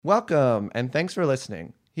Welcome, and thanks for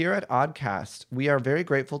listening. Here at Oddcast, we are very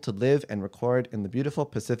grateful to live and record in the beautiful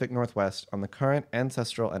Pacific Northwest on the current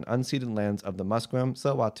ancestral and unceded lands of the Musqueam,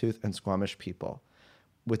 Tsleil-Waututh, and Squamish people.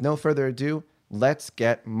 With no further ado, let's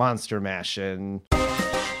get monster mashing.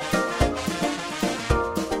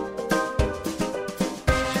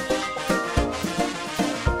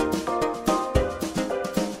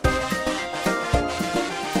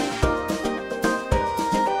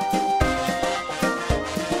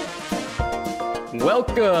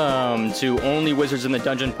 Welcome to Only Wizards in the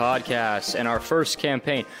Dungeon podcast and our first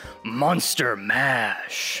campaign, Monster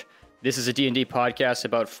Mash. This is a D&D podcast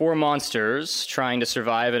about four monsters trying to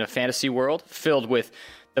survive in a fantasy world filled with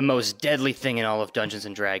the most deadly thing in all of Dungeons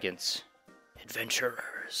 & Dragons,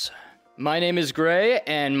 adventurers. My name is Gray,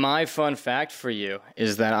 and my fun fact for you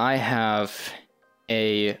is that I have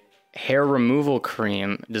a hair removal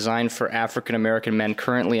cream designed for African-American men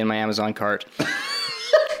currently in my Amazon cart.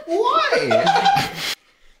 Why?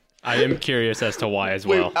 I am curious as to why as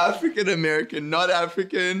well. Wait, African American, not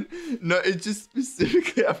African. No, it's just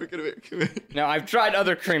specifically African American. Now, I've tried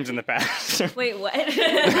other creams in the past. Wait, what?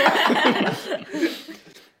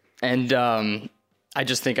 And I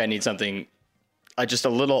just think I need something just a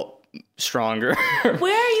little stronger. Where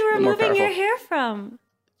are you more removing your powerful. hair from?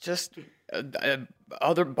 Just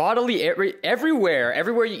other bodily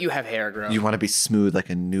everywhere you have hair growing. You want to be smooth like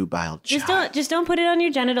a nubile child. Just don't put it on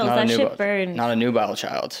your genitals. Not a That shit nubile- burns. Not a nubile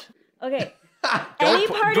child. Okay. Any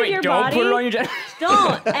part of your don't body. put it on your genitals.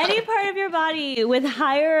 Don't. Any part of your body with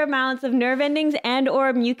higher amounts of nerve endings and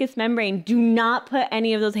or mucous membrane, do not put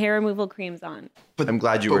any of those hair removal creams on. But I'm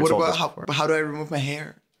glad you but were what told about this how? before. But how do I remove my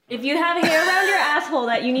hair? If you have hair around your asshole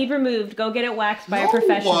that you need removed, go get it waxed by a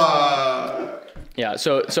professional. Yeah,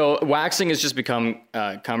 so waxing has just become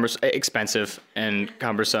expensive and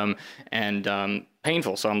cumbersome and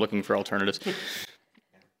painful. So I'm looking for alternatives.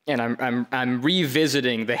 And I'm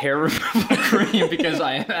revisiting the hair removal cream because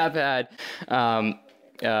I have had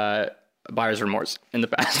buyer's remorse in the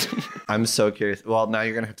past. I'm so curious. Well, now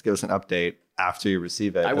you're going to have to give us an update after you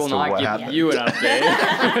receive it. I will as to not what give happened. you an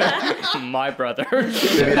update, my brother.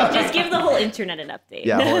 Just give the whole internet an update.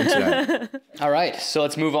 Yeah, whole internet. All right, so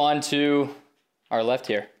let's move on to our left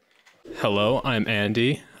here. Hello, I'm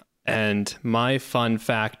Andy, and my fun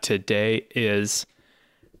fact today is,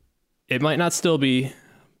 it might not still be,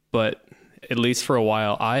 but at least for a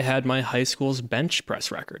while, I had my high school's bench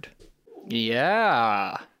press record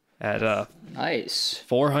Yeah, at nice.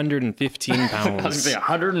 415 I was gonna pounds. say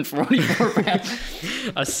 144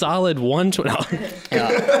 pounds. A solid 120.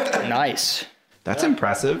 Yeah, nice. That's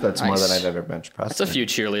impressive. That's more Nice. than I've ever bench pressed. That's a few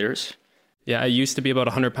cheerleaders. Yeah, I used to be about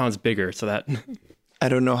 100 pounds bigger, so that... I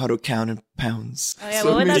don't know how to count in pounds. Oh, yeah,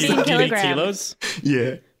 what would that Do be you in do you need kilograms? kilos?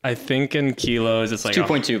 Yeah. I think in kilos it's like...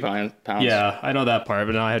 2.2 pounds. Yeah, I know that part,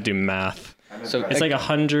 but now I have to do math. So It's like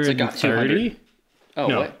 130? 200. Oh,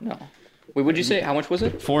 No. what? No. Wait, would you say, how much was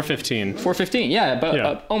it? 415. 415, yeah, but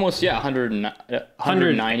Yeah. almost,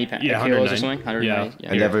 190 pounds, yeah, kilos or 190. something? 190,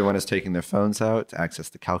 Yeah. And everyone is taking their phones out to access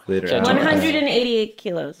the calculator. Yeah, app. 188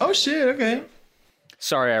 kilos. Oh shit. Okay.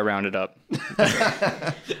 Sorry, I rounded up.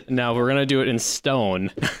 Now we're going to do it in stone.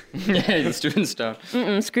 Yeah, let's do it in stone.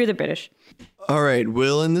 Screw the British. All right.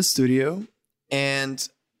 Will in the studio, and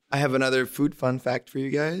I have another food fun fact for you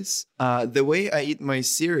guys. The way I eat my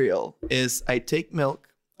cereal is I take milk,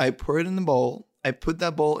 I pour it in the bowl, I put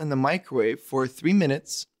that bowl in the microwave for 3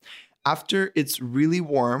 minutes. After it's really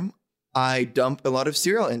warm, I dump a lot of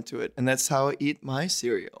cereal into it, and that's how I eat my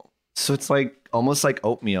cereal. So it's like almost like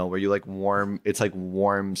oatmeal where you like warm, it's like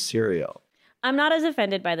warm cereal. I'm not as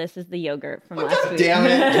offended by this as the yogurt from last week. Damn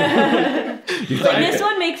it. Like, this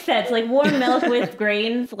one makes sense. Like warm milk with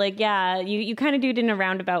grains. Like, yeah, you kind of do it in a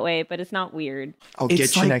roundabout way, but it's not weird. I'll It's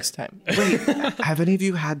get you like- next time. Wait, have any of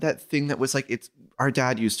you had that thing that was like, it's our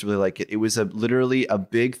dad used to really like it. It was literally a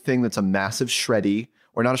big thing that's a massive shreddy,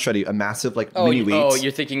 or not a shreddy, a massive like mini wheat. Oh,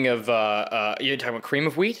 you're thinking of, you're talking about cream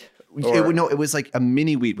of wheat? It was like a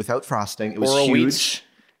mini wheat without frosting. It was Oral huge. wheats?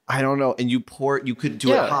 I don't know. And you could do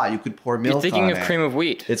Yeah. it hot. You could pour milk You're thinking on of it. cream of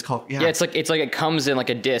wheat. It's called, Yeah, it's like it comes in like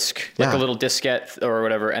a disc, like Yeah. a little diskette or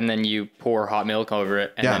whatever, and then you pour hot milk over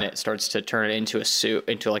it, and Yeah. then it starts to turn it into a soup,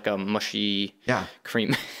 into like a mushy Yeah.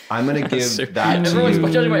 cream. I'm going to give soup. that Everyone's to...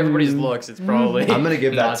 judging by everybody's looks. It's probably. I'm gonna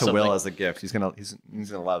give that not to Will something- as a gift. He's gonna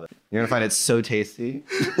love it. You're gonna find it so tasty.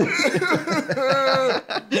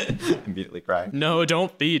 Immediately cry. No,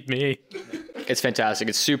 don't feed me. It's fantastic.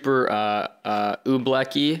 It's super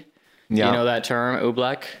ooblecky. Yeah. You know that term,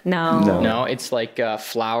 oobleck? No. No, it's like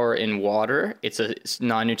flour in water. It's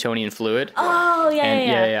non-Newtonian fluid. Oh, yeah, And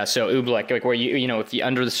yeah. yeah. So oobleck, like where you know, if you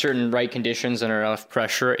under the certain right conditions and enough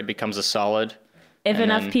pressure, it becomes a solid. If and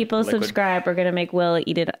enough then people liquid. subscribe, we're gonna make Will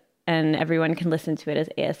eat it, and everyone can listen to it as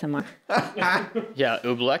ASMR. Yeah,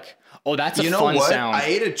 oobleck. Oh, that's a You know fun what? sound. I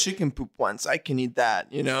ate a chicken poop once. I can eat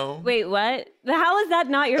that, you know? Wait, what? How is that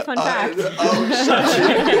not your fun fact? We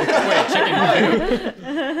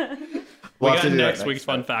We'll have got to do that next week's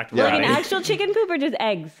fun fact. Yeah. Like an ready. actual chicken poop or just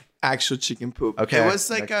eggs? Actual chicken poop. Okay. It was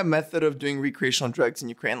like a method of doing recreational drugs in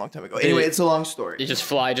Ukraine a long time ago. Anyway, it's a long story. You just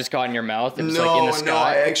fly just got in your mouth. It was No, like in the no,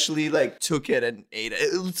 sky. I actually like took it and ate it.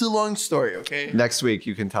 It's a long story, okay? Next week,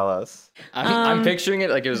 you can tell us. I'm picturing it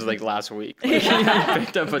like it was like last week. Like, he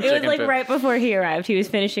picked up a It chicken was like poop. right before he arrived. He was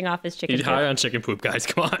finishing off his chicken He's poop. high on chicken poop, guys.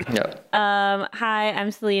 Come on. Yeah. Hi, I'm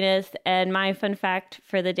Salinas, and my fun fact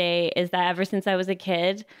for the day is that ever since I was a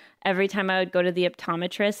kid, every time I would go to the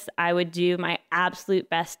optometrist, I would do my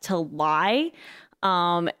absolute best to lie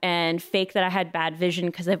and fake that I had bad vision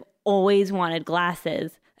because I've always wanted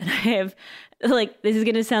glasses. And I have, like, this is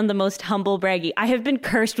going to sound the most humble braggy. I have been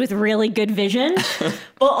cursed with really good vision,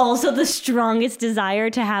 but also the strongest desire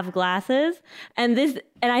to have glasses. And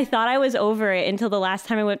I thought I was over it until the last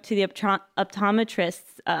time I went to the optometrist,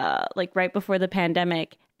 like right before the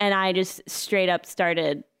pandemic. And I just straight up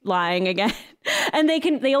started lying again. And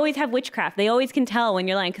they always have witchcraft. They always can tell when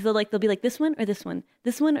you're lying because they'll be like, this one or this one,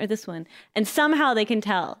 this one or this one. And somehow they can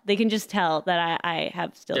tell. They can just tell that I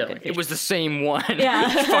have still Yeah, good like, vision. it was the same one.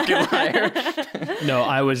 Yeah. You fucking liar. No,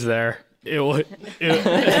 I was there. It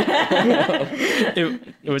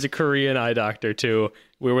was a Korean eye doctor too.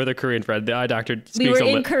 We were with a Korean friend. The eye doctor speaks We were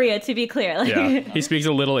a in Korea, to be clear. Like, yeah. He speaks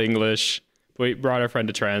a little English. We brought our friend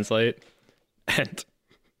to translate, and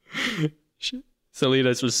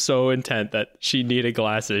Salinas was so intent that she needed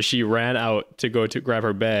glasses. She ran out to go to grab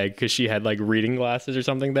her bag because she had like reading glasses or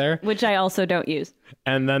something there. which I also don't use.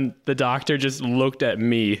 And then the doctor just looked at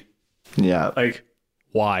me Yeah. like,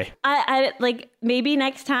 why? I like maybe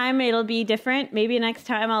next time it'll be different. Maybe next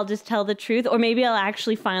time I'll just tell the truth, or maybe I'll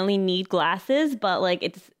actually finally need glasses. But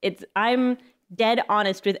like I'm dead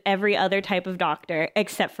honest with every other type of doctor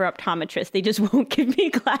except for optometrists. They just won't give me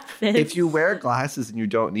glasses. If you wear glasses and you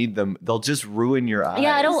don't need them, they'll just ruin your eyes.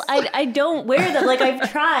 yeah, I don't wear them. Like I've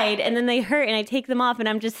tried and then they hurt and I take them off and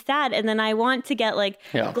I'm just sad. And then I want to get like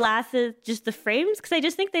Yeah. glasses, just the frames, because I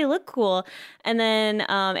just think they look cool. And then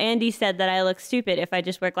Andy said that I look stupid if I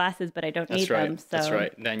just wear glasses, but I don't That's need right. them. So That's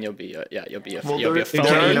right. Then you'll be a Well, you'll be a there- phony.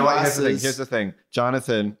 there- You know what? Here's the thing. Glasses. Here's the thing.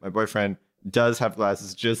 Jonathan, my boyfriend, does have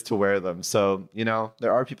glasses just to wear them. So, you know,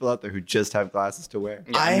 there are people out there who just have glasses to wear.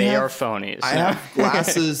 Yeah, I they have- are phonies. I have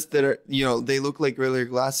glasses that are, they look like regular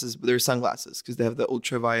glasses, but they're sunglasses because they have the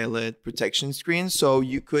ultraviolet protection screen. So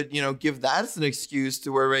you could, give that as an excuse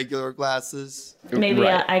to wear regular glasses. maybe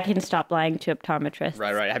Right. I can stop lying to optometrists.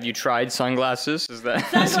 Right. Have you tried sunglasses? Is that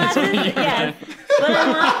Sunglasses, yes. But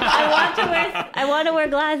I want to wear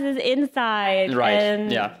glasses inside. Right,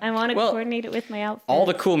 And yeah. I want to Well, coordinate it with my outfit. all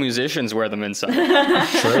the cool musicians wear them inside?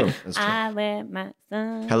 True. That's true. I wear my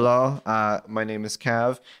sun. Hello, my name is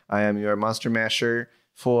Cav. I am your Monster Masher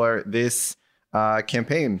for this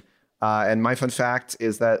campaign. And my fun fact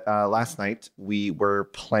is that last night we were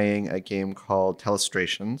playing a game called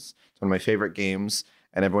Telestrations. It's one of my favorite games,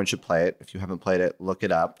 and everyone should play it. If you haven't played it, look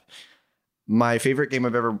it up. My favorite game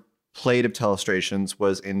I've ever played of Telestrations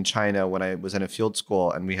was in China when I was in a field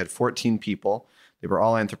school, and we had 14 people. They were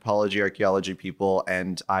all anthropology, archaeology people,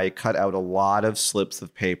 and I cut out a lot of slips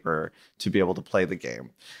of paper to be able to play the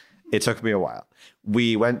game. It took me a while.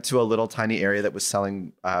 We went to a little tiny area that was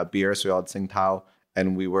selling beer, so we all had Tsing Tao,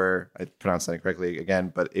 and I pronounced that correctly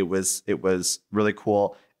again, but it was really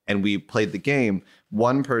cool. And we played the game.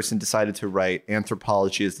 One person decided to write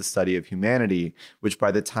anthropology is the study of humanity, which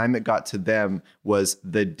by the time it got to them was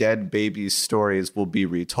the dead baby's stories will be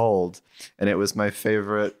retold. And it was my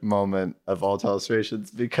favorite moment of all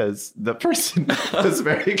Telestrations because the person was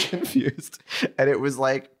very confused. And it was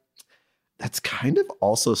like, that's kind of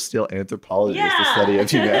also still anthropology is the study of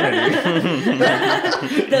humanity.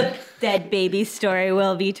 The dead baby story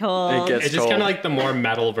will be told. It gets It's just kind of like the more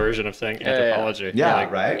metal version of saying anthropology. Yeah,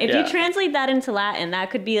 Like, right? If Yeah. you translate that into Latin, that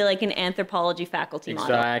could be like an anthropology faculty model.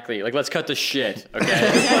 Exactly. Like, let's cut the shit,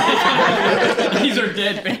 okay? These are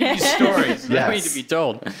dead baby stories. They Yes. need to be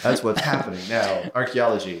told. That's what's happening now.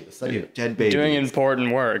 Archaeology, the study of dead babies. Doing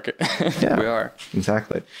important work. Yeah. We are.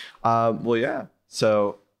 Exactly. Well, yeah.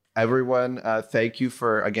 So everyone, thank you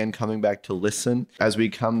for, again, coming back to listen as we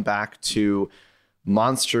come back to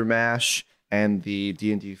Monster Mash and the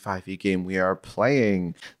D&D 5e game we are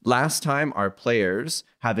playing. Last time, our players,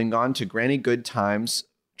 having gone to Granny Good Times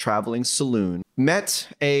Traveling Saloon, met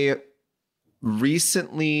a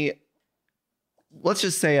recently, let's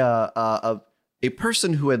just say a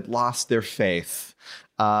person who had lost their faith,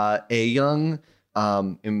 a young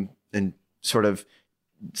and sort of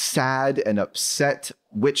sad and upset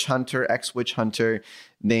ex-witch hunter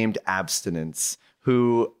named Abstinence,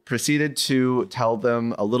 who proceeded to tell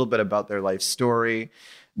them a little bit about their life story.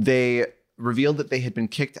 They revealed that they had been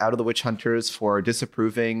kicked out of the witch hunters for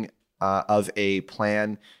disapproving of a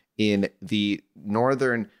plan in the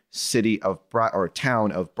northern city of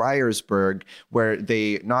town of Briersburg, where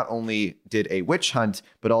they not only did a witch hunt,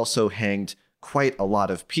 but also hanged quite a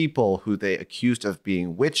lot of people who they accused of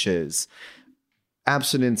being witches.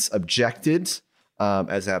 Abstinence objected,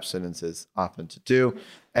 as abstinence is often to do,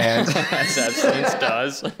 and As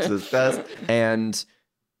abstinence does. And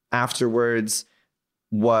afterwards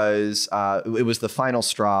it was the final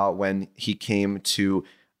straw when he came to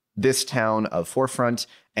this town of Forefront,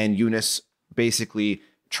 and Eunice basically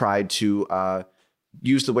tried to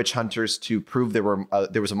use the witch hunters to prove there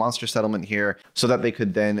was a monster settlement here, so that they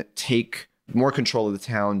could then take more control of the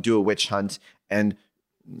town, do a witch hunt, and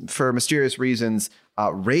for mysterious reasons,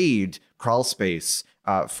 raid Crawl Space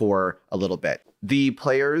for a little bit. The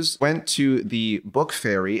players went to the book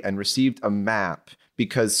fairy and received a map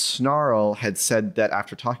because Snarl had said that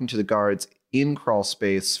after talking to the guards in Crawl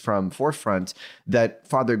Space from Forefront, that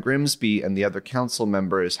Father Grimsby and the other council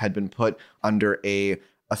members had been put under a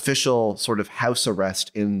official sort of house arrest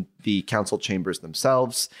in the council chambers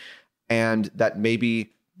themselves, and that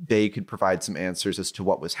maybe they could provide some answers as to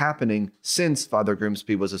what was happening, since Father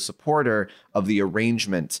Grimsby was a supporter of the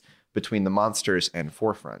arrangement between the monsters and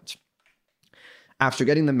Forefront. After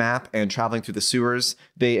getting the map and traveling through the sewers,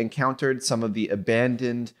 they encountered some of the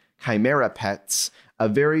abandoned Chimera Pets, a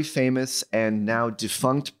very famous and now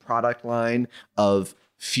defunct product line of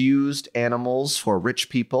fused animals for rich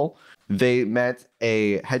people. They met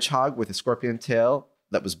a hedgehog with a scorpion tail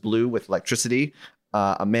that was blue with electricity,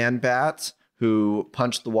 a man bat who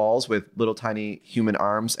punched the walls with little tiny human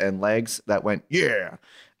arms and legs that went, yeah,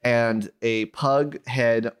 and a pug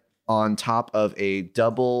head on top of a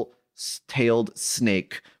double-tailed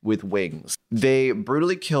snake with wings. They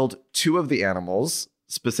brutally killed two of the animals,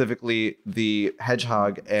 specifically the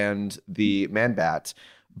hedgehog and the man bat,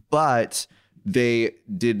 but they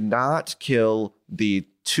did not kill the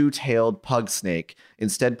two-tailed pug snake,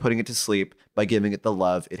 instead putting it to sleep by giving it the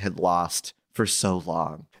love it had lost for so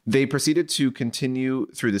long. They proceeded to continue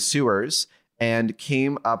through the sewers and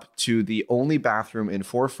came up to the only bathroom in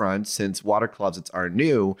Forefront, since water closets are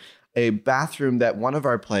new, a bathroom that one of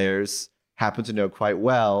our players happened to know quite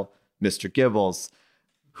well, Mr. Gibbles,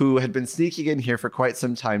 who had been sneaking in here for quite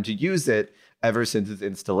some time to use it ever since its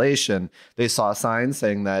installation. They saw a sign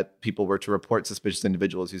saying that people were to report suspicious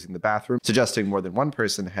individuals using the bathroom, suggesting more than one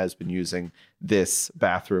person has been using this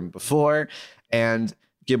bathroom before. And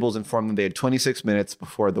Gibbles informed them they had 26 minutes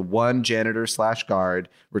before the one janitor/guard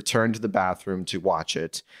returned to the bathroom to watch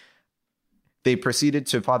it. They proceeded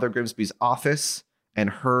to Father Grimsby's office and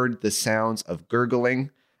heard the sounds of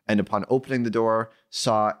gurgling, and upon opening the door,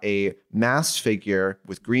 saw a masked figure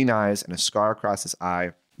with green eyes and a scar across his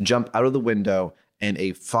eye jump out of the window, and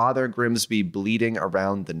a Father Grimsby bleeding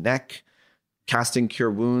around the neck. Casting Cure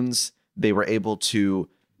Wounds, they were able to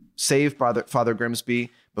save Father Grimsby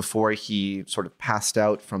before he sort of passed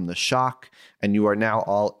out from the shock, and you are now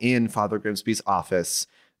all in Father Grimsby's office,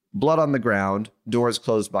 blood on the ground, doors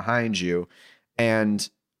closed behind you, and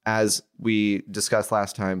as we discussed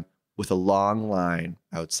last time, with a long line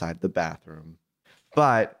outside the bathroom.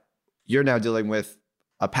 But you're now dealing with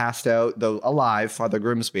a passed out, though alive, Father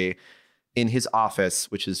Grimsby in his office,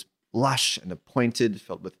 which is lush and appointed,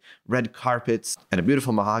 filled with red carpets and a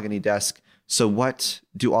beautiful mahogany desk. So what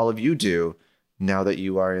do all of you do now that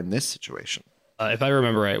you are in this situation? If I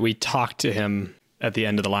remember right, we talked to him at the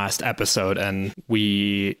end of the last episode, and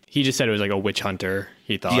he just said it was like a witch hunter,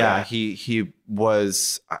 he thought. Yeah, he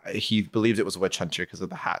believed it was a witch hunter because of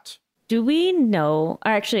the hat. Do we know,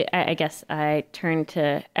 or actually, I guess I turn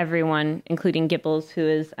to everyone, including Gibbles, who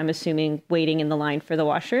is, I'm assuming, waiting in the line for the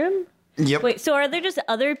washroom? Yep. Wait, so are there just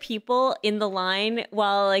other people in the line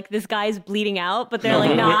while like this guy's bleeding out, but they're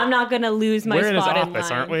like, no, I'm not going to lose my We're in his spot office,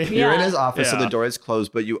 line. aren't we? Yeah. You're in his office, so Yeah. the door is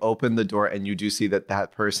closed, but you open the door and you do see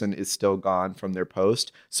that person is still gone from their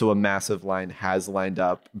post. So a massive line has lined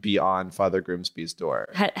up beyond Father Grimsby's door.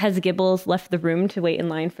 Has Gibbles left the room to wait in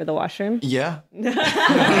line for the washroom? Yeah.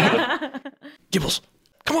 Gibbles,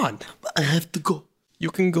 come on. I have to go.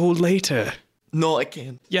 You can go later. No, I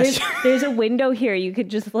can't. Yes. There's a window here. You could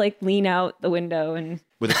just like lean out the window and...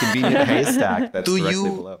 With a convenient haystack that's Do directly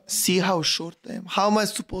you below. see how short I am? How am I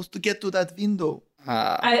supposed to get to that window?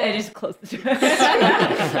 I just closed the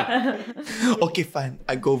door. Okay, fine.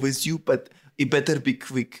 I go with you, but it better be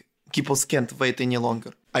quick. Keepers can't wait any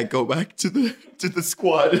longer. I go back to the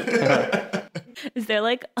squad. Is there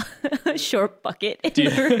like a short bucket in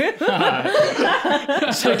the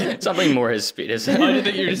room? Something more his speed. Is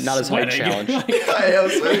not as hard challenge. I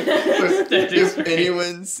also, if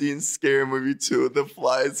anyone's seen Scary Movie 2, the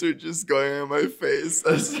flies are just going on my face.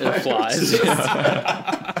 The flies.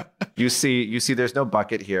 You see there's no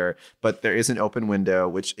bucket here, but there is an open window,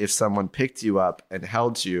 which if someone picked you up and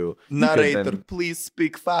held you, Narrator, please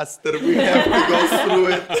speak faster. We have to go through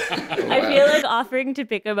it. I feel like offering to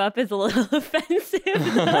pick him up is a little offensive.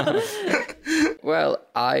 Well,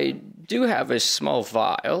 I do have a small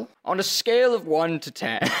vial. On a scale of 1 to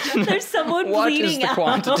 10, There's someone what is bleeding the out.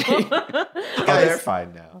 quantity? they're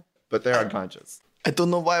fine now, but they're unconscious. I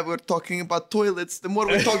don't know why we're talking about toilets. The more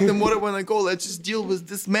we talk, the more I want to go. Let's just deal with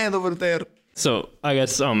this man over there. So I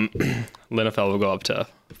guess Linafel will go up to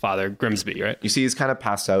Father Grimsby, right? You see he's kind of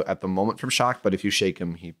passed out at the moment from shock, but if you shake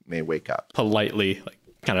him, he may wake up. Politely, like,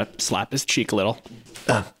 kind of slap his cheek a little.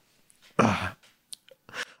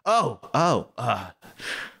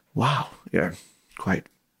 Wow, you're quite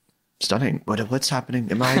stunning. What's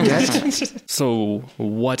happening? Am I dead? So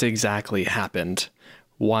what exactly happened?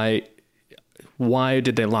 Why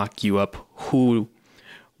did they lock you up?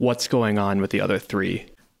 What's going on with the other three?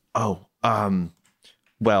 Hello,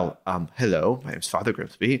 my name's Father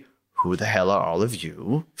Grimsby. Who the hell are all of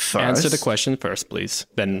you? First, Answer the question first, please.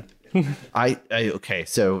 Then okay,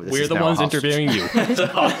 so this we're is the now a ones hostage. interviewing you.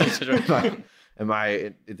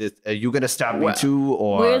 Are you going to stab me too,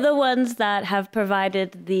 or? We're the ones that have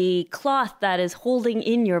provided the cloth that is holding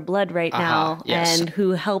in your blood right now, yes. and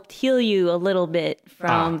who helped heal you a little bit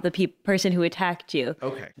from the person who attacked you.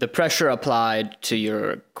 Okay. The pressure applied to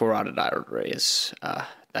your carotid artery is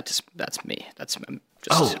that's me.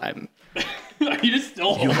 I'm. You just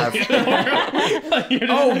still You have.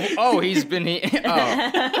 He's been.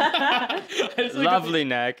 Lovely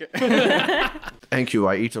neck. Thank you.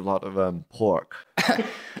 I eat a lot of pork.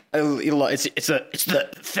 It's the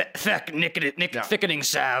thickening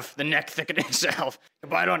salve, the neck thickening salve. You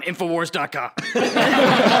buy it on Infowars.com.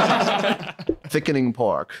 Thickening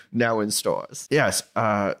pork now in stores. Yes.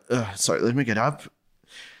 Sorry. Let me get up.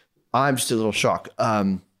 I'm just a little shocked.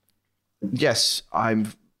 Yes,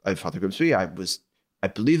 I'm Father Grimsby. I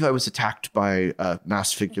believe I was attacked by a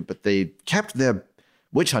masked figure, but they kept their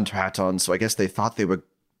witch hunter hat on, so I guess they thought they were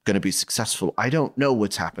going to be successful. I don't know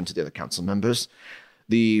what's happened to the other council members.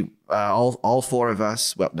 All four of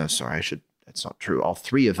us. Well, no, sorry, that's not true. All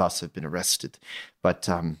three of us have been arrested, but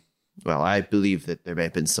I believe that there may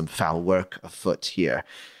have been some foul work afoot here.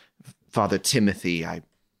 Father Timothy, I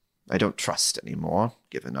don't trust anymore,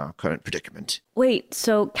 given our current predicament. Wait,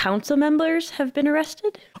 so council members have been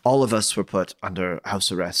arrested? All of us were put under house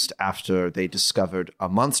arrest after they discovered a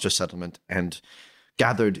monster settlement and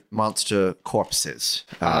gathered monster corpses.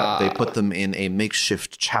 They put them in a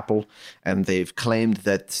makeshift chapel, and they've claimed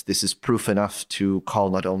that this is proof enough to call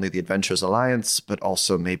not only the Adventurers Alliance, but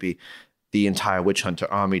also maybe the entire Witch Hunter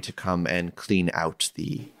army to come and clean out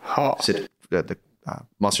the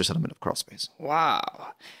monster settlement of Crawlspace.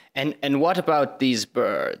 Wow. And what about these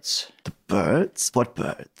birds? The birds? What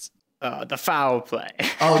birds? The foul play.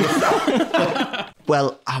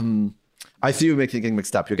 Well, I see you're getting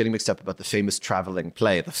mixed up. You're getting mixed up about the famous traveling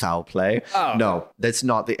play, The Foul Play. Oh. No, that's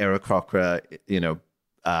not the Aarakocra,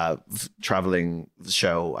 traveling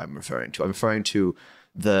show I'm referring to. I'm referring to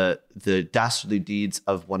the dastardly deeds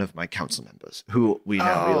of one of my council members, who we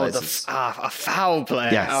now realize is... a foul play.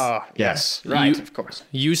 Yes. Oh, yes. Right, of course.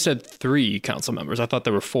 You said 3 council members. I thought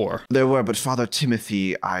there were 4. There were, but Father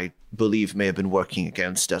Timothy, I believe, may have been working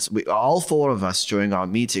against us. All 4 of us, during our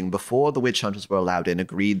meeting, before the witch hunters were allowed in,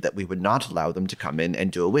 agreed that we would not allow them to come in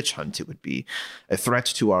and do a witch hunt. It would be a threat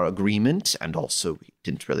to our agreement, and also we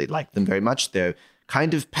didn't really like them very much. They're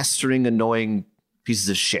kind of pestering, annoying pieces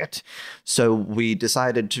of shit. So we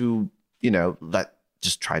decided to,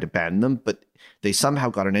 just try to ban them, but they somehow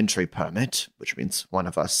got an entry permit, which means one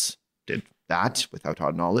of us did that without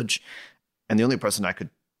our knowledge. And the only person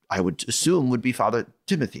I would assume would be Father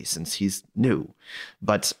Timothy, since he's new.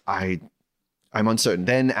 But I'm uncertain.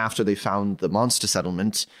 Then after they found the monster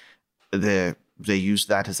settlement, they used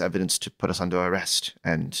that as evidence to put us under arrest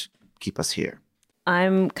and keep us here.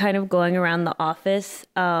 I'm kind of going around the office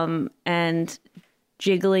and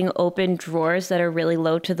jiggling open drawers that are really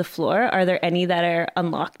low to the floor. Are there any that are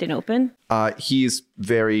unlocked and open? He's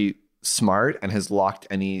very smart and has locked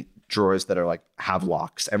any drawers that are have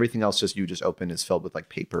locks. Everything else you just open is filled with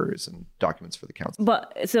papers and documents for the council.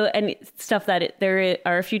 But so any stuff that there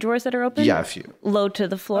are a few drawers that are open? Yeah, a few. Low to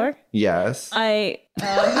the floor? Yes. I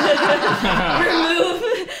remove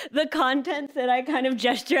the contents and I kind of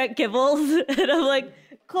gesture at Gibbles and I'm like,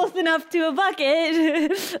 close enough to a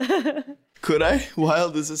bucket. Could I, while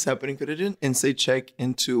this is happening, could I do an insight check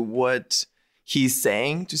into what he's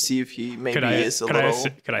saying to see if he maybe is a little...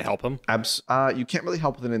 Could I help him? You can't really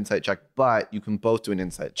help with an insight check, but you can both do an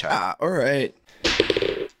insight check. All right.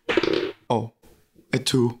 Oh, a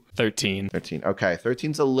 2. 13. 13. Okay,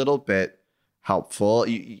 13's a little bit helpful.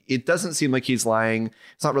 It doesn't seem like he's lying.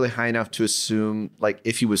 It's not really high enough to assume, like,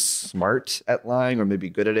 if he was smart at lying or maybe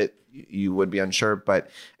good at it, you would be unsure. But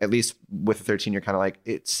at least with a 13, you're kind of like,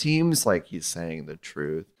 it seems like he's saying the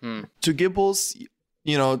truth. To Gibbles,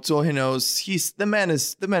 you know, to all he knows, the man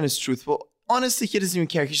is truthful. Honestly, he doesn't even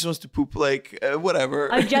care. He just wants to poop, like,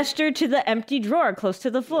 whatever. I gestured to the empty drawer close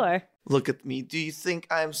to the floor. Look at me. Do you think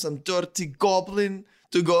I'm some dirty goblin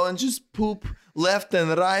to go and just poop left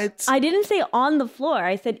and right? I didn't say on the floor.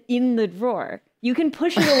 I said in the drawer. You can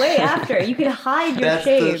push it away after. You can hide your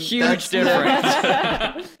shame. Huge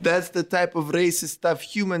difference. That's the type of racist stuff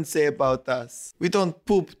humans say about us. We don't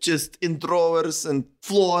poop just in drawers and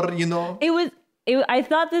floor, you know? I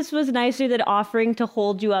thought this was nicer than offering to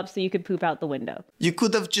hold you up so you could poop out the window. You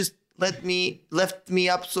could have just left me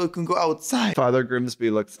up so I can go outside. Father Grimsby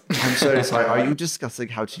looks, I'm so sorry. Are you discussing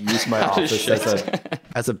how to use my office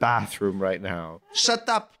as a bathroom right now? Shut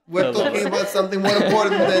up. We're talking about something more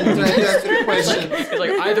important than trying to answer the question. It's like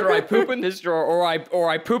either I poop in this drawer or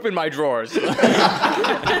I poop in my drawers. And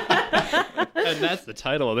that's the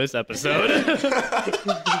title of this episode.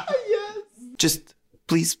 Yes. Just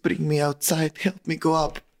please bring me outside. Help me go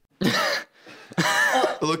up.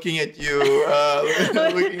 Looking at you,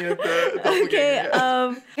 looking at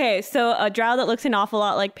the Okay, so a drow that looks an awful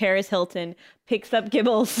lot like Paris Hilton picks up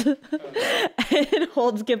Gibbles and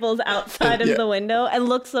holds Gibbles outside of the window and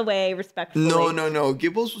looks away respectfully. No.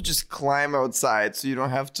 Gibbles will just climb outside so you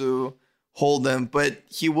don't have to hold him, but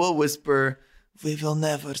he will whisper, "We will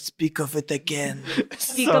never speak of it again."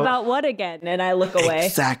 Speak about what again? And I look away.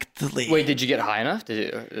 Exactly. Wait, did you get high enough?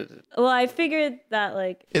 Well, I figured that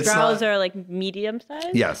like It's drows not- are like medium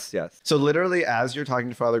sized. Yes. So literally, as you're talking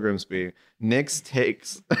to Father Grimsby, Nyx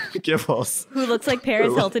takes Gibbles. Who looks like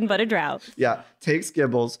Paris Hilton but a drow. Yeah, takes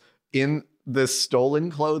Gibbles in the stolen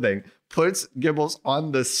clothing, puts Gibbles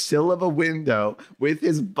on the sill of a window with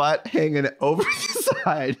his butt hanging over the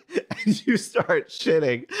side, and you start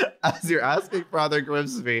shitting as you're asking Father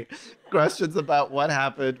Grimsby questions about what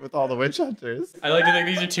happened with all the witch hunters. I like to think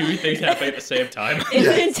these are two things happening at the same time. It's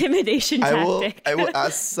an intimidation I tactic. will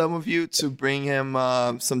ask some of you to bring him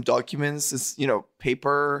some documents,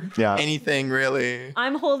 paper, Yeah. anything really.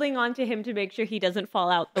 I'm holding on to him to make sure he doesn't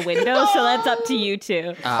fall out the window, so that's up to you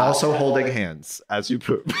two. Also holding hands as you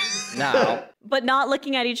poop. Now, But not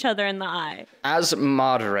looking at each other in the eye. as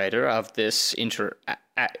moderator of this interaction,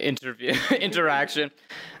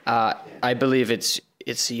 I believe it's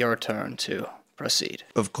your turn to proceed.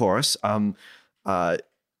 Of course. And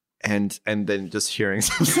then just hearing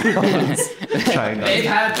some sounds, trying not They've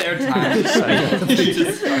had their time.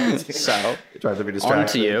 So, trying to be on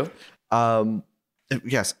distracted. to you.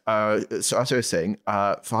 Yes. So as I was saying,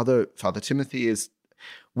 Father Timothy is.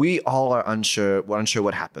 We all are unsure. We're unsure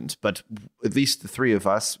what happened, but at least the three of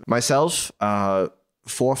us, myself,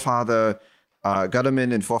 Forefather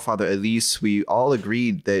Gutterman, and Forefather Elise, we all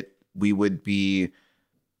agreed that we would be.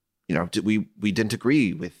 We didn't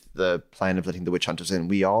agree with the plan of letting the witch hunters in.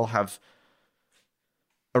 We all have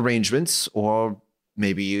arrangements, or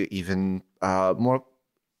maybe even more,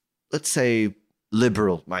 let's say,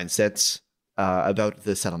 liberal mindsets about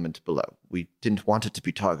the settlement below. We didn't want it to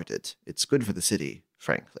be targeted. It's good for the city,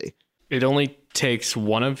 frankly. It only takes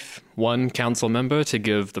one council member to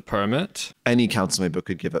give the permit. Any council member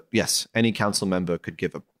could give any council member could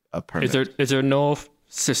give a permit. Is there no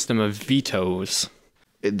system of vetoes?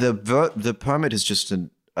 The permit is just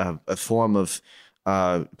a form of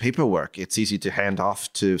paperwork. It's easy to hand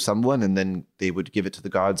off to someone, and then they would give it to the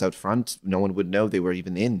guards out front. No one would know they were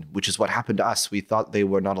even in, which is what happened to us. We thought they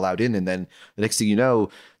were not allowed in, and then the next thing you know,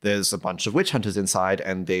 there's a bunch of witch hunters inside,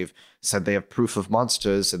 and they've said they have proof of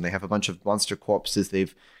monsters, and they have a bunch of monster corpses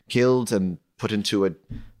they've killed and put into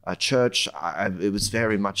a church. It was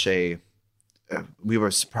very much we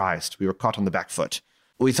were surprised. We were caught on the back foot.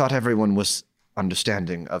 We thought everyone was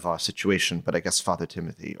understanding of our situation, but I guess Forefather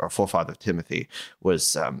Timothy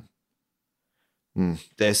was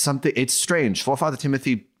there's something. It's strange. Forefather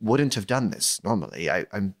Timothy wouldn't have done this normally.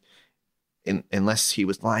 Unless he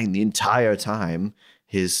was lying the entire time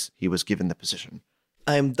he was given the position.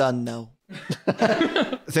 I am done now.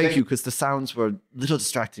 Thank you, because the sounds were a little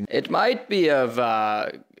distracting. It might be of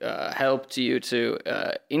help to you to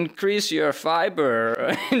increase your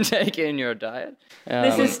fiber intake in your diet.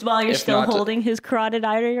 This is while you're if still not- holding his carotid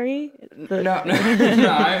artery? No,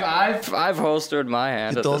 I've holstered my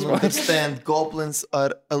hand You at this don't point. understand. Goblins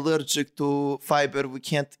are allergic to fiber. We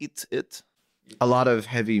can't eat it. A lot of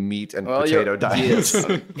heavy meat and Well, potato you're- diets.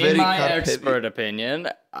 In Very my carb-heavy. expert opinion,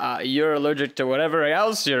 you're allergic to whatever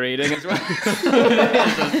else you're eating as well.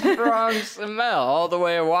 There's a strong smell all the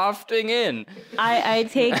way wafting in. I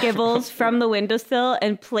take Gibbles from the windowsill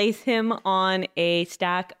and place him on a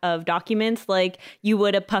stack of documents like you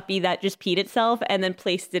would a puppy that just peed itself and then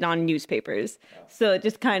placed it on newspapers. So it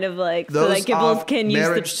just kind of like, so that Gibbles are can use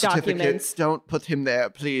marriage the documents. certificates. Don't put him there,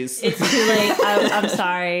 please. It's too late. I'm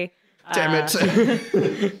sorry. Damn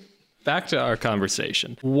it. Back to our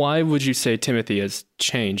conversation. Why would you say Timothy has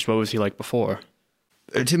changed? What was he like before?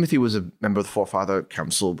 Timothy was a member of the Forefather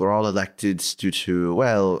Council. We're all elected due to,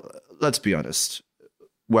 well, let's be honest,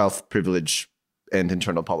 wealth, privilege, and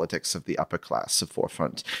internal politics of the upper class of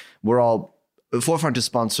Forefront. Forefront is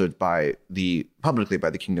sponsored publicly by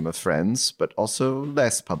the Kingdom of Friends, but also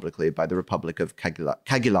less publicly by the Republic of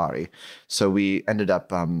Cagliari. So we ended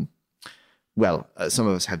up, some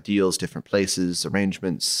of us have deals, different places,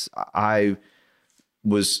 arrangements. I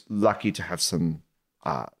was lucky to have some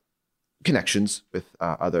connections with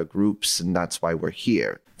other groups, and that's why we're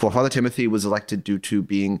here. Forefather Timothy was elected due to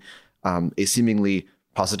being a seemingly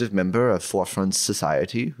positive member of Forefront's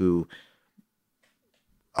society who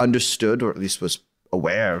understood, or at least was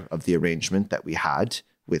aware of the arrangement that we had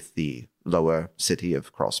with the lower city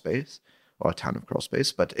of Crawlspace, or town of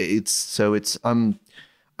Crawlspace. But it's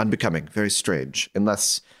unbecoming, very strange,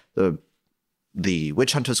 unless the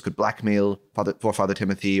witch hunters could blackmail Forefather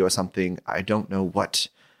Timothy or something. I don't know what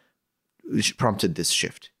prompted this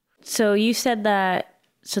shift. So you said that,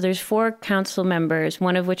 so there's 4 council members,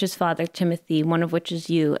 one of which is Father Timothy, one of which is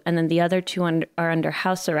you, and then the other 2 are under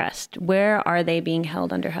house arrest. Where are they being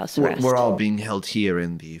held under house arrest? We're all being held here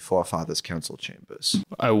in the Forefathers Council chambers.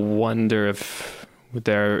 I wonder if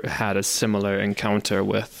there had a similar encounter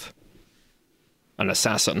with an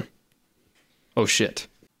assassin. Oh shit.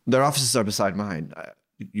 Their offices are beside mine.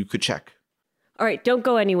 You could check. All right, don't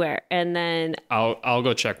go anywhere. And then I'll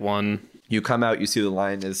go check one. You come out, you see the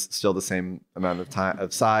line is still the same amount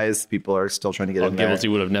of size. People are still trying to get in there. Gibbles,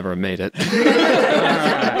 you would have never made it.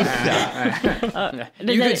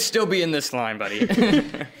 You could still be in this line, buddy.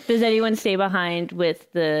 does anyone stay behind with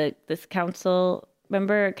this council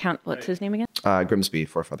member? What's his name again? Grimsby,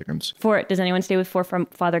 Forefather Grimsby. Does anyone stay with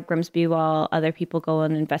Father Grimsby while other people go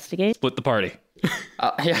and investigate? Split the party.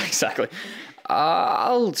 Yeah, exactly.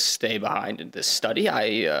 I'll stay behind in this study.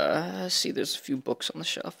 I see there's a few books on the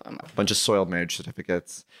shelf. Bunch of soiled marriage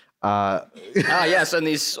certificates. Yes, and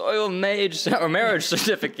these soil marriage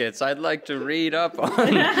certificates I'd like to read up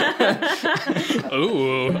on.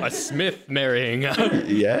 Ooh, a smith marrying.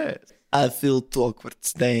 Yes. I feel too awkward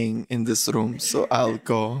staying in this room, so I'll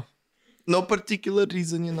go. No particular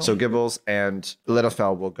reason, you know. So Gibbles and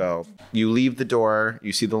Littlefell will go. You leave the door.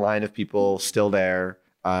 You see the line of people still there.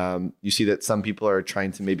 You see that some people are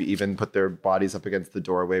trying to maybe even put their bodies up against the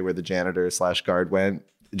doorway where the janitor/guard went,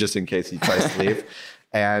 just in case he tries to leave.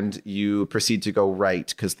 And you proceed to go right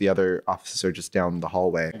because the other officers are just down the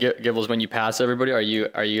hallway. Gibbles, when you pass everybody, are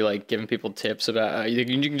you like giving people tips about? You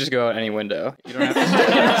can just go out any window. You don't have to stay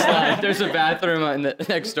in this line. There's a bathroom in the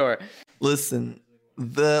next door. Listen,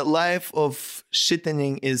 the life of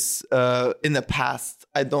shittening is in the past.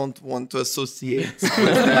 I don't want to associate with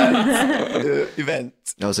that event.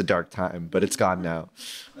 That was a dark time, but it's gone now.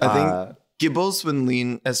 I think Gibbles,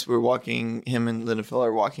 when as we're walking, him and Lindenfell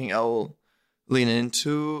are walking, I will lean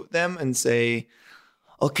into them and say,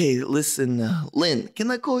 okay, listen, Lynn,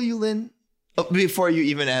 can I call you Lynn? Oh, before you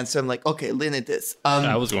even answer, I'm like, okay, Lynn, it is.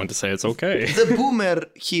 I was going to say it's okay. The boomer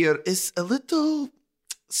here is a little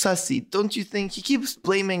sussy, don't you think? He keeps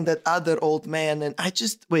blaming that other old man, and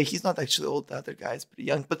he's not actually old, the other guy is pretty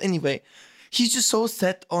young, but anyway, he's just so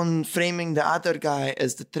set on framing the other guy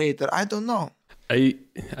as the traitor. I don't know. I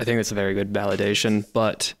think that's a very good validation,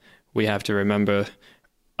 but we have to remember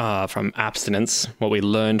from abstinence, what we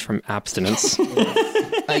learned from abstinence.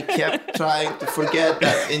 I kept trying to forget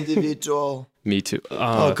that individual. Me too.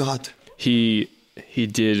 Oh, God. He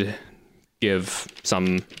did give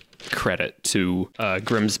some credit to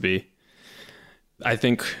Grimsby. I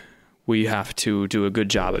think we have to do a good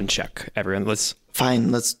job and check everyone.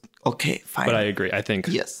 Fine, let's Okay, fine. But I agree. I think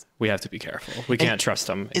Yes. we have to be careful. We can't trust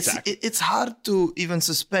them. Exactly. It's hard to even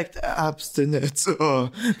suspect abstinence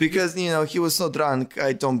because, he was so drunk.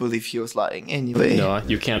 I don't believe he was lying anyway. No,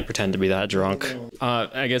 you can't pretend to be that drunk.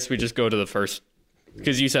 I guess we just go to the first,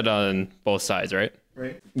 because you said on both sides, right?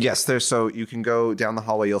 Yes, there's so you can go down the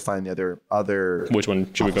hallway. You'll find the other. Which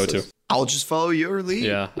one should we go to? I'll just follow your lead.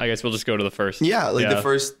 Yeah, I guess we'll just go to the first. Yeah, the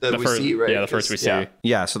first that we see, right? Yeah, the first we see.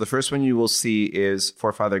 Yeah, so the first one you will see is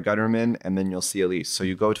Forefather Gutterman, and then you'll see Elise. So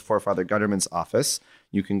you go to Forefather Gutterman's office.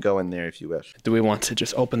 You can go in there if you wish. Do we want to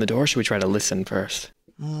just open the door? Or should we try to listen first?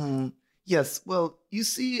 Yes, well, you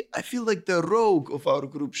see, I feel like the rogue of our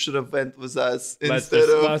group should have went with us instead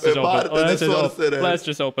of Martin and Sorcerer. Let's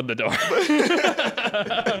just open the door.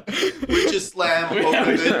 We just slam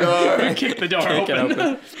open the door. Kick the door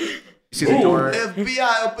open. See the door.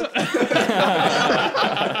 FBI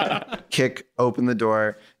open. Kick open the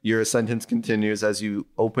door. Your sentence continues as you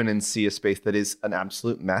open and see a space that is an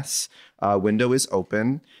absolute mess. Window is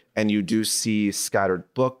open, and you do see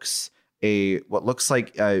scattered books. What looks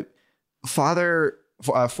like Forefather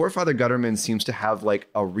Gutterman seems to have like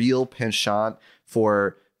a real penchant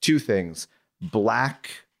for two things: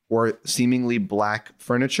 black or seemingly black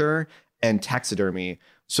furniture and taxidermy.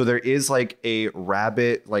 So there is like a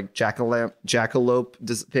rabbit, like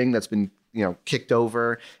jackalope thing that's been, kicked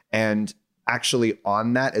over, and actually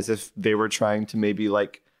on that, as if they were trying to maybe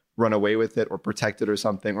like run away with it or protect it or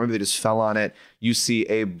something, or maybe they just fell on it. You see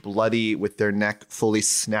a bloody, with their neck fully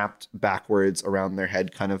snapped backwards around their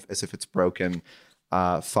head, kind of as if it's broken,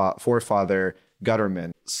 Forefather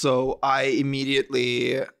Gutterman. So I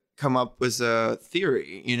immediately come up with a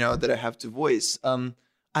theory, that I have to voice.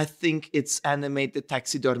 I think it's animated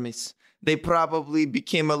taxidermies. They probably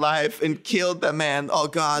became alive and killed the man. Oh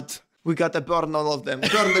God, we gotta burn all of them.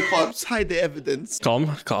 Burn the corpse, hide the evidence. Calm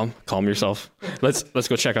yourself. Let's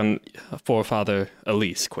go check on Forefather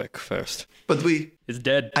Elise quick first. But It's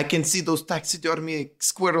dead. I can see those taxidermy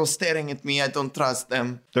squirrels staring at me. I don't trust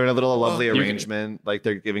them. They're in a little lovely arrangement, like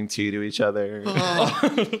they're giving tea to each other.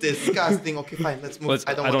 Disgusting. Okay, fine. Let's move.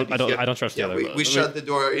 I don't trust the other. We shut the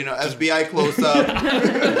door. FBI close up.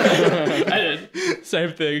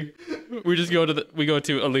 Same thing. We just go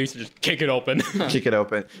to Elise and just kick it open. Kick it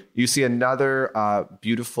open. You see another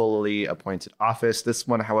beautifully appointed office. This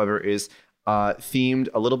one, however, is themed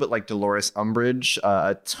a little bit like Dolores Umbridge.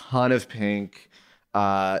 A ton of pink.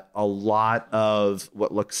 A lot of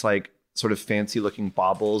what looks like sort of fancy looking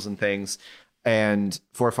baubles and things. And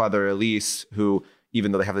Forefather Elise, who,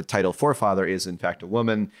 even though they have the title Forefather, is in fact a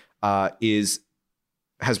woman, has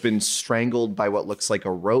been strangled by what looks like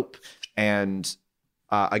a rope, and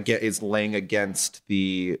again is laying against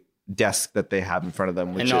the desk that they have in front of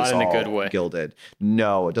them, which and not is in all a good way. Gilded.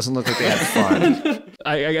 No, it doesn't look like they had fun.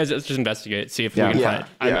 I guess let's just investigate, see if we can find.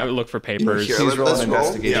 I look for papers. Please roll an roll.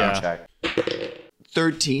 investigation check.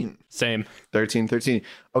 13. Same. 13.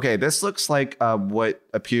 Okay, this looks like what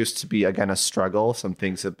appears to be, again, a struggle. Some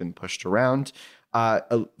things have been pushed around.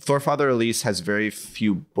 Forefather Elise has very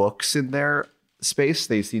few books in their space.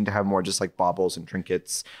 They seem to have more just like baubles and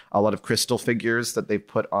trinkets, a lot of crystal figures that they've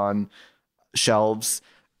put on shelves.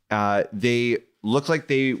 They look like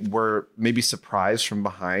they were maybe surprised from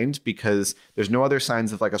behind because there's no other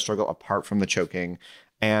signs of like a struggle apart from the choking.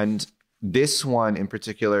 And this one in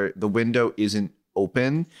particular, the window isn't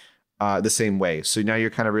open the same way. So now you're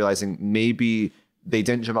kind of realizing maybe they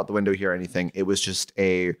didn't jump out the window here or anything. It was just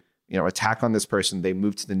a attack on this person. They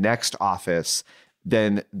moved to the next office.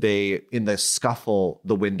 Then in the scuffle,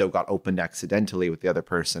 the window got opened accidentally with the other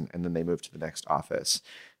person, and then they moved to the next office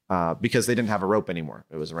because they didn't have a rope anymore.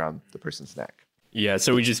 It was around the person's neck. Yeah,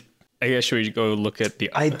 so I guess should we go look at the...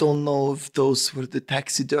 I don't know if those were the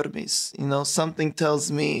taxidermies. Something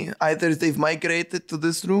tells me either they've migrated to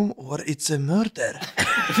this room or it's a murder.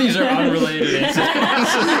 These are unrelated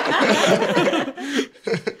incidents.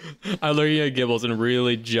 I'm looking at Gibbles and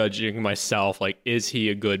really judging myself, like, is he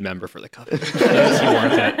a good member for the Covenant? Is he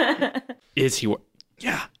worth it? Is he worth...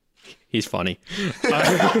 Yeah. He's funny.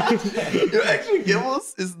 Actually,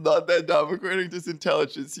 Gibbles is not that dumb according to his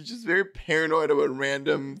intelligence. He's just very paranoid about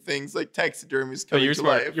random things like taxidermies coming to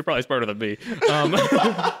life. You're probably smarter than me.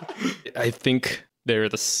 I think they're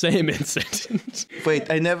the same incident.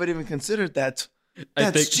 Wait, I never even considered that.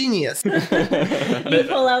 That's genius. You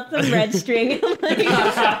pull out some red string and like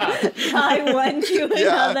tie one to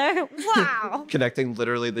another. Wow. Connecting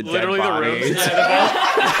literally the Literally dead the rooms. bodies.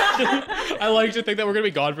 I like to think that we're gonna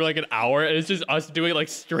be gone for like an hour, and it's just us doing like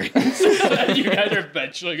strings. And you guys are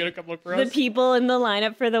eventually gonna come look for The us. people in the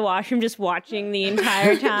lineup for the washroom just watching the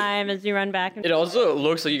entire time as you run back and It also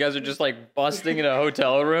looks like you guys are just like busting into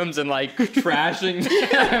hotel rooms and like trashing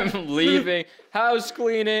them, leaving, house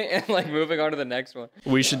cleaning, and like moving on to the next one.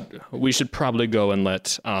 We should probably go and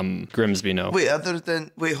let Grimsby know. Wait,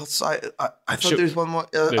 sorry, I thought Should- there's one more.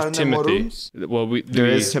 There's Are there more Timothy. rooms? Well, There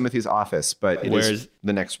is Timothy's office, but it is Where's-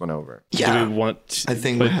 the next one over. Yeah. Do we want? I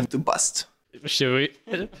think we have to bust. Should we?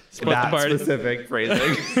 Split the That party? specific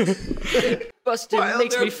phrasing. Busting While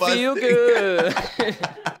makes they're me feel busting. good.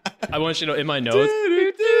 I want you to know in my notes.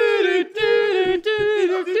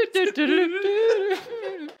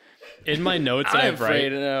 In my notes, I I'm have afraid right.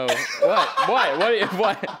 to know.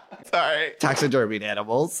 What? Sorry. Taxidermied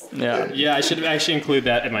animals. Yeah. Yeah, I should actually include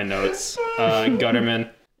that in my notes. Gutterman.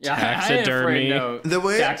 Yeah, I ain't afraid Taxidermy to know. The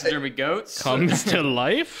way- Taxidermy goats. comes to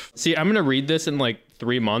life. See, I'm gonna read this in like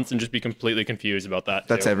 3 months and just be completely confused about that.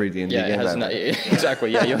 That's too. every D&D Yeah, it game. has that not, way.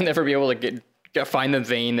 exactly. Yeah, you'll never be able to find the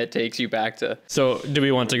vein that takes you back to. So, do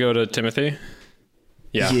we want to go to Timothy?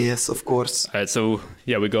 Yeah. Yes, of course. All right. So,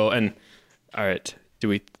 yeah, we go and. All right. Do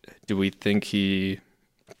we think he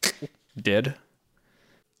did?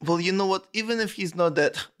 Well, you know what? Even if he's not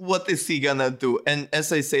dead, what is he gonna do? And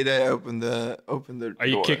as I say that, I open the Are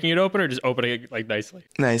you door. kicking it open or just opening it like nicely?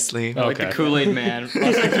 nicely? Oh. Like the Okay. Kool-Aid man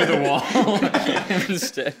busting through the wall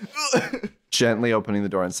instead. Gently opening the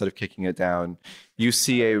door instead of kicking it down. You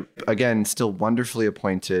see a, again, still wonderfully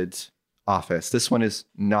appointed office. This one is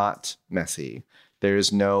not messy.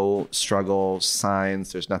 There's no struggle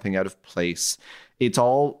signs. There's nothing out of place. It's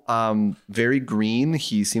all very green.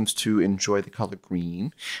 He seems to enjoy the color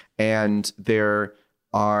green. And there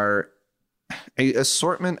are an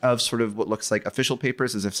assortment of sort of what looks like official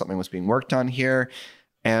papers as if something was being worked on here.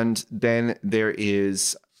 And then there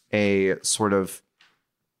is a sort of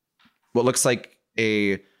what looks like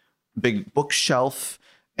a big bookshelf,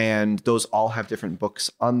 and those all have different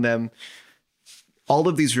books on them. All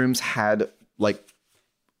of these rooms had like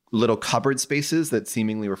little cupboard spaces that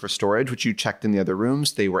seemingly were for storage, which you checked in the other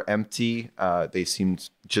rooms. They were empty. They seemed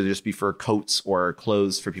to just be for coats or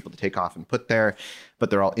clothes for people to take off and put there, but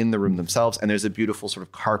they're all in the room themselves. And there's a beautiful sort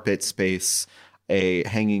of carpet space, a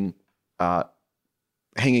hanging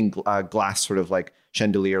glass sort of like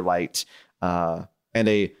chandelier light, and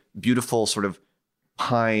a beautiful sort of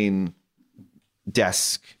pine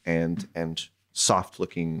desk and soft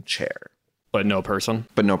looking chair, But no person.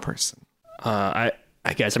 but no person.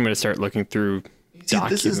 I guess I'm gonna start looking through See,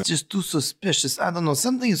 this is documents. just too suspicious. I don't know.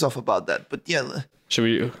 Something is off about that. But yeah, Should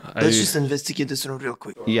we? let's just investigate this room real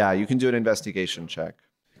quick. Yeah, you can do an investigation check.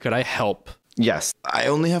 Could I help? Yes. I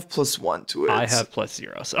only have +1 to it. I have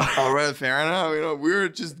 +0. So All right, fair enough. You know, we're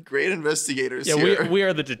just great investigators yeah, here. we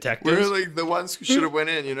are the detectives. We're like the ones who should have went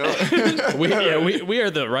in. You know. we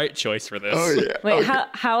are the right choice for this. Oh yeah. wait, Okay.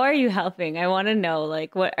 how are you helping? I want to know.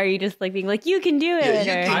 Like, what are you just like being like, you can do it?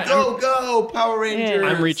 Yeah, you or- can go Power Rangers.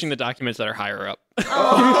 I'm reaching the documents that are higher up.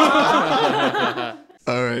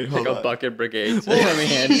 All right, hold Like a on. bucket brigade. Well, Let me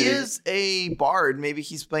hand he you. is a bard. Maybe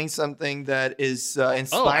he's playing something that is inspiring.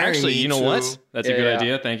 Oh, actually, me you know to- what? That's a Yeah, good yeah.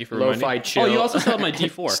 idea. Thank you for reminding Lo-fi me. chill. Oh, you also still have my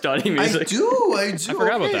D4. Study I music. do. I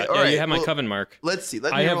forgot about Okay, that. all Yeah, you right, have my well, coven mark. Let's see.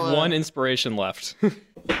 Let me I have roll one inspiration left.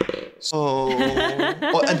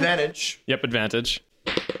 well, advantage. Yep, advantage.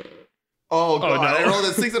 Oh god, no. I rolled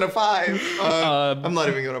a 6 and a 5. I'm not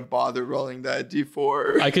even gonna bother rolling that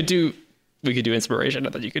D4. We could do inspiration,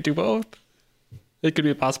 and then you could do both. It could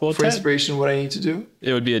be a possible For 10. inspiration, what I need to do?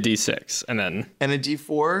 It would be a D6, and then. And a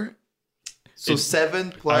D4. So It's-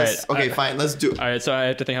 7 plus. all right, Okay, fine. Let's do it. All right, so I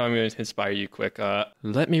have to think how I'm going to inspire you quick.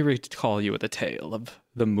 Let me recall you with a tale of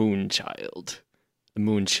the Moon Child, the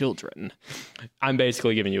Moon Children. I'm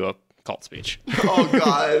basically giving you a cult speech. Oh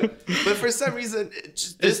god. But for some reason,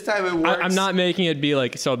 this time it works. I'm not making it be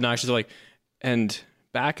like so obnoxious, like, and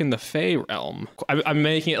back in the Fey realm, I'm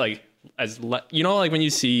making it like like when you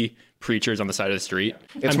see preachers on the side of the street.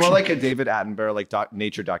 It's more like a David Attenborough like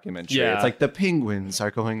nature documentary. Yeah. It's like the penguins are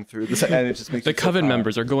going through this, and it just makes the you so coven proud.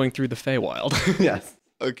 members are going through the Feywild. Yes.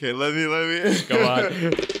 Okay, let me. Go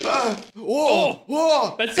on.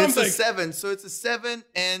 Whoa! That's It's something. a 7, so it's a 7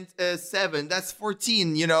 and a 7. That's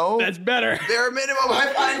 14. You know. That's better. Bare minimum.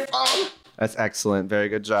 High five. Oh. That's excellent. Very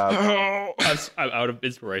good job. I'm out of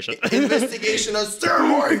inspiration. Investigation on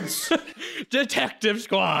steroids. Detective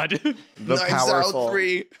Squad. The Knives powerful. Out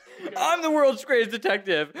 3. I'm the world's greatest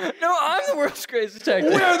detective. No, I'm the world's greatest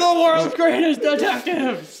detective. We're the world's greatest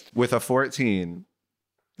detectives. With a 14,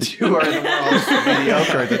 you are the world's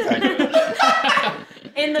mediocre detective.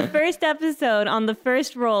 In the first episode, on the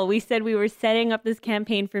first roll, we said we were setting up this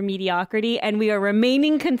campaign for mediocrity, and we are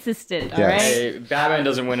remaining consistent. All Yes. right. Hey, Batman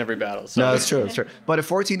doesn't win every battle. So. No, it's true. It's true. But a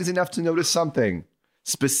 14 is enough to notice something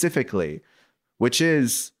specifically, which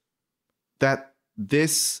is that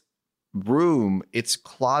this room, its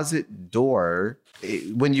closet door,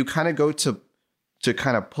 when you kind of go to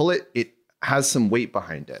kind of pull it, it has some weight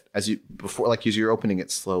behind it as you're opening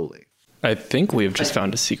it slowly. I think we've just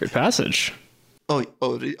found a secret passage. Oh!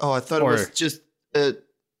 I thought it was just a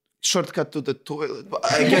shortcut to the toilet. But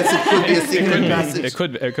I guess it could be a secret passage. It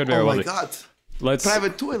could very Oh well my be. god! Let's.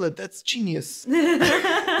 Private toilet. That's genius.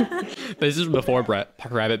 This is before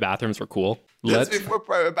private bathrooms were cool. That's before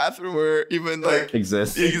private bathroom were even like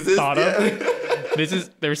Exists. exist. Thought of. Yeah.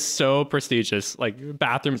 They're so prestigious. Like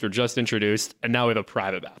bathrooms were just introduced, and now we have a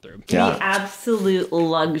private bathroom. Yeah. The absolute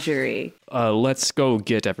luxury. Let's go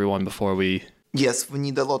get everyone before we. Yes, we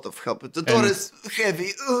need a lot of help. The door is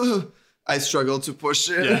heavy. Ugh. I struggle to push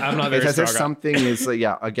it. Yeah, I'm not very It's as if strong. something is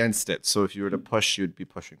against it. So if you were to push, you'd be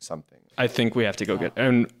pushing something. I think we have to go get,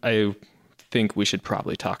 and I think we should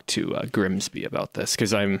probably talk to Grimsby about this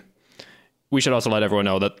because we should also let everyone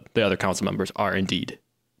know that the other council members are indeed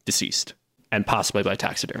deceased and possibly by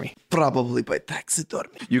taxidermy, Probably by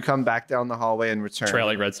taxidermy. You come back down the hallway and return.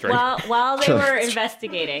 trailing red string. While they were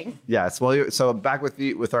investigating, Yes. Well, so back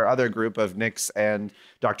with our other group of Nix and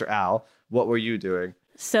Dr. Al. What were you doing?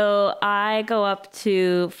 so I go up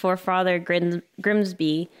to Forefather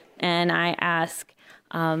Grimsby and I ask,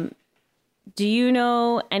 do you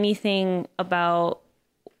know anything about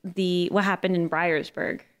what happened in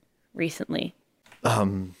Briersburg recently?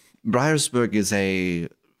 Briersburg is a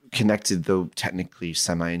connected, though technically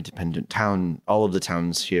semi-independent town. All of the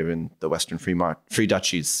towns here in the Western Free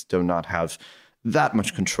Duchies do not have that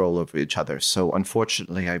much control over each other. So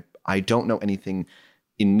unfortunately, I don't know anything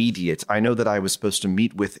immediate. I know that I was supposed to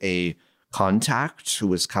meet with a contact who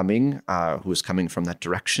was coming from that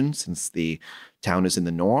direction, since the town is in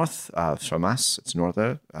the north from us. It's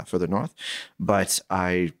further north. But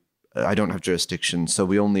I don't have jurisdiction, so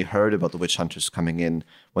we only heard about the witch hunters coming in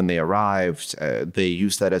when they arrived. They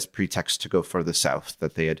used that as pretext to go further south,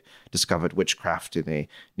 that they had discovered witchcraft in a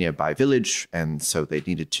nearby village, and so they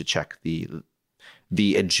needed to check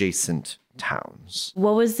the adjacent towns.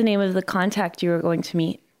 What was the name of the contact you were going to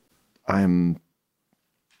meet?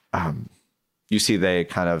 You see, they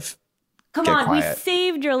kind of Come get on, we quiet.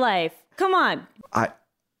 saved your life. Come on.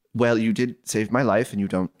 Well, you did save my life, and you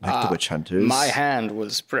don't like the witch hunters. My hand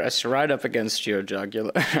was pressed right up against your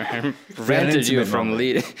jugular and prevented you intimate from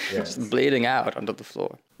moment. bleeding out onto the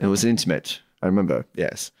floor. It was intimate. I remember.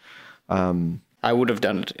 Yes. I would have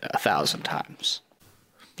done it 1,000 times.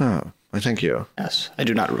 Oh, well, thank you. Yes, I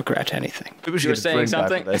do not regret anything. Maybe we should You were get a saying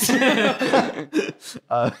drink after something? this.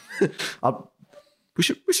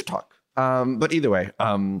 We should talk. But either way,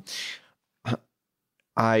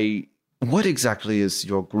 what exactly is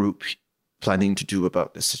your group planning to do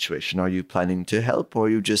about this situation? Are you planning to help, or are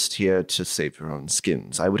you just here to save your own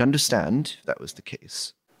skins? I would understand if that was the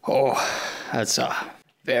case. Oh, that's a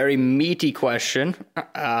very meaty question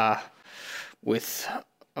with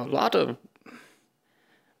a lot of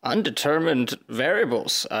undetermined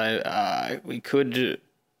variables.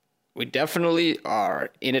 We definitely are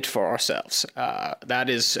in it for ourselves. That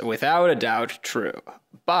is without a doubt true.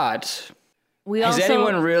 But is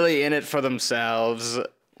anyone really in it for themselves?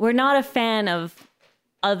 We're not a fan of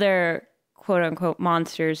other quote unquote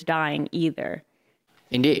monsters dying either.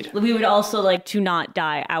 Indeed. We would also like to not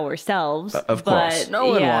die ourselves. Of course. but, No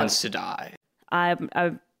one yeah, wants to die. I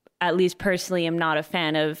at least personally am not a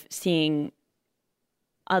fan of seeing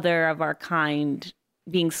other of our kind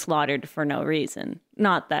being slaughtered for no reason.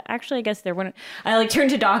 Not that actually, I guess there wouldn't. I like turn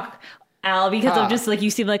to Doc Al because I'm just like, you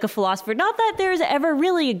seem like a philosopher. Not that there's ever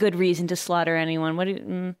really a good reason to slaughter anyone. What do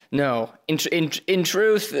you? No, in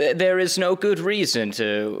truth, there is no good reason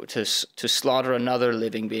to slaughter another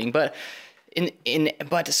living being. But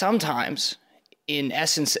but sometimes, in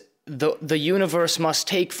essence, the universe must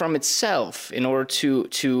take from itself in order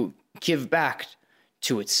to give back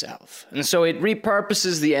to itself, and so it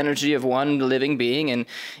repurposes the energy of one living being and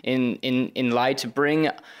in light to bring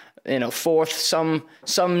forth some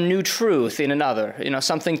new truth in another,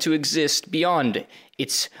 something to exist beyond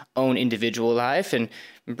its own individual life and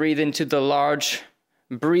breathe into the large,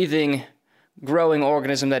 breathing, growing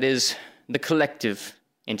organism that is the collective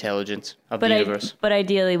intelligence of the universe. But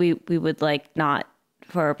ideally, we would like not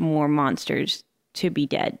for more monsters to be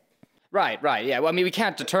dead. Right. Yeah. Well, I mean, we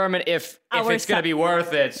can't determine if it's going to be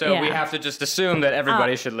worth it, so we Yeah. have to just assume that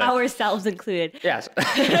everybody should live. Ourselves included. Yes.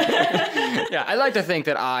 Yeah, I like to think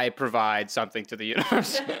that I provide something to the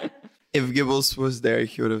universe. If Gibbles was there,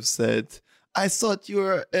 he would have said, I thought you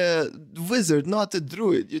were a wizard, not a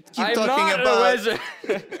druid. You keep I'm talking not about... a wizard.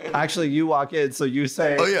 Actually, you walk in, so you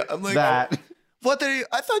say Oh, yeah. I'm like, that. what are you?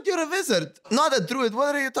 I thought you're a wizard, not a druid.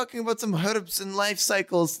 What are you talking about? Some herbs and life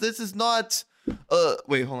cycles. This is not...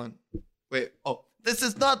 Wait, hold on. This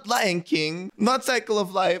is not Lion King, not Cycle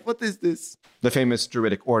of Life. What is this? The famous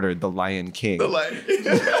druidic order, the Lion King. The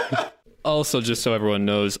Lion Also, just so everyone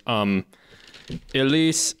knows,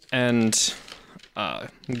 Elise and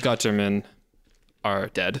Gutterman are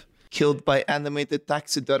dead. Killed by animated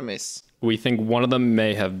taxidermists. We think one of them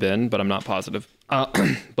may have been, but I'm not positive.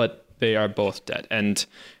 But they are both dead. And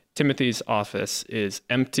Timothy's office is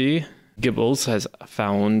empty. Gibbles has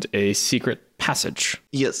found a secret passage.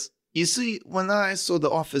 Yes. You see, when I saw the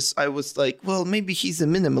office, I was like, well, maybe he's a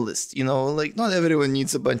minimalist, you know, like not everyone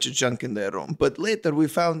needs a bunch of junk in their room. But later we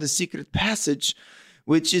found a secret passage,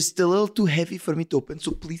 which is still a little too heavy for me to open.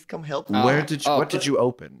 So please come help me. What did you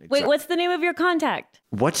open? Wait, exactly? what's the name of your contact?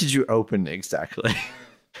 What did you open exactly?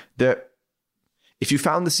 If you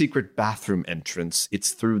found the secret bathroom entrance,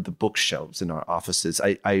 it's through the bookshelves in our offices.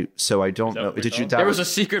 So I don't know. Did you? There was a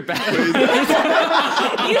secret bathroom.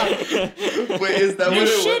 Wait, is that The what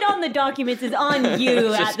it shit on the documents is on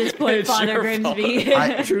you at this point, it's Father your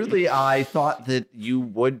Grimsby. I thought that you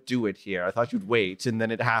would do it here. I thought you'd wait, and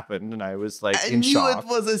then it happened, and I was like I in knew shock. it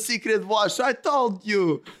was a secret wash. I told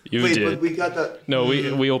you. You Wait, did. but we got the... No,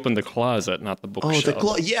 we opened the closet, not the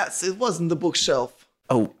bookshelf. Yes, it wasn't the bookshelf.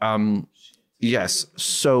 Yes.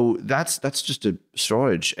 So that's just a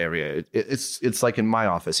storage area. It's like in my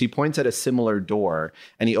office. He points at a similar door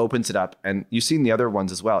and he opens it up, and you've seen the other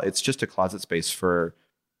ones as well. It's just a closet space for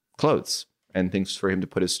clothes and things for him to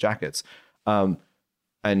put his jackets.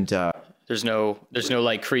 There's no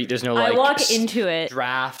like I walk into it.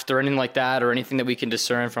 draft or anything like that, or anything that we can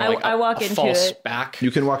discern from I walk a into false it. back.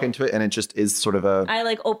 You can walk into it and it just is sort of a.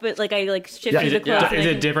 I open, shift Yeah, through is the it- clothes. Is and I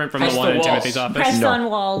it can different from Press the one the in walls. Timothy's office? press No. on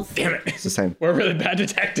walls? Damn it. It's the same. We're really bad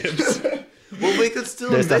detectives. Well, we could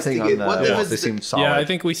still There's nothing investigate. on What the. if They it's seem solid. Yeah, I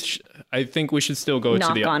think we should still go to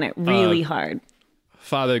Knock the on it really hard.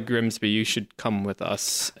 Father Grimsby. You should come with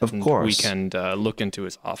us. Of and course. we can look into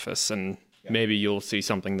his office, and maybe you'll see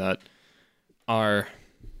something that our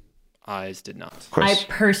eyes did not. Of course. I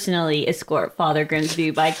personally escort Father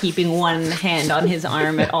Grimsby by keeping one hand on his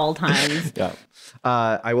arm at all times. Yeah.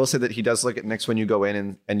 I will say that he does look at next when you go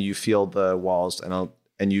in and you feel the walls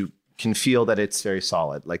and you can feel that it's very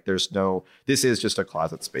solid. Like this is just a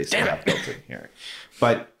closet space that got built in here.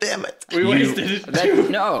 But Damn it. We wasted it.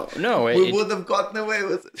 No. We would have gotten away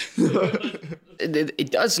with it.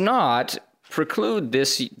 It does not preclude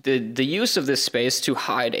the use of this space to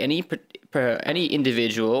hide any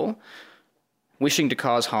individual wishing to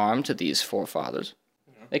cause harm to these forefathers.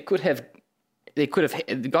 They could have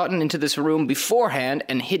gotten into this room beforehand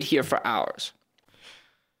and hid here for hours.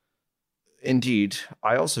 indeed,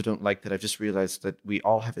 I also don't like that I've just realized that we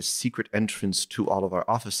all have a secret entrance to all of our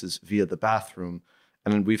offices via the bathroom.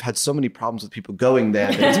 And we've had so many problems with people going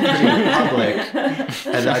there that it's pretty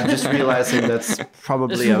public. And I'm just realizing that's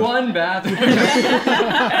probably one bathroom.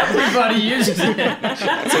 Everybody uses it.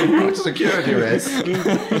 a security risk.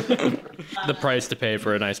 The price to pay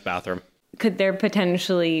for a nice bathroom. Could there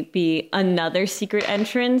potentially be another secret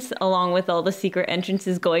entrance along with all the secret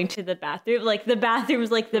entrances going to the bathroom? Like the bathroom's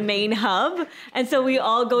like the main hub. And so we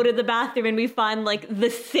all go to the bathroom and we find like the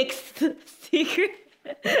sixth secret.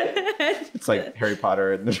 It's like Harry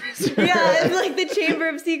Potter and the Yeah, it's like the Chamber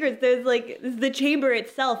of Secrets. There's like the chamber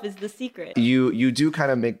itself is the secret. You do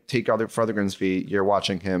kind of take Father Grimsby. You're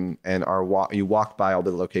watching him, and you walk by all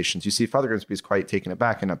the locations. You see Father Grimsby's quite taken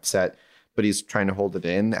aback and upset, but he's trying to hold it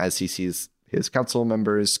in as he sees his council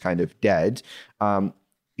members kind of dead.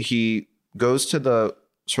 He goes to the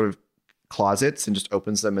sort of closets and just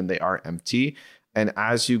opens them, and they are empty. And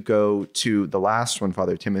as you go to the last one,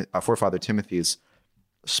 Father Timothy's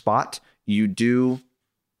spot, you do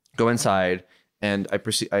go inside, and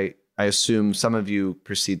I assume some of you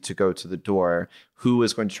proceed to go to the door. Who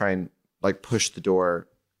is going to try and like push the door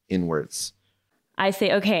inwards? I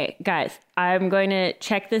say, okay, guys, I'm going to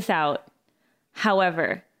check this out.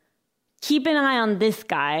 However, keep an eye on this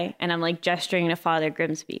guy, and I'm like gesturing to Father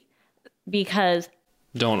Grimsby, because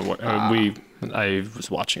Don't worry. I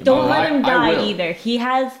was watching. don't let him I die will.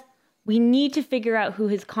 either. We need to figure out who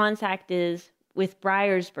his contact is with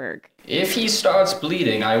Briersburg. If he starts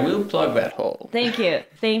bleeding, I will plug that hole. Thank you.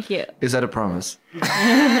 Is that a promise?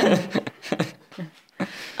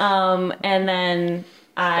 And then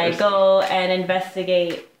I go and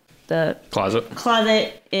investigate the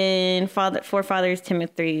Closet. in Forefathers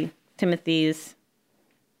Timothy's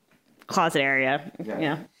closet area.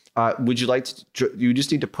 Yeah. Would you like to? You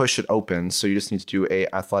just need to push it open. So you just need to do a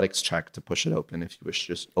athletics check to push it open. If you wish to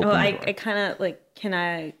just open. Oh, the door. I kind of like. Can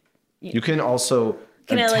I? You can also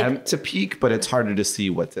attempt to peek, but it's harder to see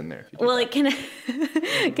what's in there. Well, like, can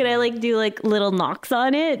I like do like little knocks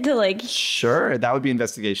on it to like? Sure, that would be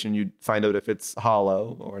investigation. You'd find out if it's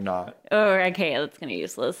hollow or not. Oh, okay, that's kind of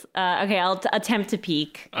useless. Okay, I'll attempt to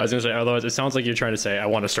peek. I was gonna say, otherwise it sounds like you're trying to say I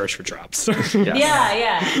want to search for traps. Yes.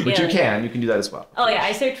 Yeah. Which you can do that as well. Oh yeah,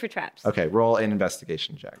 I search for traps. Okay, roll an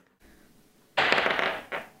investigation check.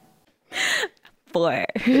 4.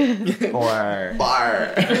 Or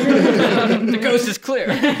The coast is clear.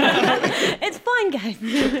 It's fun, guys.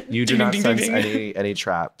 you do not sense any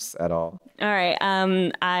traps at all. All right.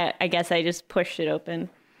 I guess I just pushed it open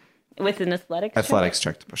with an Athletics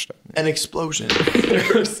check to push it open. An explosion.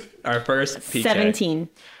 Our first PK. 17.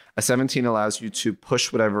 A 17 allows you to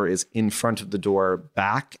push whatever is in front of the door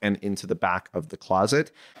back and into the back of the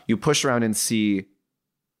closet. You push around and see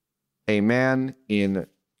a man in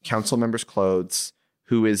council member's clothes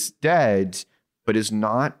who is dead, but is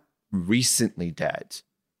not recently dead,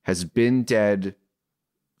 has been dead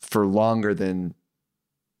for longer than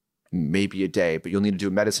maybe a day, but you'll need to do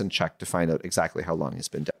a medicine check to find out exactly how long he's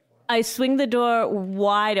been dead. I swing the door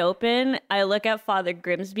wide open. I look at Father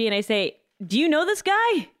Grimsby and I say, "Do you know this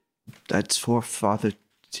guy?" That's for Father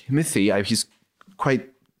Timothy. He's quite,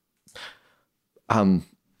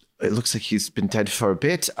 it looks like he's been dead for a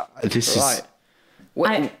bit. This is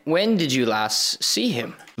When did you last see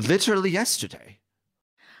him? literally yesterday.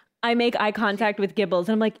 I make eye contact with Gibbles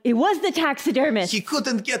and I'm like, "It was the taxidermist. He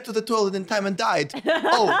couldn't get to the toilet in time and died.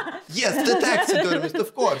 Oh, yes, the taxidermist,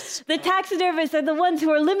 of course. The taxidermists are the ones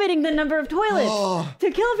who are limiting the number of toilets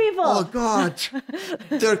to kill people." Oh, God.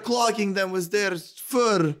 They're clogging them with their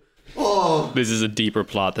fur. Oh. This is a deeper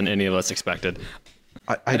plot than any of us expected.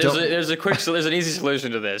 I don't. There's an easy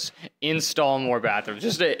solution to this. Install more bathrooms.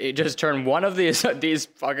 Just turn one of these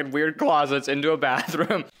fucking weird closets into a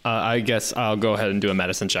bathroom. I guess I'll go ahead and do a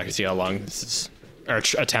medicine check to see how long this is, or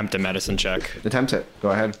attempt a medicine check. Attempt it. Go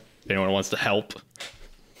ahead. If anyone wants to help.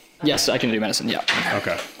 Yes, I can do medicine. Yeah.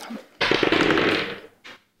 Okay.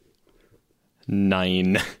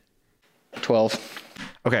 9. 12.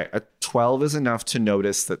 Okay, a 12 is enough to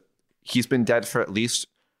notice that he's been dead for at least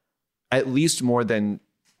more than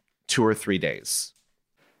 2 or 3 days.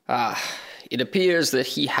 It appears that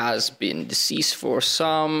he has been deceased for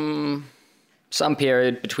some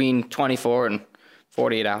period between 24 and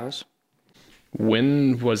 48 hours.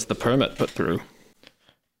 When was the permit put through?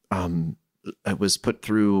 It was put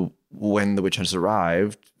through when the witch hunters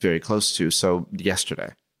arrived, very close to, so yesterday.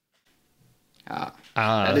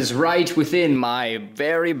 That is right within my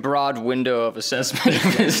very broad window of assessment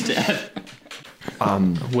of his death.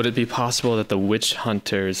 Would it be possible that the witch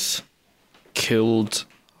hunters killed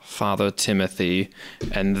Father Timothy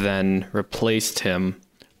and then replaced him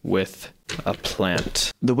with a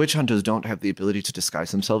plant? The witch hunters don't have the ability to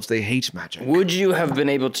disguise themselves. They hate magic. Would you have been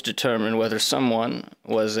able to determine whether someone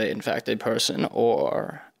was in fact a person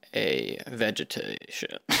or a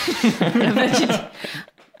vegetation?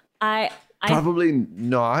 Probably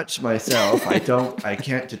not myself. I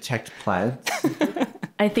can't detect plants.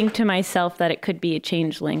 I think to myself that it could be a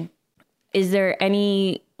changeling. Is there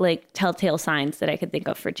any like telltale signs that I could think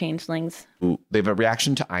of for changelings? Ooh, they have a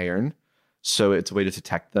reaction to iron, so it's a way to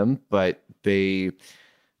detect them, but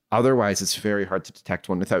otherwise it's very hard to detect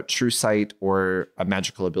one without true sight or a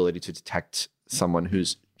magical ability to detect someone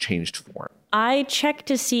who's changed form. I check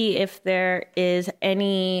to see if there is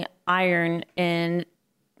any iron in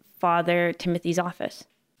Father Timothy's office.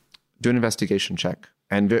 Do an investigation check,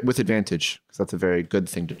 and with advantage, because that's a very good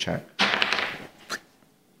thing to check.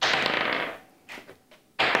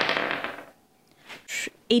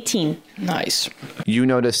 18. Nice. You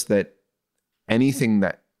notice that anything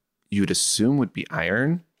that you'd assume would be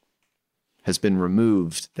iron has been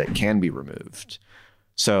removed that can be removed.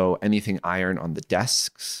 So anything iron on the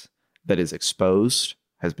desks that is exposed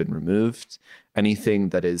has been removed. Anything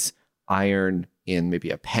that is iron in maybe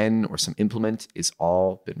a pen or some implement is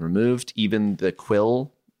all been removed. Even the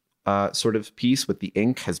quill sort of piece with the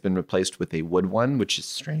ink has been replaced with a wood one, which is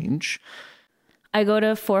strange. I go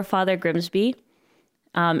to Forefather Grimsby,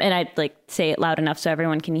 and I like say it loud enough so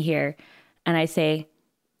everyone can hear. And I say,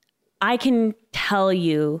 "I can tell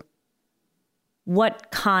you what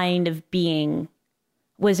kind of being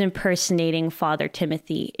was impersonating Father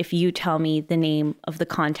Timothy if you tell me the name of the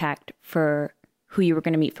contact for who you were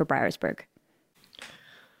going to meet for Briarsburg."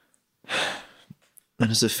 That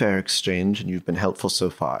is a fair exchange, and you've been helpful so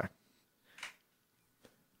far.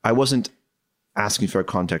 I wasn't asking for a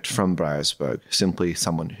contact from Briarsburg, simply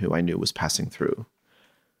someone who I knew was passing through.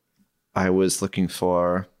 I was looking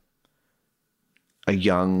for a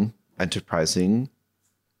young, enterprising,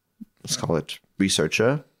 let's call it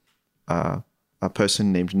researcher, a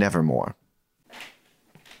person named Nevermore.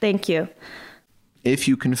 Thank you. If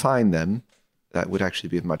you can find them, that would actually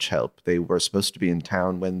be of much help. They were supposed to be in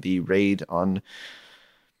town when the raid on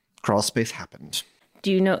Crawlspace happened.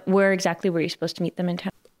 Do you know where exactly were you supposed to meet them in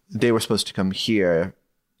town? They were supposed to come here,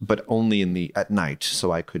 but only at night,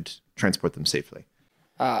 so I could transport them safely.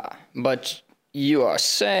 But you are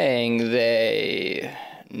saying they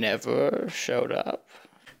never showed up?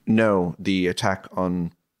 No, the attack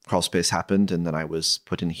on Crawlspace happened, and then I was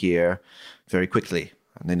put in here very quickly,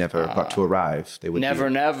 and they never got to arrive. They would Never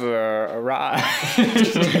arrived.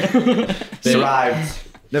 They arrived.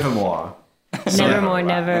 Nevermore. Nevermore,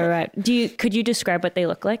 never arrived. Could you describe what they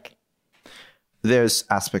look like? There's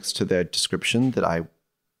aspects to their description that I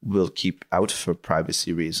will keep out for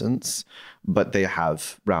privacy reasons, but they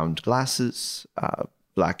have round glasses,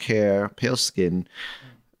 black hair, pale skin.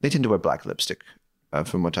 They tend to wear black lipstick,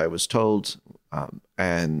 from what I was told,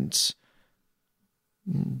 and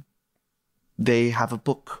they have a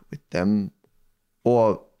book with them,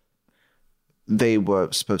 or they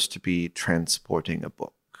were supposed to be transporting a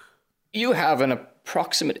book. You have an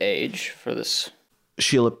approximate age for this?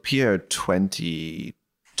 She'll appear 20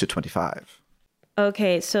 to 25.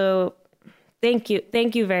 Okay, so thank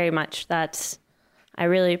you very much. I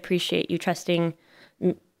really appreciate you trusting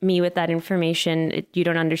me with that information. You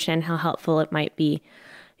don't understand how helpful it might be.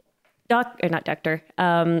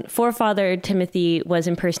 Forefather Timothy was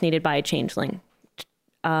impersonated by a changeling.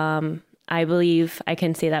 I believe I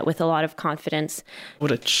can say that with a lot of confidence.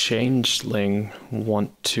 Would a changeling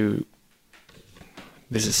want to...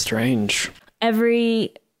 This is strange.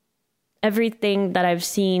 Everything that I've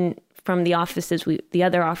seen from the offices, the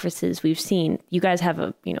other offices we've seen, you guys have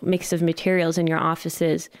a mix of materials in your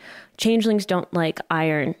offices. Changelings don't like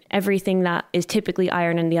iron. Everything that is typically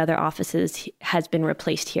iron in the other offices has been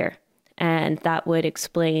replaced here. And that would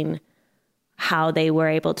explain how they were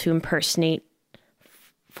able to impersonate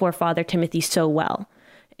Forefather Timothy so well,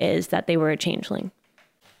 is that they were a changeling.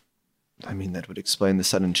 I mean, that would explain the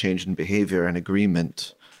sudden change in behavior and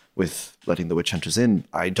agreement with letting the witch hunters in.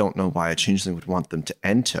 I don't know why a changeling would want them to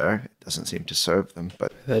enter. It doesn't seem to serve them,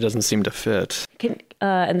 but... That doesn't seem to fit.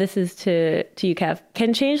 And this is to you, Kev.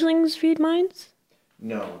 Can changelings read minds?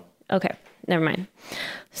 No. Okay, never mind.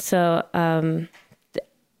 So, and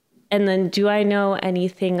then do I know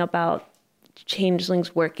anything about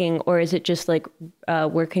changelings working, or is it just like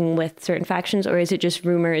working with certain factions, or is it just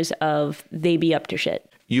rumors of they be up to shit?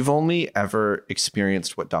 You've only ever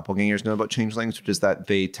experienced what doppelgangers know about changelings, which is that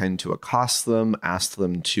they tend to accost them, ask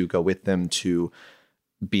them to go with them to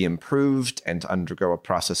be improved and to undergo a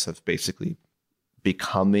process of basically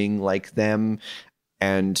becoming like them.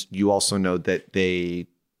 And you also know that they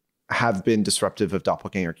have been disruptive of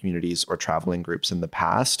doppelganger communities or traveling groups in the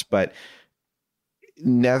past, but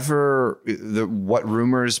never what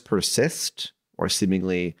rumors persist or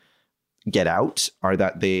seemingly get out are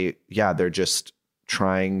that they're just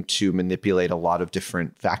trying to manipulate a lot of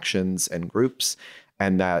different factions and groups,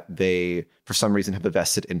 and that they, for some reason, have a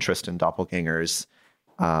vested interest in doppelgangers,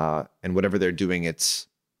 and whatever they're doing, it's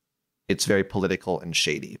very political and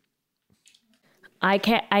shady. I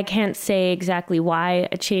can't say exactly why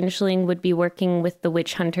a changeling would be working with the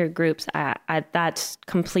witch hunter groups. That's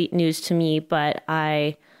complete news to me, but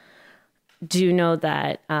I do know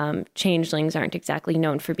that changelings aren't exactly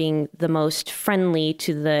known for being the most friendly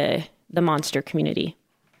to the monster community.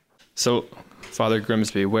 So, Father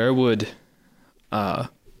Grimsby, where would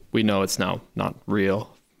we know it's now not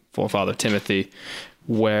real for Father Timothy?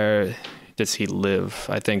 Where does he live?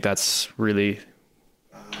 I think that's really,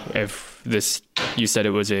 if this, you said it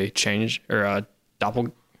was a change or a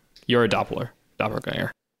you're a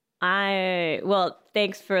doppelganger. Well,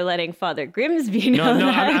 thanks for letting Father Grimsby know.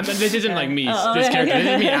 No, this isn't like me. This character, this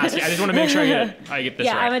isn't me asking. I just want to make sure I get this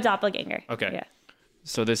right. Yeah, I'm a doppelganger. Okay. Yeah.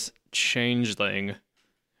 So this changeling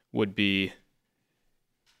would be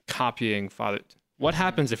copying Father. What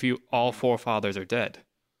happens if all forefathers are dead?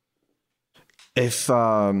 If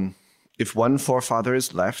one forefather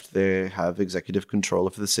is left, they have executive control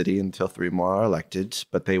of the city until 3 more are elected,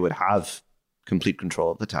 but they would have complete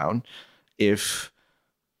control of the town. If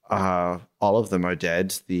all of them are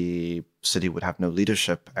dead, the city would have no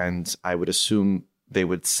leadership, and I would assume they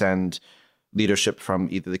would send leadership from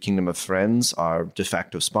either the Kingdom of Friends, our de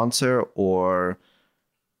facto sponsor, or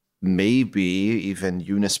maybe even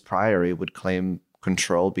Eunice Priory would claim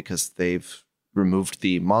control because they've removed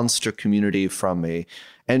the monster community from a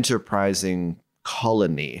enterprising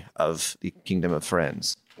colony of the Kingdom of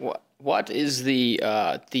Friends. What is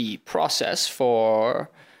the process for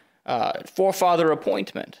forefather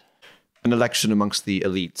appointment? An election amongst the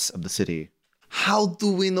elites of the city. How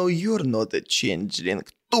do we know you're not a changeling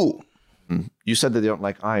too? You said that they don't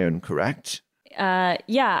like iron, correct?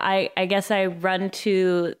 Yeah, I guess I run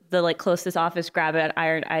to the closest office, grab an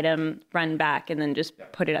iron item, run back, and then just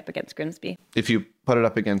put it up against Grimsby. If you put it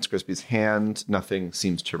up against Grimsby's hand, nothing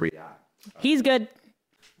seems to react. He's good.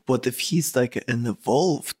 What if he's like an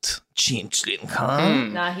evolved changeling, huh?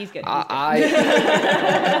 Nah, he's good. I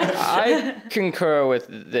concur with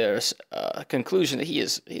their conclusion that he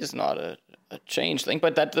is not a changeling,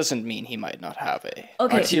 but that doesn't mean he might not have a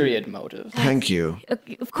ulterior motive. Thank you.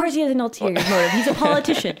 Of course he has an ulterior motive. He's a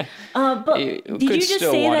politician. But did you just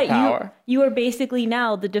still say want that power. you are basically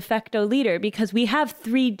now the de facto leader because we have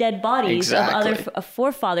 3 dead bodies of other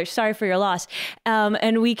forefathers. Sorry for your loss.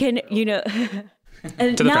 And we can,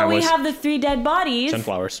 and now we families. have the 3 dead bodies.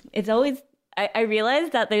 Sunflowers. It's always... I realize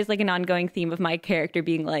that there's an ongoing theme of my character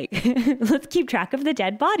being let's keep track of the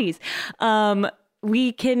dead bodies.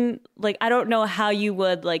 We can, I don't know how you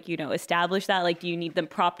would, establish that. Do you need them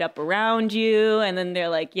propped up around you? And then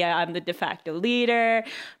they're yeah, I'm the de facto leader.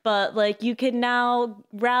 But, you can now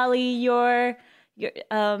rally your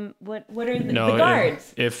what are the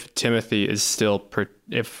guards? If Timothy is still,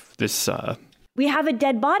 if this, We have a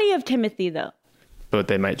dead body of Timothy, though. but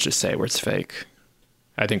they might just say it's fake.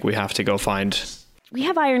 I think we have to go find. We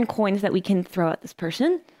have iron coins that we can throw at this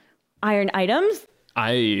person. Iron items.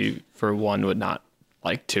 I, for one, would not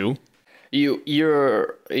like to.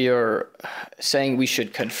 You're saying we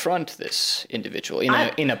should confront this individual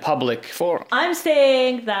in a public forum. I'm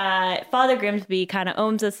saying that Father Grimsby kind of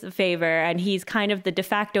owns us a favor, and he's kind of the de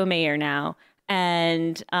facto mayor now.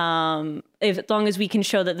 And as long as we can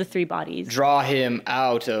show that the 3 bodies Draw him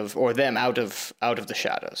out of, or them out of the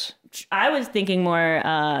shadows. I was thinking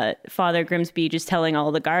more Father Grimsby just telling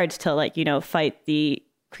all the guards to fight the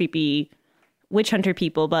creepy witch hunter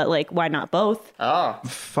people, but why not both? Oh.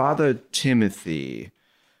 Father Timothy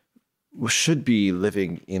should be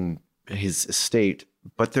living in his estate,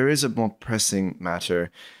 but there is a more pressing matter.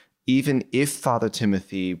 Even if Father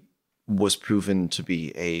Timothy was proven to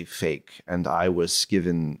be a fake and I was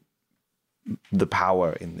given the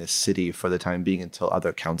power in this city for the time being until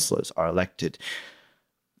other councillors are elected,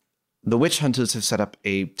 the witch hunters have set up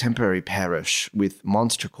a temporary parish with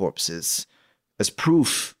monster corpses as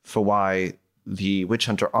proof for why the witch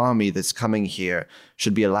hunter army that's coming here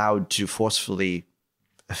should be allowed to forcefully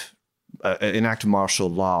enact martial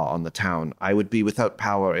law on the town. I would be without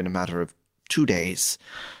power in a matter of 2 days.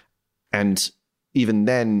 And even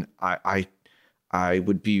then, I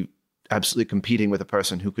would be absolutely competing with a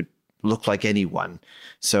person who could look like anyone.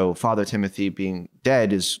 So Father Timothy being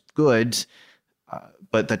dead is good,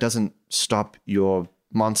 but that doesn't stop your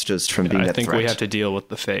monsters from being a threat. I think we have to deal with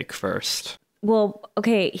the fake first. Well,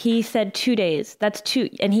 okay, he said 2 days. That's 2,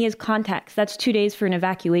 and he has contacts. That's 2 days for an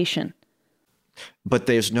evacuation. But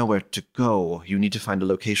there's nowhere to go. You need to find a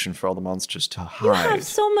location for all the monsters to hide. You have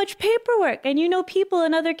so much paperwork, and you know people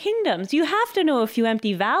in other kingdoms. You have to know a few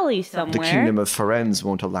empty valleys somewhere. The Kingdom of Firenze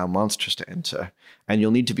won't allow monsters to enter, and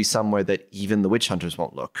you'll need to be somewhere that even the witch hunters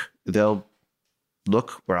won't look. They'll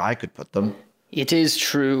look where I could put them. It is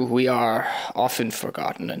true we are often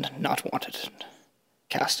forgotten and not wanted and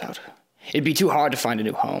cast out. It'd be too hard to find a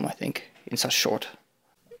new home, I think, in such short.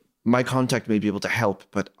 My contact may be able to help,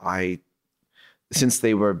 but since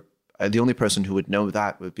they were the only person who would know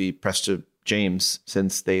that would be Prester James,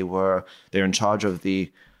 since they're in charge of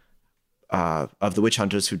the witch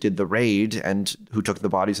hunters who did the raid and who took the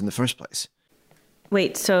bodies in the first place.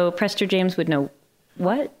 Wait, so Prester James would know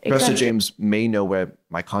what? Exactly? Prester James may know where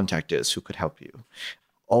my contact is who could help you.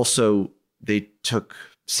 Also, they took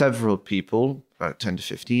several people, about 10 to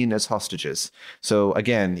 15, as hostages. So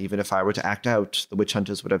again, even if I were to act out, the witch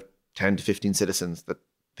hunters would have 10 to 15 citizens that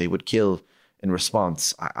they would kill in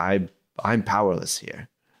response. I'm powerless here.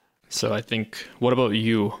 So I think, what about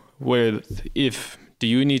you? Do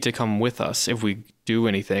you need to come with us if we do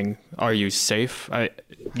anything? Are you safe?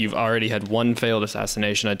 You've already had 1 failed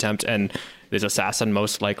assassination attempt, and this assassin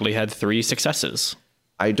most likely had 3 successes.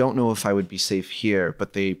 I don't know if I would be safe here,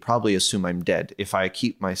 but they probably assume I'm dead. If I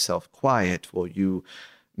keep myself quiet, will you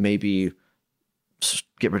maybe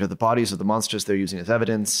get rid of the bodies of the monsters they're using as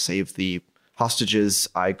evidence, save the hostages?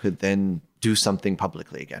 I could then do something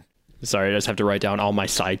publicly again. Sorry, I just have to write down all my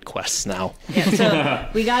side quests now. Yeah, so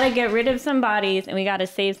we got to get rid of some bodies, and we got to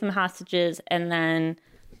save some hostages, and then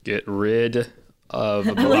Get rid of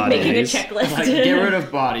I'm like making a bodies. checklist. Like, get rid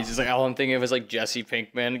of bodies. It's like all I'm thinking of is like Jesse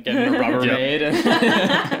Pinkman getting a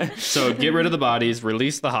Rubbermaid. So get rid of the bodies,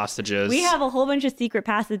 release the hostages. We have a whole bunch of secret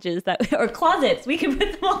passages or closets. We can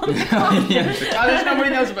put them all in the closet. There's nobody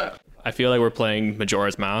knows about. I feel like we're playing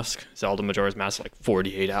Majora's Mask, Zelda Majora's Mask, like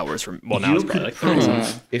 48 hours from. Well, now You it's probably could like 30.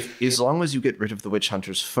 prove, if as long as you get rid of the witch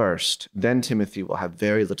hunters first, then Timothy will have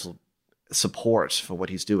very little support for what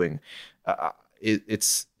he's doing.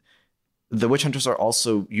 It's the witch hunters are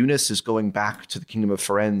also, Eunice is going back to the Kingdom of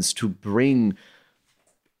Firenze to bring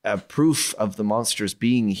proof of the monsters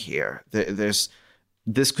being here. This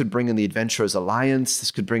could bring in the Adventurers Alliance. This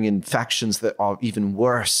could bring in factions that are even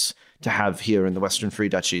worse to have here in the Western Free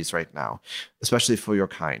Duchies right now, especially for your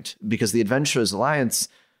kind, because the Adventurers Alliance,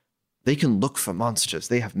 they can look for monsters.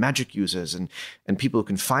 They have magic users and people who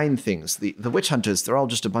can find things. The witch hunters, they're all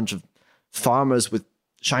just a bunch of farmers with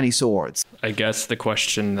shiny swords. I guess the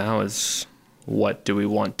question now is, what do we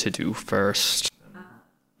want to do first?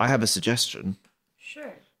 I have a suggestion.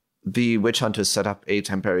 Sure. The witch hunters set up a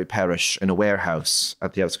temporary parish in a warehouse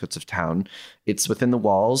at the outskirts of town. It's within the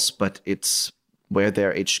walls, but it's where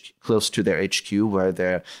their close to their HQ, where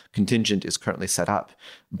their contingent is currently set up.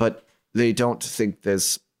 But they don't think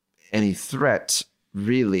there's any threat,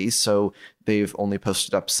 really, so they've only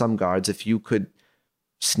posted up some guards. If you could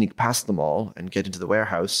sneak past them all and get into the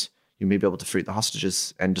warehouse, you may be able to free the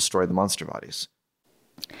hostages and destroy the monster bodies.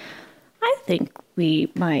 I think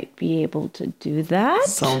we might be able to do that.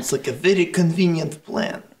 Sounds like a very convenient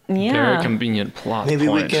plan. Yeah. Very convenient plot Maybe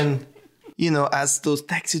point. we can, ask those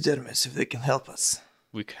taxidermists if they can help us.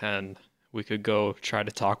 We could go try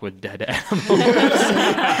to talk with dead animals.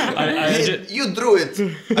 You drew it.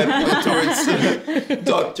 I point towards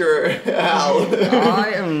Dr. Al.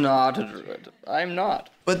 I am not a druid. I'm not.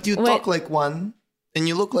 But you talk like one, and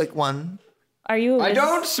you look like one. Are you? I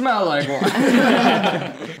don't smell like one.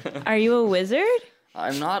 Are you a wizard?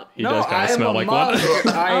 I'm not. He no, does kinda I am smell a like one. monk.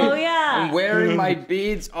 Oh, yeah. I'm wearing my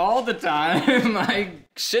beads all the time. I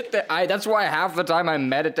sit there. That's why half the time I'm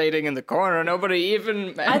meditating in the corner. Nobody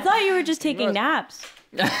even. I thought you were just taking naps.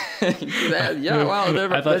 Yeah, well,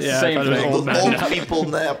 they're I thought- the yeah, I same thought it was thing. old man Old nap. people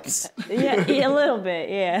naps. Yeah, a little bit.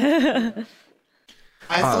 Yeah.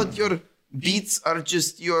 I thought your beats are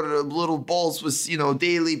just your little balls with,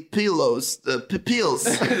 daily pillows, pills.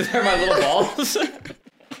 They're my little balls.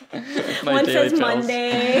 My One daily says pills.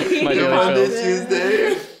 Monday. My daily Monday, pills.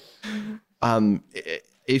 Tuesday.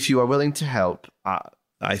 If you are willing to help,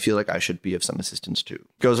 I feel like I should be of some assistance too.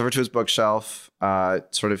 Goes over to his bookshelf,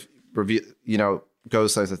 sort of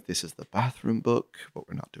goes says that this is the bathroom book, but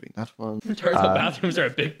we're not doing that one. Turns out bathrooms are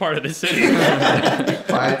a big part of the city.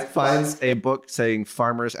 finds a book saying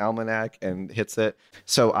Farmer's Almanac and hits it.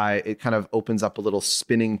 So it kind of opens up a little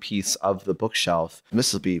spinning piece of the bookshelf. And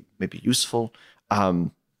this will be maybe useful.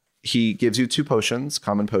 He gives you 2 potions,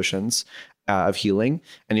 common potions of healing.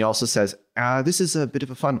 And he also says, this is a bit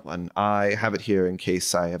of a fun one. I have it here in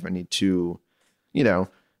case I ever need to,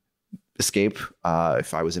 escape.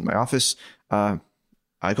 If I was in my office, I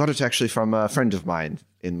got it actually from a friend of mine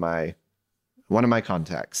in one of my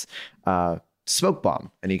contacts. Smoke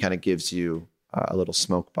bomb. And he kind of gives you a little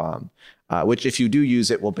smoke bomb, which if you do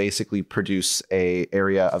use it will basically produce a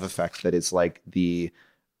area of effect that is like the,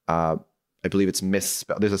 I believe it's mist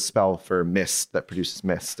spell. There's a spell for mist that produces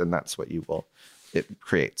mist, and that's what it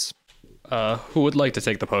creates. Who would like to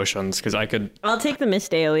take the potions? Because I could. I'll take the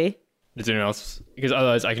mist AoE. Is there anyone else? Because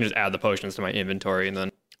otherwise I can just add the potions to my inventory and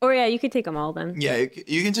then. Or yeah, you could take them all then. Yeah,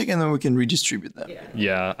 you can take it and then we can redistribute them.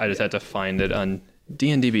 Yeah, I just had to find it on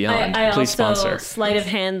D&D Beyond. I Please also sponsor. sleight of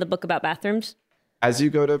hand the book about bathrooms. As you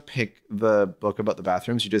go to pick the book about the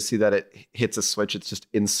bathrooms, you just see that it hits a switch. It's just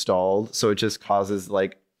installed. So it just causes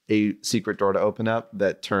like a secret door to open up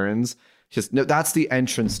that turns. No, that's the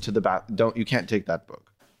entrance to the bath. You can't take that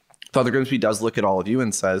book. Father Grimsby does look at all of you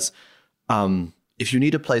and says, if you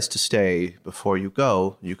need a place to stay before you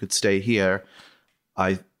go, you could stay here.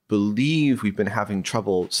 I believe we've been having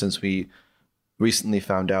trouble since we recently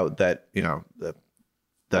found out that,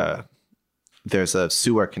 there's a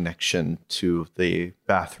sewer connection to the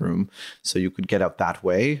bathroom, so you could get out that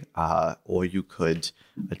way, or you could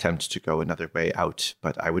attempt to go another way out.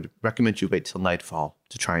 But I would recommend you wait till nightfall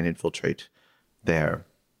to try and infiltrate their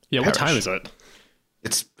Yeah, what parish. time is it?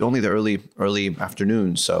 It's only the early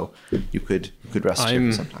afternoon, so you could rest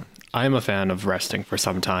here for some time. I'm a fan of resting for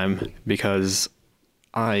some time because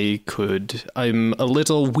I'm a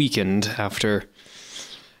little weakened after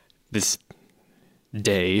this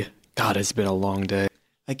day. God, it's been a long day.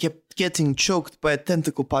 I kept getting choked by a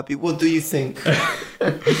tentacle puppy. What do you think?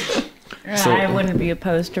 I wouldn't be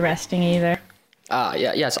opposed to resting either.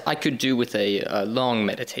 Yes, I could do with a long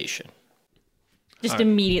meditation. Just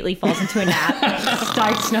immediately falls into a nap.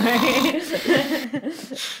 Starts snoring.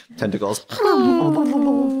 Tentacles.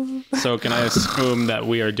 So can I assume that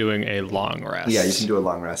we are doing a long rest? Yeah, you can do a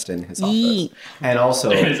long rest in his office. Yeet. And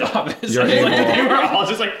also, In his office. You're able- They were all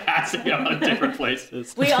just like passing out in different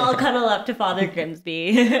places. We all cuddle up to Father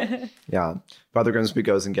Grimsby. yeah, Father Grimsby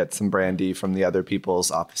goes and gets some brandy from the other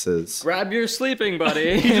people's offices. Grab your sleeping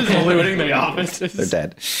buddy. Just looting the offices. They're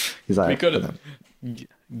dead. He's like, We could have,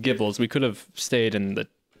 Gibbles, we could have stayed in the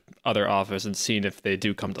other office and seen if they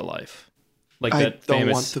do come to life. Like I that don't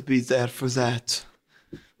famous. want to be there for that.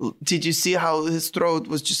 Did you see how his throat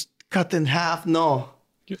was just cut in half? No.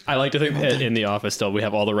 I like to think that in the office still we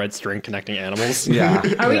have all the red string connecting animals. Yeah.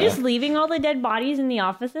 Are we just leaving all the dead bodies in the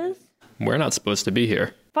offices? We're not supposed to be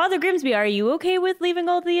here. Father Grimsby, are you okay with leaving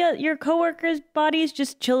all the your coworkers' bodies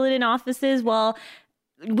just chilling in offices while,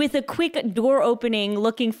 with a quick door opening,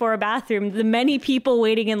 looking for a bathroom, the many people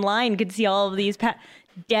waiting in line could see all of these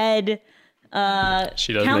dead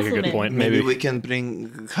She does make a good councilmen. point. Maybe Maybe we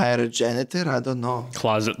can hire a janitor. I don't know.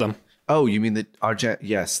 closet them. Oh, you mean that our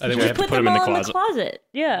yes. I think the we jan- have to Put put them him in all the in the closet. closet.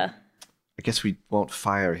 Yeah. I guess we won't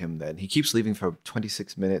fire him then. He keeps leaving for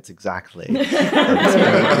 26 minutes exactly.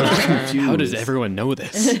 How does everyone know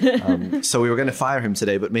this? So we were going to fire him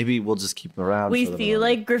today, but maybe we'll just keep him around. We for the see moment.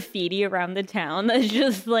 like graffiti around the town that's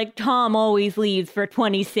just like Tom always leaves for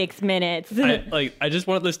 26 minutes. I just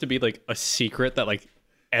want this to be like a secret that like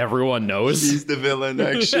everyone knows. He's the villain,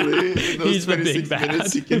 actually. In those He's the big 26 bad.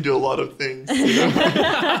 minutes, he can do a lot of things.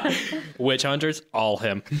 Witch hunters, all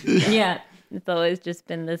him. Yeah. It's always just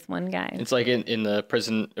been this one guy. It's like in the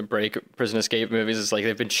prison escape movies. It's like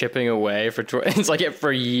they've been chipping away for it's like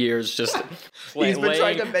for years. Just He's been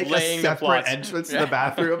trying to make a laying the separate plots. entrance to the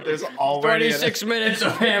bathroom. There's already 26 minutes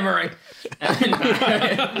of hammering.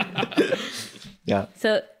 Yeah.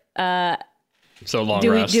 So So long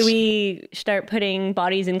do rest. we start putting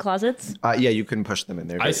bodies in closets? Yeah, you can push them in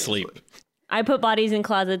there. I very sleep. easily. I put bodies in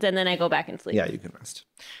closets and then I go back and sleep. Yeah, you can rest.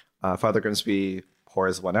 Father Grimsby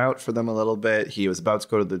pours one out for them a little bit. He was about to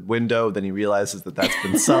go to the window, then he realizes that that's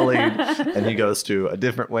been sullied, and he goes to a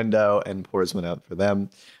different window and pours one out for them,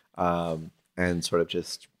 and sort of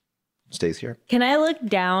just stays here. Can I look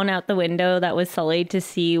down out the window that was sullied to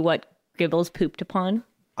see what Gibbles pooped upon?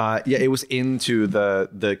 Yeah, it was into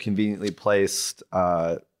the conveniently placed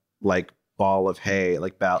like ball of hay,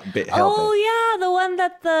 like bit helping. Oh yeah, the one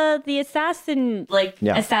that the assassin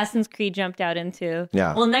Yeah. Assassin's Creed jumped out into.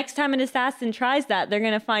 Yeah. Well, next time an assassin tries that, they're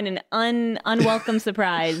gonna find an unwelcome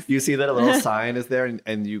surprise. You see that a little sign is there,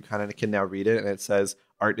 and you kind of can now read it, and it says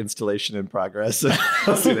art installation in progress.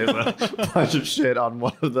 See, there's a bunch of shit on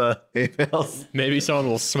one of the hay bales. Maybe someone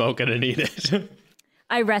will smoke it and eat it.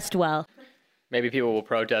 I rest well. Maybe people will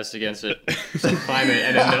protest against it, climb it,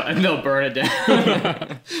 and then they'll burn it down.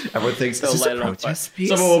 Everyone thinks They'll this is light a it on fire. protest piece.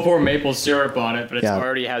 Someone will pour maple syrup on it, but it Yeah.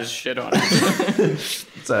 already has shit on it. It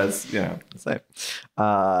says, it's like,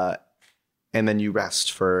 and then you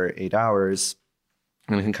rest for 8 hours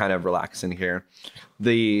and you can kind of relax in here.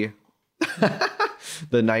 The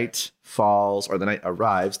night falls, or the night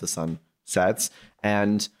arrives, the sun sets,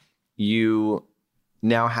 and you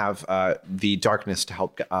now have the darkness to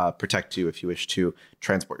help protect you if you wish to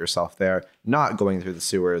transport yourself there, not going through the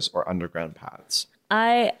sewers or underground paths.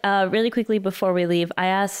 I really quickly before we leave, I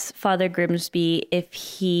asked Father Grimsby if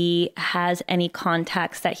he has any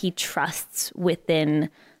contacts that he trusts within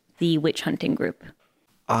the witch hunting group.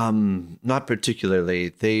 Not particularly.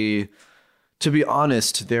 To be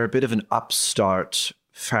honest, they're a bit of an upstart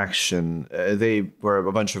faction. They were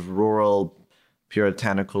a bunch of rural,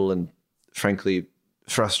 puritanical, and frankly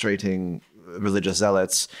frustrating religious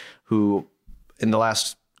zealots who, in the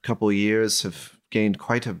last couple of years, have gained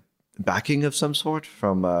quite a backing of some sort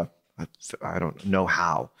from I don't know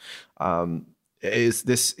how. I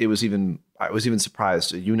was even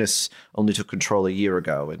surprised. Eunice only took control a year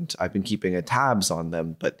ago, and I've been keeping tabs on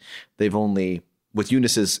them. But they've only, with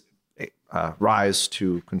Eunice's rise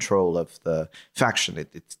to control of the faction,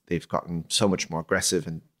 they've gotten so much more aggressive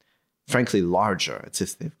and, frankly, larger. It's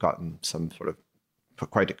as if they've gotten some sort of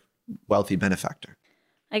quite a wealthy benefactor.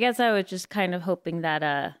 I guess I was just kind of hoping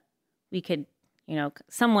that we could,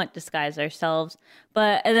 somewhat disguise ourselves.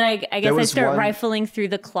 But and then I guess I start rifling through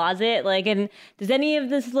the closet, and does any of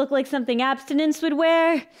this look like something abstinence would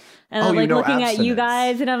wear? And I'm looking at you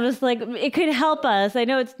guys, and I'm just like, it could help us. I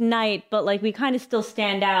know it's night, but we kind of still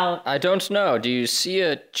stand out. I don't know. Do you see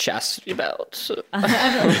a chastity belt?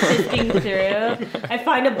 I'm sifting through. I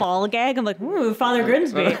find a ball gag. I'm like, ooh, Father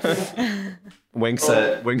Grimsby. Winks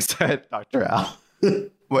at Dr. Al.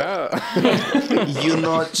 Well, you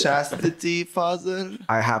know chastity, father?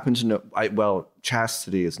 I happen to know. Well,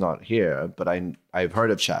 chastity is not here, but I've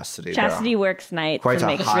heard of chastity. Chastity works nights quite and a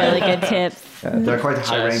makes high- really good tips. They're quite a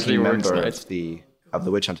Chastity high-ranking works member nice. of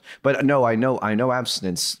the witch hunt. But no, I know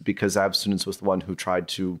abstinence because abstinence was the one who tried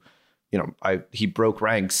to, he broke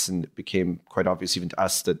ranks, and it became quite obvious even to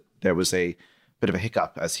us that there was a bit of a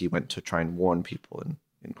hiccup as he went to try and warn people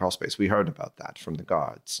in crawlspace. We heard about that from the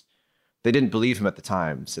guards. They didn't believe him at the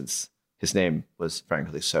time since his name was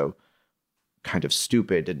frankly so kind of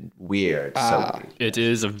stupid and weird. It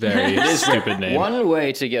is a very stupid name. One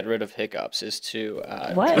way to get rid of hiccups is to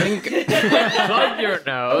What? plug your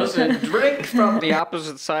nose and drink from the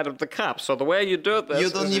opposite side of the cup. So the way you do this,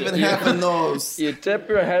 You don't is even have a nose. You tip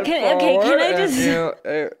your head Can- okay, forward. can I and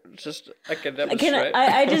just- I can Can demonstrate.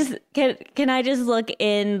 I just look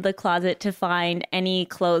in the closet to find any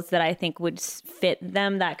clothes that I think would fit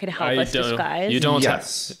them that could help us disguise? You don't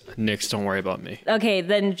Yes. have Nix, don't worry about me. Okay,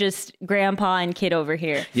 then just grandpa and kid over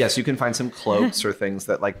here. Yes, you can find some cloaks or things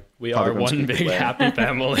that We Father are Grimm's one people big wear. happy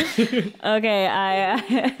family. Okay,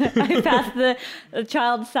 I passed the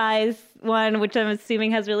child size one, which I'm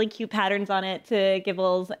assuming has really cute patterns on it, to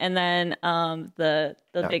Gibbles, and then the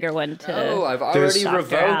bigger one to. Oh, I've There's- already Dr.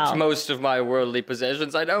 revoked Al. most of my worldly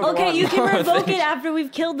possessions. I don't Okay, want you can more revoke things. it after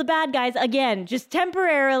we've killed the bad guys. Again, just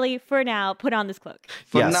temporarily for now, put on this cloak.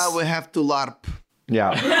 For Yes. now, we have to LARP.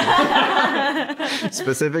 Yeah.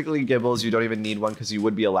 Specifically, Gibbles, you don't even need one because you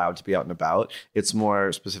would be allowed to be out and about. It's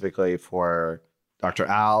more specifically for Dr.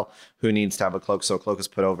 Al, who needs to have a cloak. So a cloak is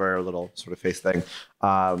put over a little sort of face thing.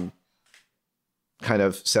 Kind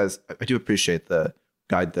of says, I do appreciate the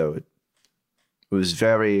guide, though. It was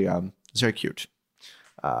very cute.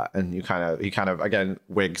 And he kind of again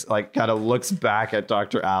wigs, like kind of looks back at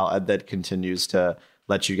Dr. Al and then continues to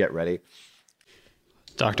let you get ready.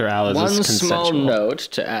 Dr. Al One is small consensual. note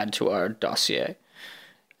to add to our dossier.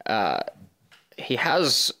 He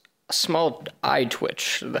has a small eye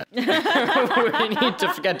twitch that we need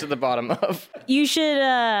to get to the bottom of. You should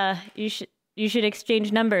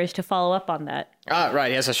exchange numbers to follow up on that. Ah,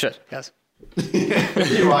 right. Yes, I should. Yes.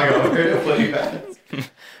 You walk over.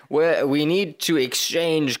 We need to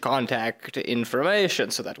exchange contact information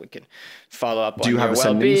so that we can follow up on you your have a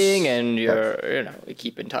sending well-being and we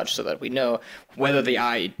keep in touch so that we know whether the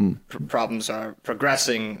eye problems are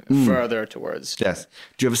progressing further towards. Yes.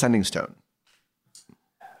 Do you have a sending stone?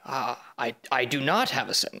 I do not have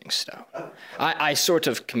a sending stone. I sort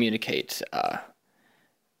of communicate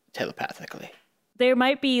telepathically. There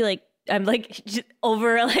might be I'm just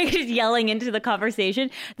over just yelling into the conversation.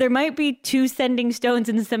 There might be 2 sending stones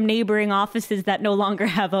in some neighboring offices that no longer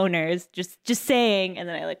have owners. Just saying, and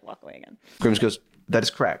then I walk away again. Grims goes, that is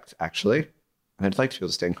correct, actually. And I'd like to be able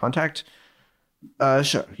to stay in contact.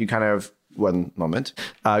 Sure. He kind of, one moment,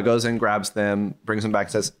 goes and grabs them, brings them back,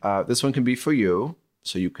 and says, this one can be for you,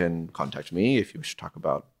 so you can contact me if you wish to talk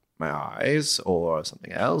about my eyes or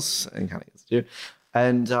something else. And kind of gets to you.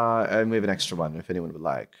 And we have an extra one if anyone would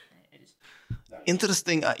like.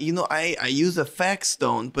 Interesting. I use a fax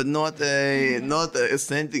stone, but not a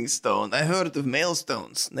sending stone. I heard of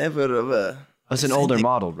mailstones, never of a. It's an older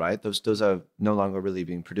model, right? Those are no longer really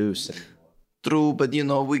being produced anymore. True, but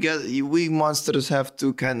we monsters have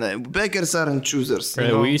to kind of beggars aren't choosers. You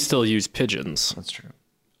Right, know? we still use pigeons. That's true.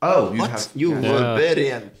 Oh, You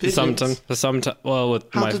barbarian. Pigeons. Sometimes, well, with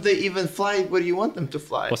How my, do they even fly where you want them to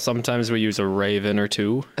fly? well, sometimes we use a raven or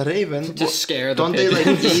two. A raven? To scare the Don't they eat?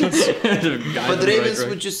 Guide But them ravens right.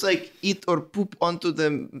 would just eat or poop onto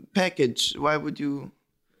the package. Why would you?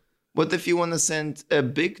 What if you want to send a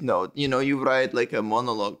big note? You write a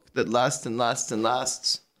monologue that lasts and lasts and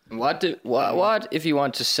lasts. What if you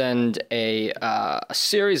want to send a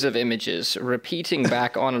series of images repeating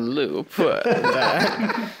back on a loop,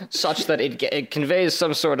 such that it conveys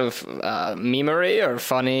some sort of memery or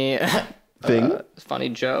funny Thing? funny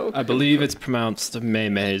joke? I believe it's pronounced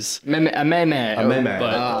memes. A meme. A meme.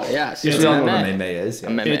 Yes. We all know what a meme is. A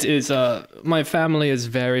Yeah. meme. It is, my family is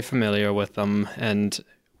very familiar with them, and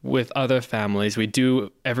with other families, we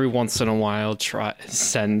do every once in a while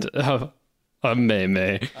send a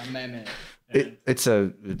meme. It's I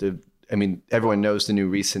mean, everyone knows the new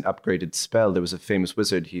recent upgraded spell. There was a famous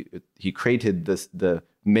wizard. He created the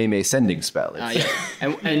meme sending spell. It's-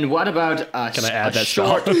 Yeah. And what about Can I add that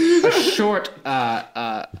short, a short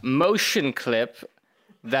motion clip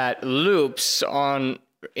that loops on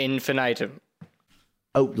infinitum?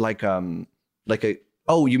 Oh,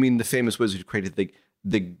 you mean the famous wizard who created the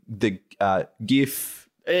GIF?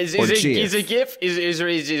 Is Or it GIF. a GIF?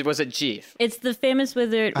 Was it GIF? It's the famous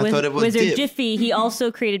wizard I thought it was wizard Div. Jiffy. He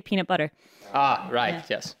also created peanut butter. Ah, right.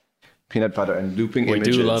 Yes. peanut butter and looping We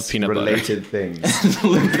images do love peanut butter. related things.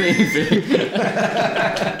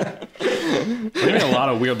 We're doing a lot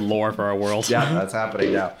of weird lore for our world. Yeah, that's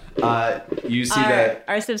happening now. You see Our, that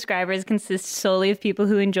our subscribers consist solely of people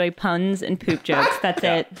who enjoy puns and poop jokes. That's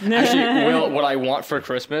it. Actually, Will, what I want for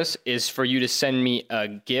Christmas is for you to send me a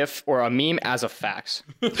GIF or a meme as a fax.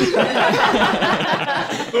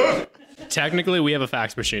 Technically, we have a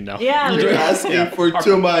fax machine now. Yeah. You're asking for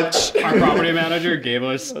too much. Our property manager gave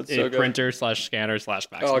us so a good. printer/scanner/fax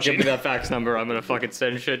Oh, machine. give me that fax number. I'm gonna fucking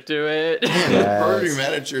send shit to it. Property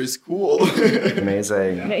manager is cool.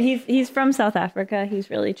 amazing. He's from South Africa. He's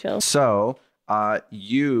really chill. So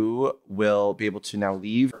you will be able to now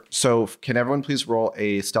leave. So can everyone please roll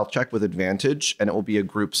a stealth check with advantage, and it will be a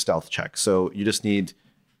group stealth check. So you just need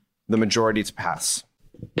the majority to pass.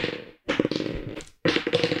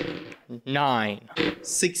 9.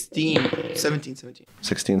 16, 17.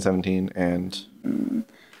 16, 17, and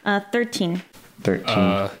 13.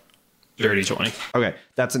 13. Dirty 20. Okay,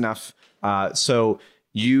 that's enough. So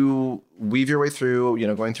you weave your way through,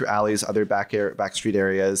 going through alleys, other back street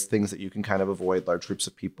areas, things that you can kind of avoid large groups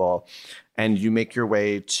of people, and you make your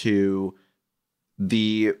way to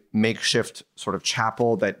the makeshift sort of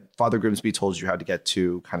chapel that Father Grimsby told you how to get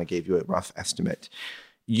to, kind of gave you a rough estimate.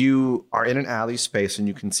 You are in an alley space and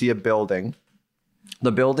you can see a building.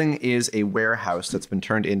 The building is a warehouse that's been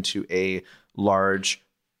turned into a large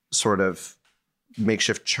sort of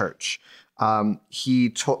makeshift church. He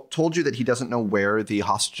told you that he doesn't know where the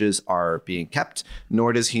hostages are being kept,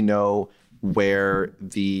 nor does he know where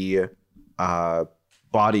the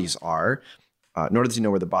bodies are,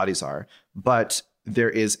 but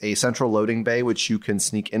there is a central loading bay which you can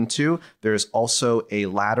sneak into. There's also a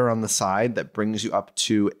ladder on the side that brings you up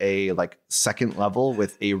to a second level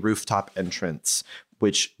with a rooftop entrance,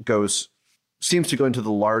 which seems to go into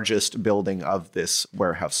the largest building of this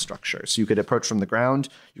warehouse structure. So you could approach from the ground.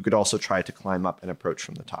 You could also try to climb up and approach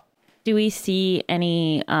from the top. Do we see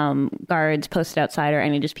any guards posted outside or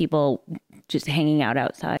any just people just hanging out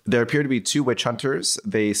outside? There appear to be 2 witch hunters.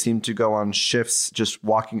 They seem to go on shifts just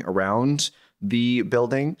walking around the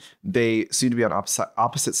building. They seem to be on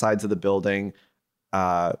opposite sides of the building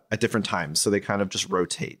at different times. So they kind of just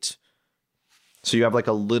rotate. So you have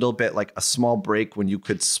a little bit, a small break when you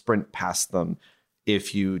could sprint past them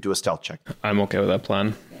if you do a stealth check. I'm okay with that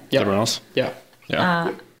plan. Yeah. Everyone else? Yeah.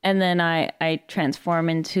 Yeah. And then I transform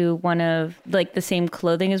into one of the same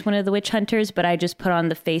clothing as one of the witch hunters, but I just put on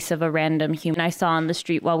the face of a random human I saw on the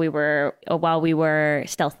street while we were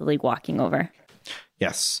stealthily walking over.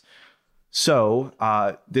 Yes. So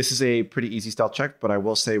this is a pretty easy stealth check, but I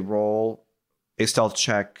will say roll a stealth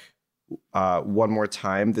check one more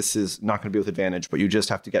time. This is not going to be with advantage, but you just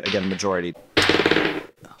have to get, again, majority.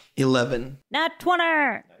 11. Not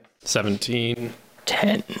 20. 17.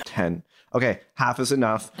 10. Okay, half is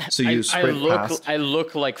enough. So you sprint past. I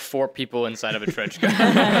look like 4 people inside of a trench coat.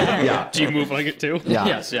 Yeah. Do you move like it too? Yeah.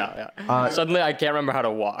 Yes, yeah. Suddenly I can't remember how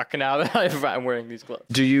to walk now that I'm wearing these clothes.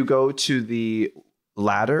 Do you go to the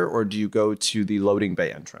ladder or do you go to the loading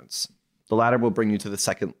bay entrance? The ladder will bring you to the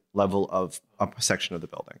second level of a section of the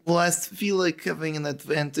building. Well, I feel like having an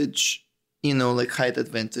advantage, height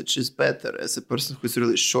advantage is better as a person who's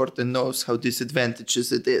really short and knows how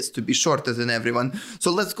disadvantageous it is to be shorter than everyone. So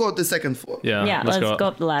let's go to the second floor. Yeah, let's go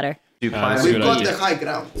up the ladder. You that's climb, a We've good got idea. the high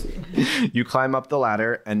ground. you climb up the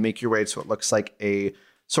ladder and make your way to what looks like a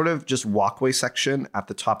sort of just walkway section at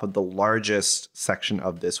the top of the largest section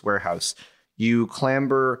of this warehouse. You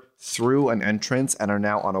clamber through an entrance and are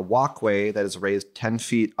now on a walkway that is raised 10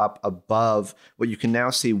 feet up above what you can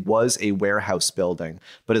now see was a warehouse building,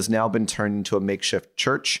 but has now been turned into a makeshift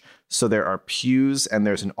church. So there are pews and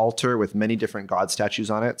there's an altar with many different god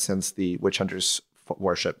statues on it, since the witch hunters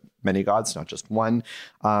worship many gods, not just one.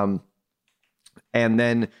 And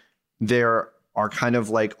then there are kind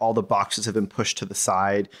of all the boxes have been pushed to the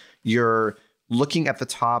side. You're looking at the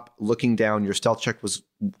top, looking down. Your stealth check was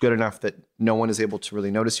good enough that no one is able to really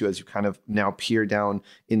notice you as you kind of now peer down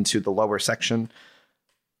into the lower section.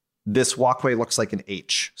 This walkway looks like an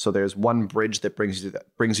H. So there's one bridge that brings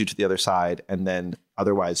you to the other side, and then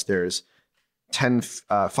otherwise there's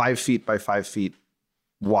 5 feet by 5 feet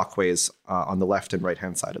walkways on the left and right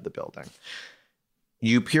hand side of the building.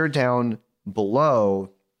 You peer down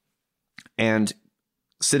below, and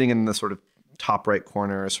sitting in the sort of top right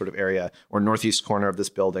corner sort of area or northeast corner of this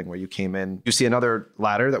building where you came in, you see another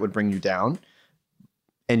ladder that would bring you down.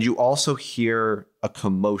 And you also hear a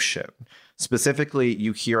commotion. Specifically,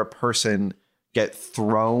 you hear a person get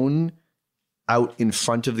thrown out in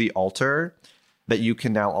front of the altar that you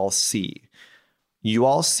can now all see. You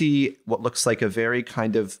all see what looks like a very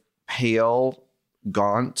kind of pale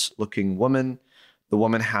gaunt looking woman. The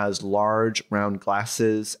woman has large round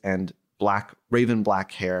glasses and raven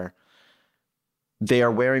black hair. They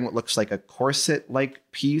are wearing what looks like a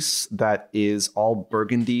corset-like piece that is all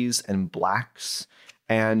burgundies and blacks.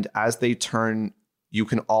 And as they turn, you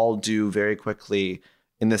can all do very quickly,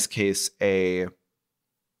 in this case, a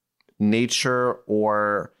nature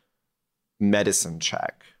or medicine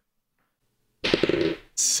check.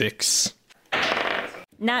 6.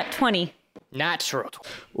 Nat 20. Natural.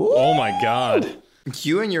 Oh my god.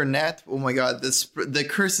 You and your nat. Oh my god, the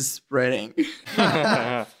curse is spreading.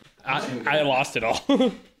 I lost it all.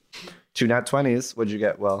 2 nat 20s. What'd you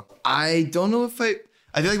get, Will? I don't know if I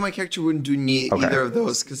feel like my character wouldn't do Okay. either of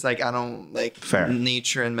those because like I don't like Fair.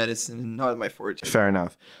 nature and medicine, not my forte. Fair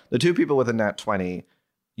enough. The 2 people with a nat 20,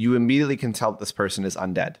 you immediately can tell this person is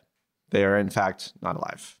undead. They are, in fact, not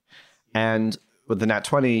alive. And with the nat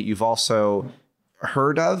 20, you've also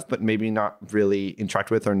heard of, but maybe not really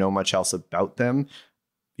interact with or know much else about them.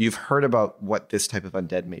 You've heard about what this type of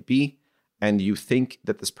undead may be, and you think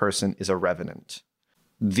that this person is a revenant.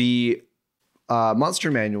 The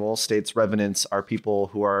monster manual states revenants are people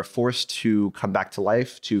who are forced to come back to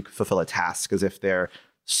life to fulfill a task, as if they're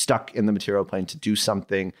stuck in the material plane to do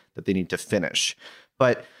something that they need to finish.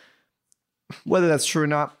 But whether that's true or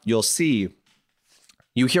not, you'll see.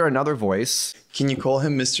 You hear another voice. Can you call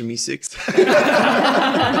him Mr. Meeseeks?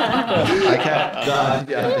 I can't.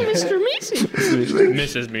 Mr. Meeseeks.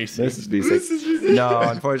 Mrs. Meeseeks. Mrs. Meeseeks. No,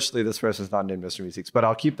 unfortunately, this person's not named Mr. Meeseeks, but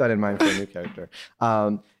I'll keep that in mind for a new character.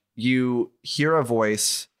 You hear a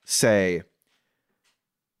voice say,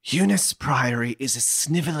 Eunice Priory is a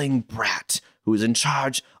sniveling brat who is in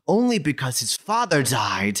charge only because his father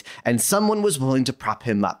died and someone was willing to prop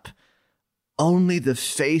him up. Only the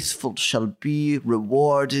faithful shall be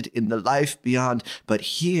rewarded in the life beyond, but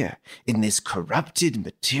here, in this corrupted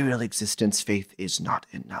material existence, faith is not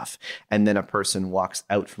enough. And then a person walks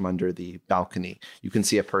out from under the balcony. You can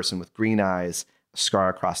see a person with green eyes, a scar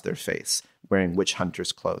across their face, wearing witch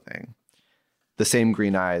hunter's clothing. The same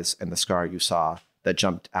green eyes and the scar you saw that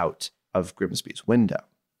jumped out of Grimsby's window.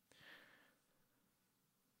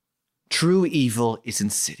 True evil is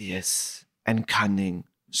insidious and cunning,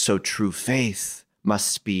 so true faith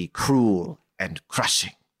must be cruel and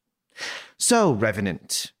crushing. So,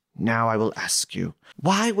 Revenant, now I will ask you,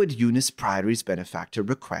 why would Eunice Priory's benefactor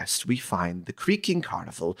request we find the Creaking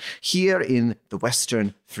Carnival here in the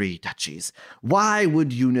Western Three Duchies? Why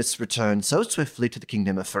would Eunice return so swiftly to the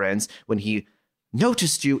Kingdom of Firenze when he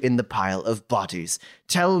noticed you in the pile of bodies?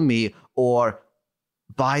 Tell me, or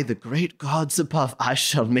by the great gods above, I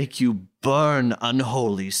shall make you burn,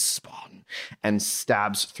 unholy spawn. And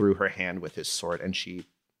stabs through her hand with his sword, and she,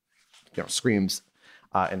 screams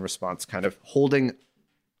in response, kind of holding,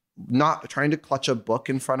 not trying to clutch a book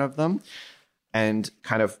in front of them, and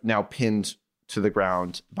kind of now pinned to the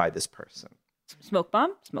ground by this person. Smoke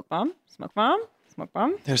bomb, smoke bomb, smoke bomb, smoke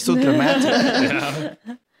bomb. They're so dramatic.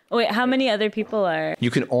 Oh, wait, how many other people are? You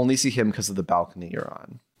can only see him because of the balcony you're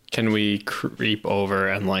on. Can we creep over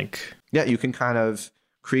and Yeah, you can kind of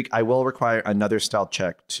creak. I will require another stealth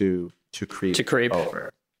check to creep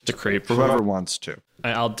over. To creep? Whoever wants to.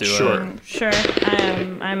 I'll do Sure. it. Sure,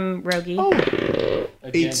 I'm roguey.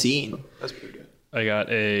 18. That's pretty good. I got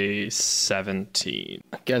a 17.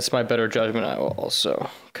 Against my better judgment, I will also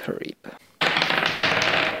creep.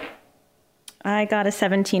 I got a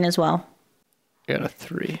 17 as well. I got a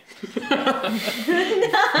 3.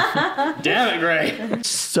 Damn it, Gray.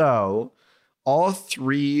 So, all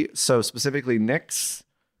three, so specifically Nyx,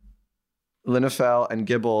 Linafel, and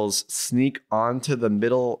Gibbles sneak onto the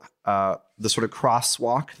middle, the sort of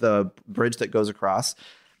crosswalk, the bridge that goes across.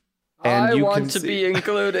 And I you want can to see, be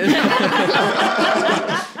included.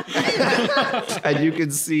 and you can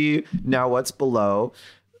see now what's below.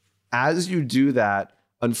 As you do that,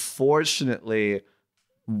 unfortunately,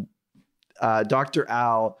 Dr.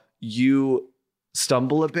 Al, you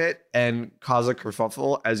stumble a bit and cause a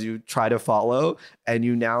kerfuffle as you try to follow, and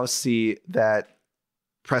you now see that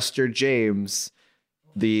Prester James,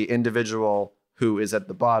 the individual who is at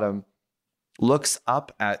the bottom, looks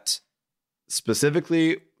up at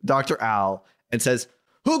specifically Dr. Al and says,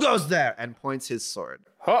 "Who goes there?" and points his sword.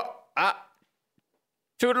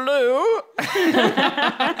 Toodaloo.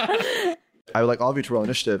 I would like all of you to roll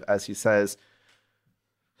initiative as he says,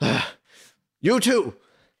 "You two,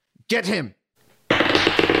 get him."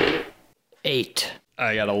 8.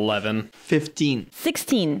 I got 11. 15.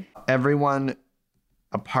 16. Everyone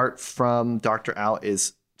apart from Dr. Al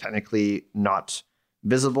is technically not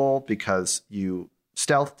visible because you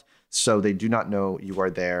stealthed, so they do not know you are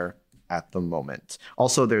there at the moment.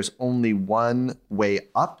 Also, there's only one way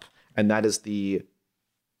up, and that is the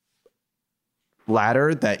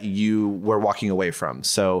ladder that you were walking away from.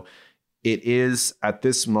 So it is at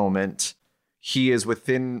this moment, he is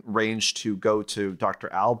within range to go to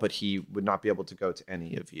Dr. Al, but he would not be able to go to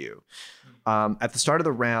any of you. At the start of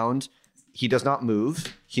the round, he does not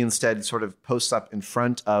move. He instead sort of posts up in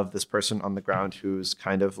front of this person on the ground who's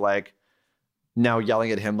kind of like now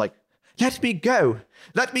yelling at him like, let me go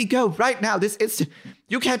right now.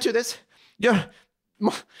 You can't do this.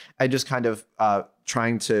 I just kind of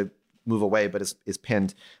trying to move away, but is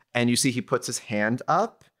pinned. And you see he puts his hand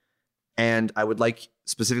up, and I would like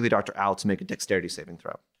specifically Dr. Al to make a dexterity saving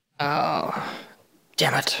throw. Oh,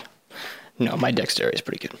 damn it. No, my dexterity is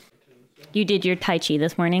pretty good. You did your Tai Chi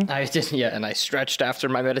this morning? I did, yeah, and I stretched after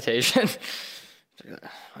my meditation.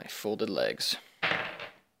 My folded legs.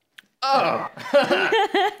 Oh!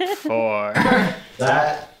 4.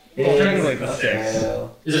 That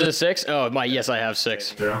Is it a 6? Oh, yes, I have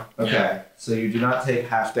 6. okay. So you do not take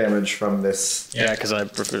half damage from this. Yeah, because I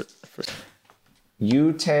prefer...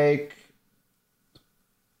 You take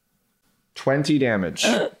 20 damage.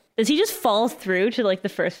 Does he just fall through to like the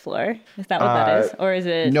first floor? Is that what that is? Or is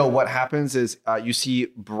it? No, what happens is you see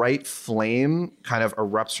bright flame kind of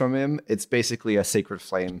erupts from him. It's basically a sacred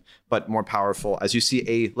flame, but more powerful. As you see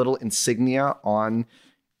a little insignia on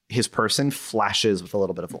his person flashes with a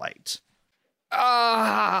little bit of light.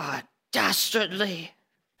 Ah, dastardly.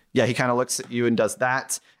 Yeah, he kind of looks at you and does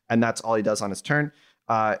that, and that's all he does on his turn.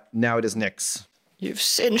 Now it is Nyx. You've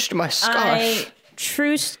singed my scarf.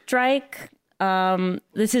 True Strike.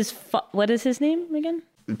 This is what is his name again?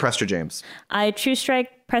 Prester James. I True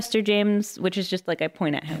Strike Prester James, which is just like I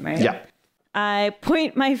point at him, right? Yeah. I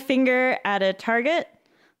point my finger at a target.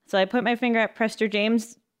 So I point my finger at Prester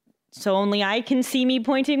James, so only I can see me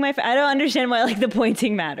pointing my. I don't understand why like the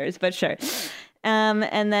pointing matters, but sure.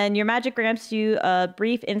 And then your magic grants you a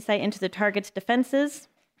brief insight into the target's defenses.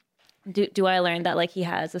 Do I learn that like he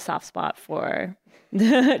has a soft spot for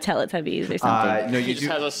Teletubbies or something? No, He just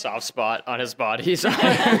has a soft spot on his body. His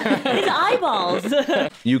eyeballs.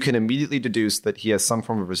 You can immediately deduce that he has some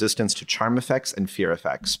form of resistance to charm effects and fear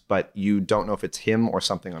effects, but you don't know if it's him or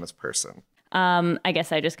something on his person. I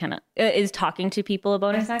guess I just kind of is talking to people a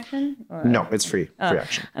bonus action? Or? No, it's free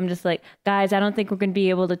action. I'm just like, guys, I don't think we're going to be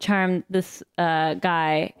able to charm this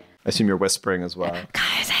guy. I assume you're whispering as well.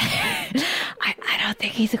 Guys, I don't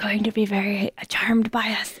think he's going to be very charmed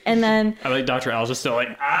by us. And then I like Dr. Al's just still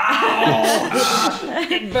like, ow!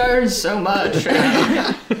 It burns so much.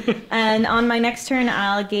 and on my next turn,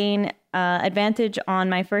 I'll gain advantage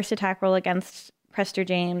on my first attack roll against Prester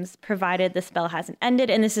James, provided the spell hasn't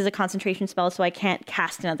ended. And this is a concentration spell, so I can't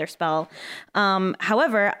cast another spell.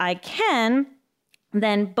 However, I can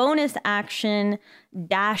then bonus action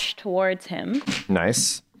dash towards him.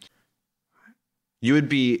 Nice.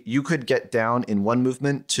 You could get down in one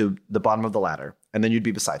movement to the bottom of the ladder, and then you'd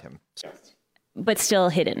be beside him. But still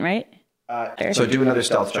hidden, right? So do another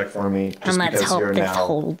stealth check for me. And let's hope this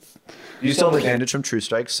holds. You still have advantage from True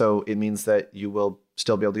Strike, so it means that you will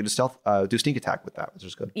still be able to do sneak attack with that, which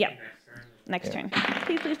is good. Yeah. Next turn.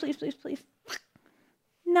 Please.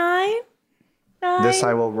 9. This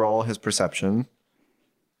I will roll his perception.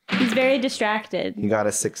 He's very distracted. He got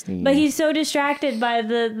a 16. But he's so distracted by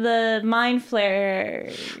the mind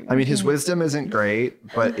flare. I mean, his wisdom isn't great,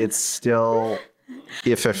 but it's still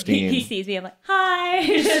a 15. He sees me. I'm like, hi.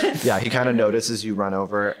 Yeah, he kind of notices you run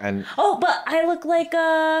over and... Oh, but I look like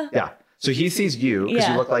a... Yeah. So he sees you because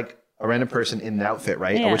you look like a random person in an outfit,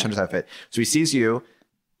 right? Yeah. A witch hunter's outfit. So he sees you.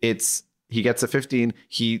 He gets a 15.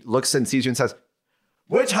 He looks and sees you and says,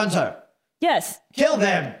 "Witch hunter, Yes. kill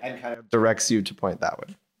them!" And kind of directs you to point that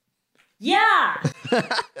way. Yeah.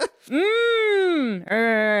 And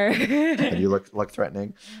you look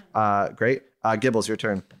threatening. Great. Gibbles, your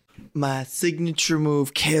turn. My signature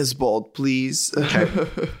move, Chaos Bolt, please. Okay.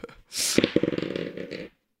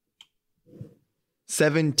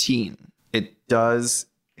 17. It does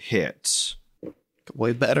hit.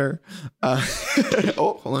 Way better.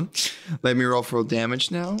 Oh, hold on. Let me roll for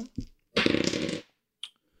damage now.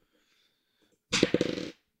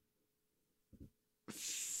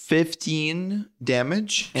 15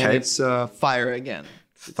 damage, and Okay. it's fire again.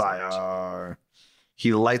 Fire.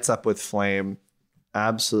 He lights up with flame.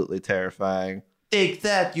 Absolutely terrifying. Take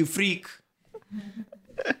that, you freak.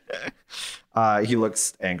 He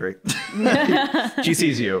looks angry. He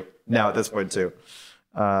sees you now at this point too.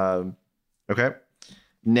 Okay.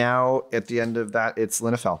 Now at the end of that, it's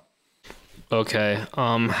Linafel. Okay.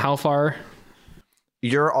 How far?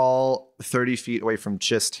 You're all 30 feet away from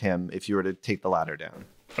just him if you were to take the ladder down.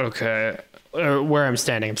 Okay. Where I'm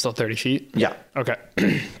standing, I'm still 30 feet. Yeah. Okay.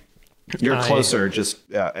 You're closer, just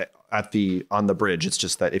on the bridge. It's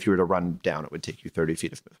just that if you were to run down, it would take you 30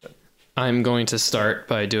 feet of movement. I'm going to start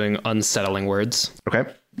by doing unsettling words.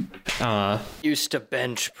 Okay. Used to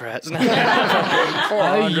bench press.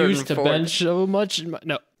 I used to bench so much.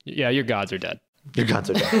 No, yeah, your gods are dead. Your gods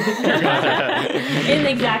are dead. In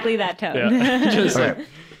exactly that tone. Okay.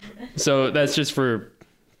 So that's just for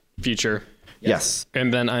future. Yes.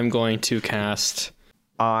 And then I'm going to cast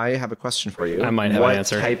I have a question for you. I might have an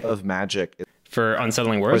answer. What type of magic is for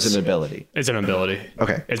unsettling or words. is it an ability? It's an ability.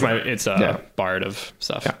 Okay. It's a bard of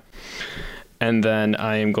stuff. Yeah. And then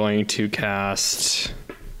I am going to cast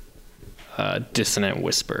Dissonant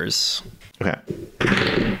Whispers. Okay.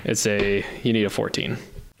 You need a 14.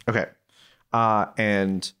 Okay.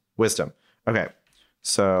 And wisdom. Okay.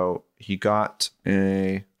 So he got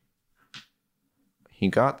a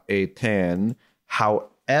 10.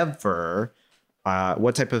 However,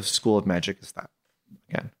 what type of school of magic is that?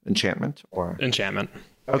 Again, enchantment or Enchantment.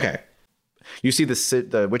 okay. You see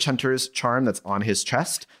the witch hunter's charm that's on his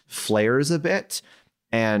chest flares a bit,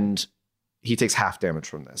 and he takes half damage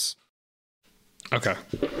from this. Okay.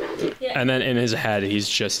 Yeah. And then in his head, he's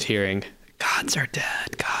just hearing, "Gods are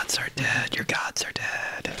dead. Gods are dead. Your gods are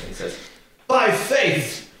dead." He says, "By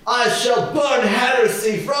faith, I shall burn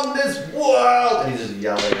heresy from this world!" And he's just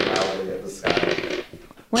yelling loudly at the sky.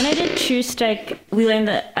 When I did True Strike, I learned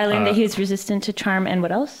that he was resistant to charm and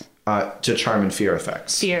what else? To charm and fear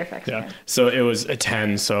effects. Fear effects. Yeah. So it was a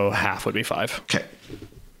 10, so half would be 5. Okay.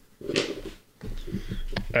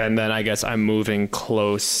 And then I guess I'm moving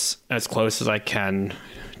as close as I can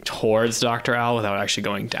towards Dr. Al without actually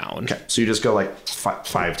going down. Okay. So you just go like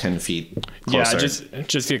 5-10 feet closer. Yeah,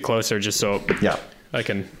 just get closer just so Yeah. I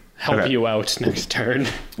can help you out next turn.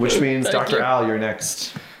 Which means, Dr. Al, you're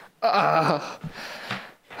next.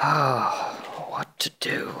 What to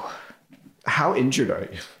do? How injured are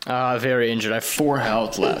you? Very injured. I have 4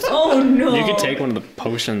 health left. Oh no! You could take one of the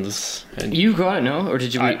potions. And You got it, no? Or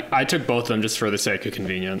did you? I took both of them just for the sake of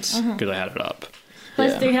convenience because I had it up.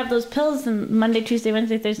 Plus, they have those pills on Monday, Tuesday,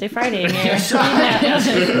 Wednesday, Thursday, Friday. And you're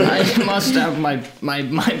I must have my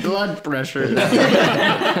blood pressure.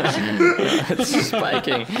 It's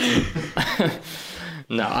spiking.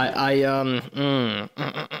 No,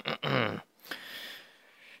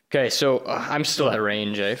 Okay, so I'm still at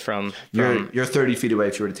range, from You're 30 feet away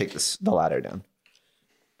if you were to take the ladder down.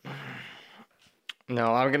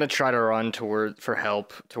 No, I'm gonna try to run for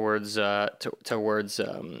help towards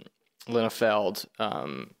Linnefeld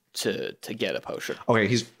to get a potion. Okay,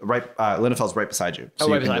 he's right. Linnefeld's right beside you. So Oh,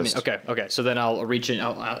 you right can beside me. Okay. So then I'll reach in.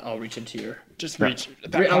 I'll reach into your. Reach.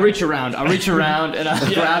 I'll reach around. I'll reach around and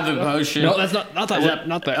I'll grab the potion. No, that's not that.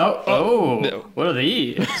 Not that. No. What are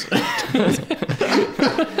these?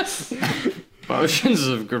 Potions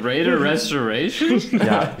of greater restoration.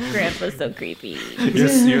 Yeah, Grandpa's so creepy.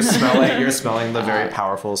 you're smelling the very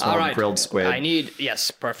powerful smell of grilled squid. I need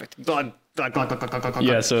perfect. Glug.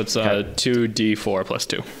 Yeah, so it's 2d4 plus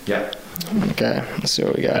 2. Yeah. Okay, let's see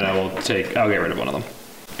what we got. And I'll get rid of one of them.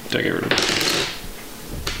 Get rid of it.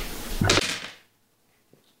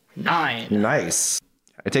 9. Nice.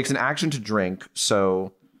 It takes an action to drink,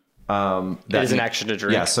 so that is an action to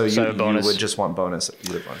drink. Yeah, so you bonus. would just want bonus.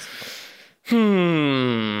 You would bonus.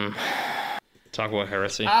 Talk about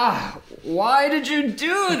heresy. Why did you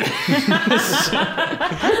do this?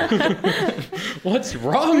 What's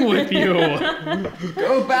wrong with you?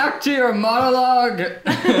 Go back to your monologue.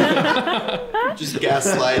 Just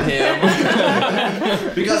gaslight him.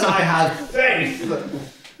 Because I have faith.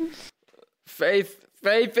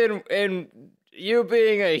 Faith in you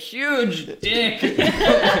being a huge dick.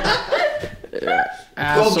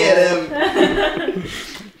 Go get him.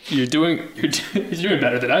 You're doing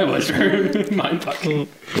better than I was for mind fucking.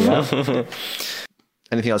 Yeah.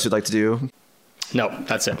 Anything else you'd like to do? No,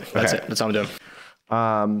 that's it. That's it. That's all I'm doing.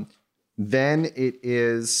 Then it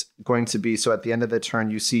is going to be, so at the end of the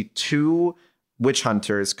turn, you see 2 witch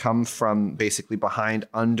hunters come from basically behind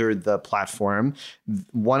under the platform.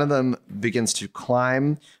 One of them begins to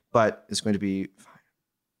climb, but is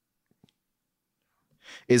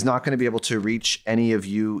not going to be able to reach any of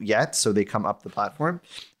you yet. So they come up the platform.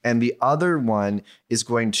 And the other one is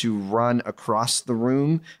going to run across the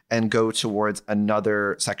room and go towards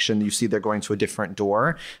another section. You see they're going to a different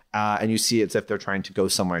door. And you see it's as if they're trying to go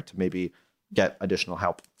somewhere to maybe get additional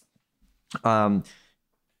help.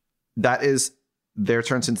 That is their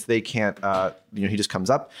turn since they can't, he just comes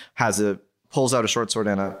up, pulls out a short sword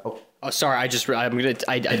and Oh, sorry. I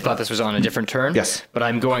thought this was on a different turn. Yes. But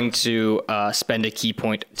I'm going to spend a key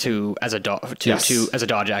point as a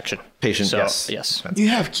dodge action. Patient. So, yes. You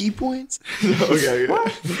have key points? Okay.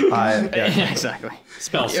 Yeah, exactly.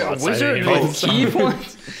 Spell slots. Wizard with key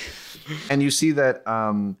points. And you see that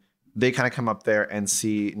they kind of come up there and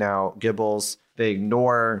see now Gibbles. They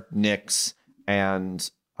ignore Nyx, and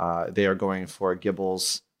they are going for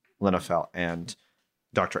Gibbles, Linafel, and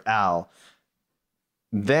Dr. Al.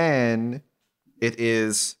 Then it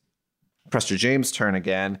is Prester James' turn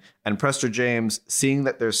again. And Prester James, seeing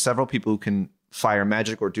that there's several people who can fire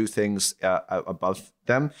magic or do things above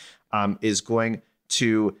them, is going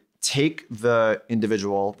to take the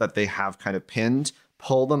individual that they have kind of pinned,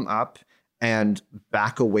 pull them up, and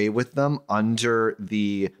back away with them under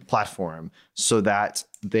the platform so that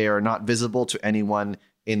they are not visible to anyone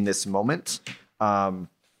in this moment.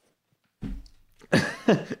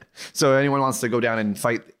 So anyone wants to go down and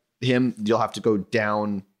fight him, you'll have to go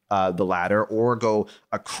down the ladder or go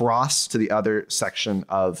across to the other section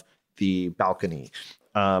of the balcony.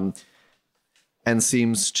 And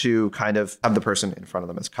seems to kind of have the person in front of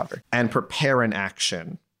them as cover and prepare an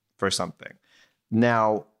action for something.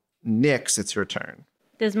 Now, Nyx, it's your turn.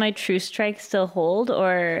 Does my true strike still hold,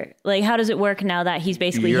 or like how does it work now that he's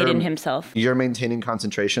basically hidden himself? You're maintaining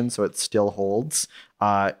concentration, so it still holds.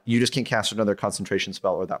 You just can't cast another concentration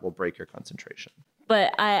spell, or that will break your concentration.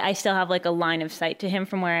 But I still have like a line of sight to him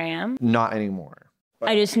from where I am. Not anymore.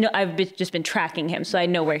 I just know just been tracking him, so I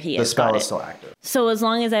know where he is. The spell is still active. So as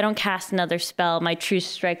long as I don't cast another spell, my true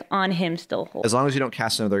strike on him still holds. As long as you don't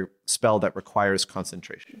cast another spell that requires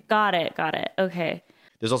concentration. Got it. Okay.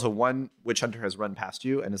 There's also one witch hunter has run past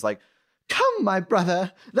you and is like, "Come, my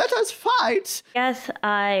brother, let us fight." Yes,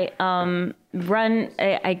 I run.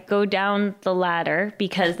 I go down the ladder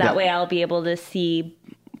because that way I'll be able to see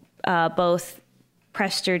both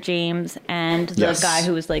Prester James and the guy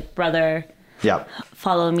who was like, "Brother,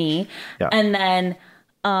 follow me." Yeah. And then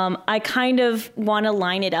I kind of want to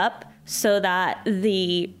line it up so that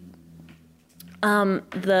the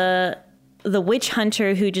witch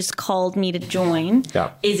hunter who just called me to join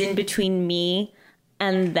is in between me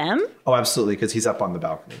and them. Oh, absolutely, because he's up on the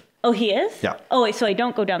balcony. Oh, he is? Yeah. Oh, wait, so I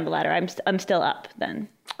don't go down the ladder. I'm still up then.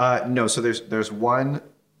 No, so there's one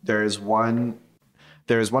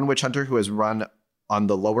witch hunter who has run on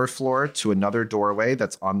the lower floor to another doorway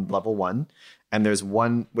that's on level 1. And there's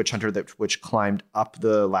one witch hunter which climbed up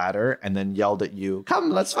the ladder and then yelled at you, "Come,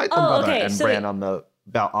 let's fight them, brother," and ran on the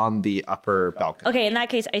upper balcony. Okay, in that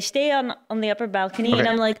case, I stay on the upper balcony and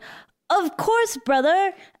I'm like, "Of course,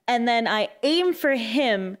 brother." And then I aim for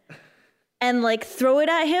him and like throw it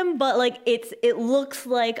at him, but like it looks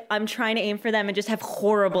like I'm trying to aim for them and just have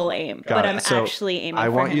horrible aim. But I'm actually aiming for him. I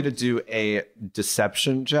want you to do a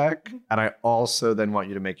deception check, and I also then want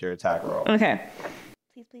you to make your attack roll. Okay.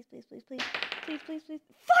 Please.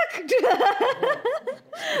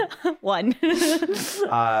 Fuck! 1.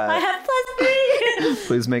 I have +3.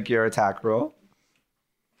 Please make your attack roll.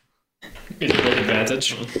 Is it with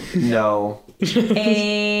advantage? No.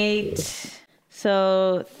 8.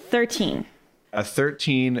 So 13. A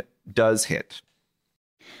 13 does hit.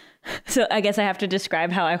 So I guess I have to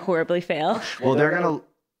describe how I horribly fail. Well, they're going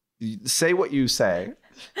to say what you say.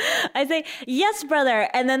 I say, "Yes, brother."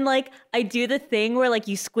 And then like I do the thing where like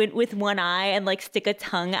you squint with one eye and like stick a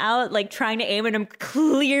tongue out, like trying to aim, and I'm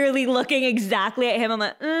clearly looking exactly at him. I'm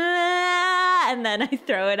like, and then I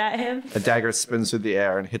throw it at him. A dagger spins through the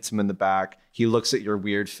air and hits him in the back. He looks at your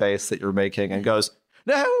weird face that you're making and goes,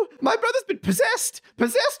 "No, my brother's been possessed by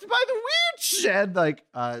the witch," and like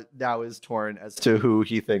now is torn as to who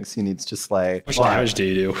he thinks he needs to slay. What damage do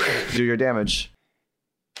you do? Do your damage.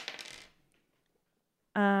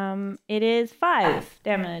 It is 5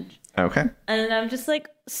 damage. Okay. And I'm just like,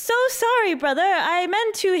 "So sorry, brother. I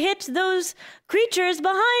meant to hit those creatures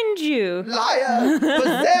behind you." Liar!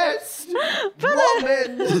 Possessed!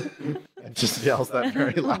 Woman! And just yells that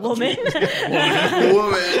very loudly. Woman.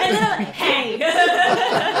 Woman. And then I'm like, "Hey."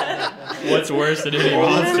 What's worse than any All the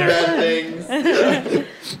monster? bad things.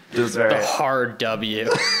 Just very. The hard W.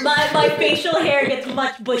 My facial hair gets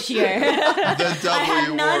much bushier. The W I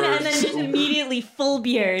had none words. and then just immediately full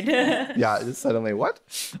beard. Yeah, it's suddenly what?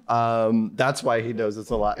 That's why he knows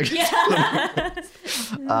it's a lie. Yeah.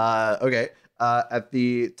 Okay. At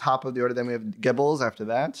the top of the order, then we have Gibbles after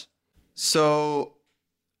that. So,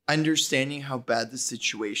 understanding how bad the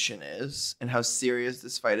situation is and how serious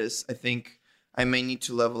this fight is, I think I may need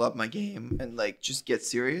to level up my game and like just get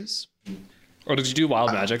serious. Or did you do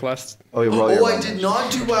wild magic last? Oh, you roll your I one. did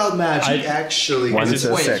not do wild magic actually. 1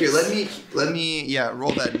 to Wait, 6. here, let me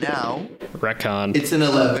roll that now. Retcon. It's an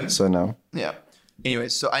 11. So no. Yeah. Anyway,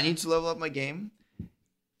 so I need to level up my game.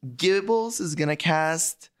 Gibbles is gonna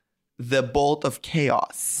cast the Bolt of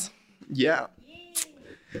Chaos. Yeah.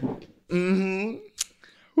 Mm-hmm.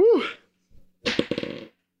 Whew.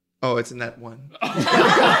 Oh, it's in that one. My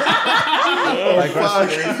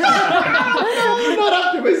question is, Not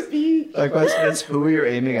after my speed. my question is, who are you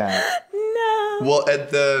aiming at? No. Well, at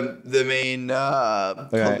the main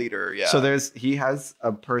cult leader, yeah. So he has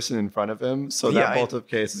a person in front of him, so Yeah, that bolt of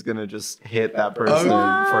case is gonna just hit that person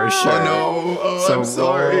for sure. Oh no! Oh, So I'm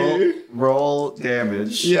sorry. roll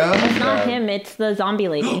damage. Yeah. It's not him, it's the zombie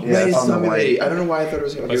lady. Yeah, it's Nice, on the zombie white. lady. I don't know why I thought it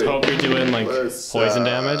was him. Let's hope you're doing like Plus, poison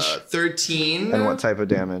damage. 13. And what type of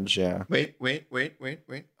damage? Yeah. Wait. Oh,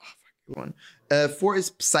 fuck, one. 4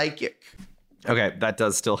 is psychic. Okay, that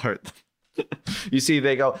does still hurt. You see,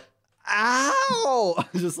 they go, ow,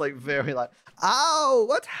 just like very loud. Ow!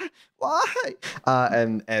 What? Why?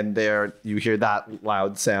 And you hear that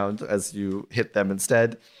loud sound as you hit them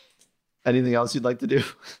instead. Anything else you'd like to do?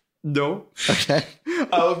 No. Okay.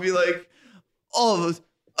 I would be like, oh,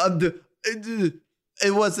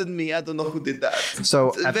 it wasn't me. I don't know who did that. So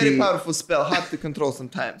It's a at very the- powerful spell, hard to control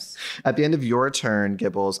sometimes. At the end of your turn,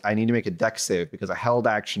 Gibbles, I need to make a dex save because a held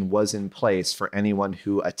action was in place for anyone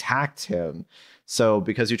who attacked him. So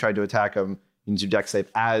because you tried to attack him, you need to dex save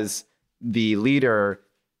as the leader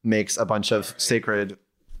makes a bunch of sacred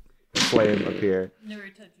flame appear.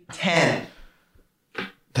 10.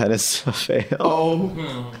 That is a fail.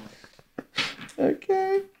 Oh.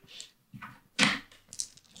 Okay.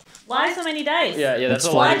 Why so many dice? Yeah, that's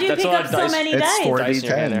It's a lot. Why'd you That's a pick lot up of so dice. many It's dice? Dice in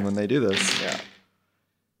your hand 4d10 there. when they do this. Yeah.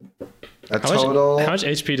 A How much, total. how much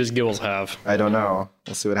HP does Gibbles have? I don't know.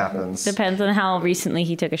 We'll see what happens. Depends on how recently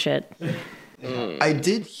he took a shit. I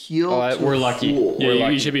did heal. Oh, to we're lucky. full. Yeah, We're you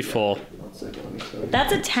lucky. should be full.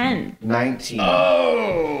 That's a 10. 19.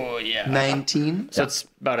 Oh yeah. 19. So it's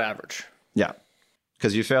about average. Yeah.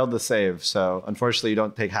 Because you failed the save, so unfortunately you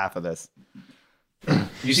don't take half of this.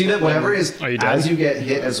 You see that whenever Are you dead? as you get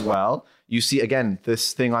hit as well, you see again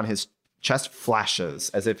this thing on his chest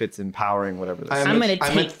flashes as if it's empowering whatever this is. I'm gonna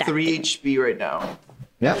I'm take at that 3 HP right now.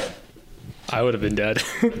 Yeah. I would have been dead.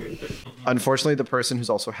 Unfortunately, the person who's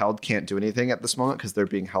also held can't do anything at this moment because they're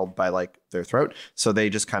being held by like their throat. So they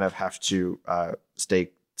just kind of have to stay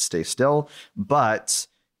still. But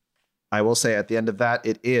I will say at the end of that,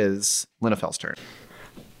 it is Linnefel's turn.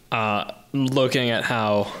 Looking at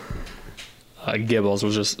how Gibbles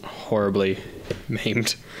was just horribly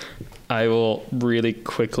maimed, I will really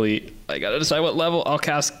quickly. I gotta decide what level. I'll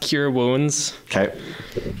cast Cure Wounds, Okay.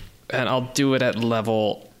 and I'll do it at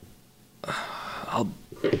level.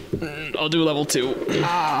 I'll do level 2.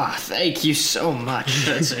 Ah, thank you so much.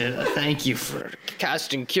 That's it. Thank you for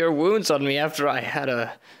casting Cure Wounds on me after I had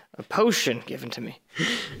a potion given to me.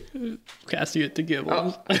 Casting it to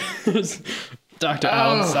Gibbles. Dr.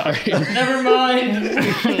 Al, sorry. Never mind.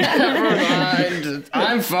 Never mind.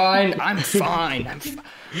 I'm fine.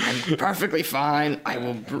 I'm perfectly fine. I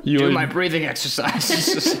will do would- my breathing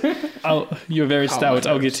exercises. You're very stout.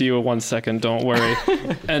 I'll get to you in 1 second. Don't worry.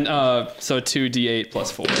 And so 2d8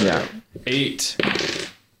 plus 4. Yeah. 8,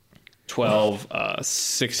 12,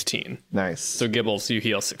 16. Nice. So Gibbles, you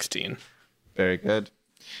heal 16. Very good.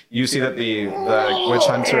 You see that the witch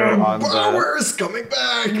hunter on the Powers coming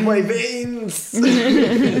back, my veins.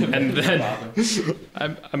 And then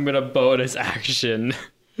I'm gonna bonus action.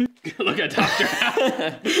 Look at Dr.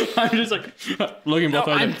 Al. I'm just like looking both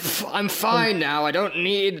ways. I'm fine now. I don't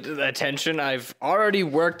need the attention. I've already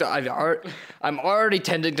worked. I'm already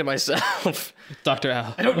tending to myself. Dr.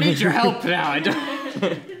 Al, I don't need your help now. I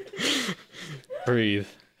don't. breathe.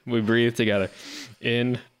 We breathe together.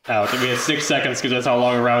 In, out. We have 6 seconds because that's how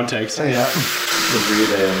long a round takes. yeah. The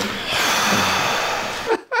breathe in.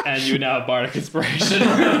 And you now have Bardic Inspiration.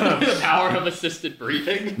 The power of assisted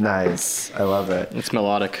breathing. Nice. I love it. It's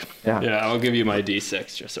melodic. Yeah, I'll give you my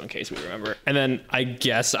D6 just so in case we remember. And then I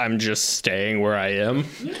guess I'm just staying where I am.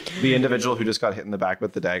 The individual who just got hit in the back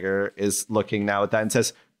with the dagger is looking now at that and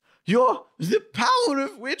says, "You're the power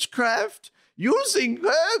of witchcraft, using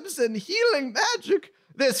herbs and healing magic.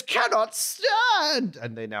 This cannot stand."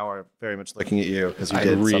 And they now are very much looking at you because you I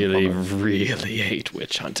did really, some form really hate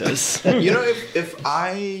witch hunters. You know, if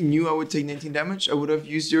I knew I would take 19 damage, I would have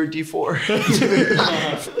used your D4.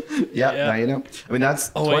 Yeah, now you know. I mean, that's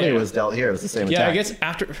 20 yeah. was dealt here. It was the same Yeah, attack. I guess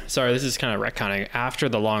after. Sorry, this is kind of retconning. After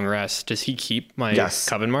the long rest, does he keep my Yes.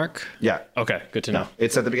 coven mark? Yeah. Okay, good to know.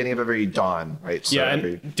 It's at the beginning of every dawn, right? So Yeah,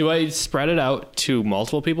 every, and do I spread it out to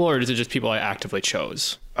multiple people, or is it just people I actively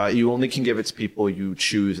chose? you only can give it to people you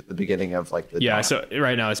choose at the beginning of like the Yeah, dawn. so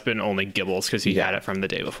right now it's been only Gibbles because he had it from the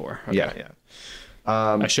day before. Okay. Yeah.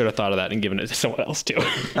 I should have thought of that and given it to someone else too.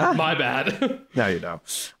 My bad. Now you know.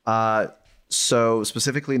 So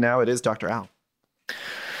specifically now it is Dr. Al.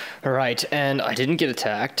 Right, and I didn't get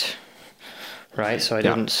attacked. Right, so I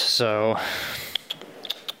didn't. So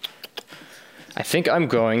I think I'm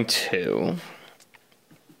going to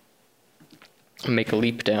make a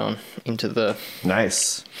leap down into the...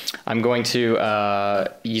 Nice. I'm going to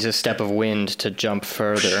use a step of wind to jump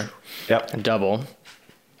further. Yep. And double.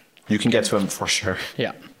 You can get to him for sure.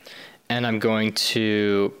 Yeah. And I'm going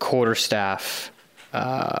to quarterstaff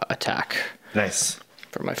attack Nice.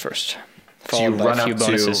 for my first. So you Followed by run a few up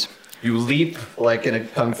bonuses. you leap like in a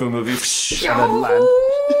kung fu movie, and then land.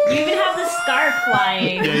 You even have the scarf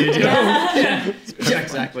flying. Yeah,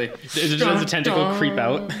 exactly. Does the tentacle creep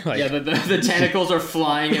out? Like, Yeah, the tentacles are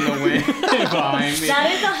flying in the wind behind me.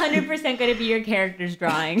 That is 100% going to be your character's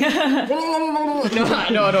drawing. No.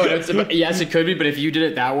 Yes, it could be, but if you did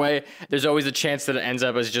it that way, there's always a chance that it ends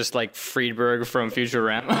up as just like Friedberg from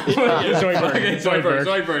Futurama. Zoidberg.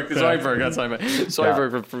 That's what I meant.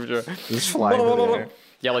 Zoidberg from Futurama. Just fly into the air.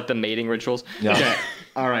 Yeah, like the mating rituals. Yeah. Okay.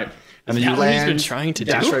 All right. And then you that what he's land. been trying to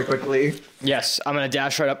dash do? very quickly. Yes, I'm gonna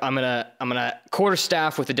dash right up. I'm gonna quarter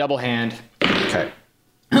staff with a double hand. Okay.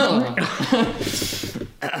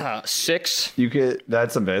 6. You get.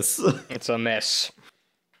 That's a miss. It's a miss.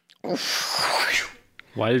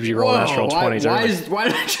 Why did you roll natural 20s early? Why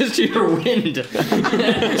did I just hear wind?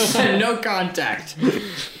 No contact.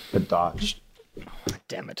 It dodged.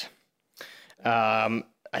 Damn it. I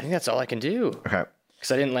think that's all I can do Okay.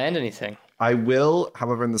 because I didn't land anything. I will,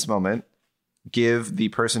 however, in this moment, give the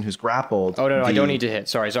person who's grappled. Oh no, I don't need to hit.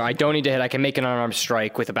 Sorry, I don't need to hit. I can make an unarmed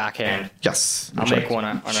strike with a backhand. Yes. I'll make one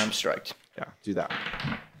unarmed strike. Yeah, do that.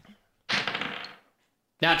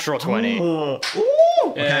 Natural 20.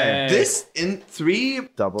 Okay. This in 3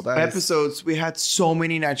 Double dice. episodes, we had so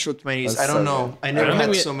many natural 20s. That's I don't so know. good. I never don't think had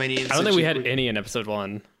we- so many. I don't think we had any in episode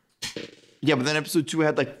 1. Yeah, but then episode 2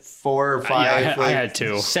 had like 4 or 5. Yeah, I like, had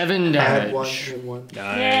 2. 7 I had one. damage. I had one.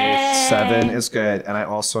 Nice. 7 is good, and I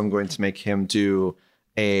also am going to make him do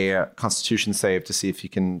a Constitution save to see if he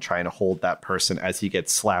can try and hold that person as he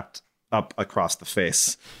gets slapped up across the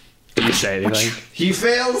face. Did you say anything? He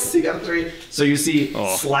fails. He got a 3. So you see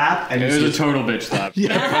slap, and It you was see a total bitch slap.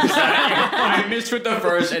 I missed with the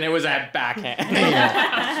first, and it was at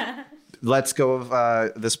backhand. let's go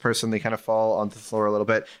of this person. They kind of fall onto the floor a little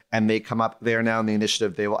bit, and they come up there now in the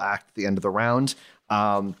initiative. They will act at the end of the round,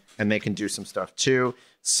 and they can do some stuff too.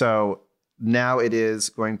 So now it is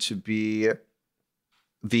going to be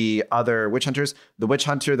the other witch hunters. The witch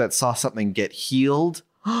hunter that saw something get healed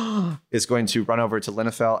is going to run over to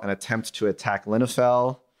Linafel and attempt to attack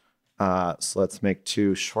Linafel. So let's make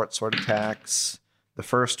 2 short sword attacks. The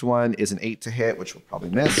first one is an 8 to hit, which will probably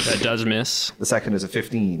miss. That does miss. The second is a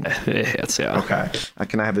 15. It hits, yeah. Okay.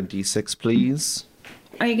 Can I have a d6, please?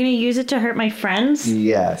 Are you going to use it to hurt my friends?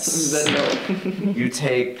 Yes. You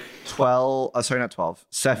take 12, sorry, not 12,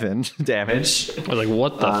 7 damage. I was like,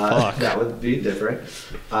 what the fuck? That would be different.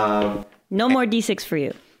 Kind No more D6 for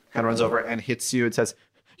you. of runs over and hits you. It says,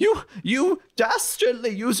 you dastardly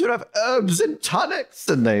user of herbs and tonics.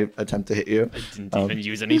 And they attempt to hit you. Didn't even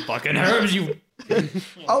use any fucking herbs, you...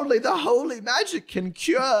 Only the holy magic can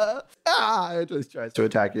cure. It just tries to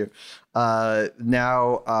attack you.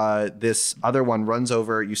 Now, this other one runs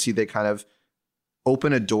over. You see they kind of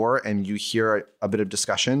open a door and you hear a bit of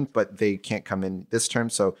discussion, but they can't come in this term.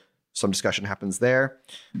 So some discussion happens there.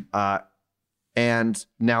 And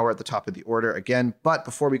now we're at the top of the order again. But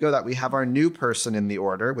before we go that, we have our new person in the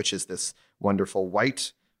order, which is this wonderful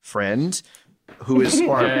white friend who is...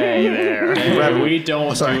 Hey there. Revenant. We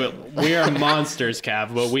don't Sorry. do it. We are monsters,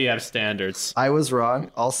 Cav, but we have standards. I was wrong.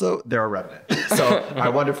 Also, they're a revenant. So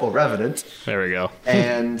our wonderful revenant. There we go.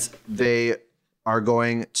 And they are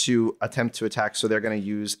going to attempt to attack. So they're going to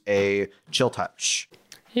use a chill touch.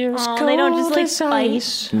 Oh, they don't just like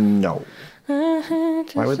bite. No.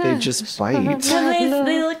 Why would they just bite? Because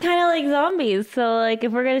they look kind of like zombies. So, like,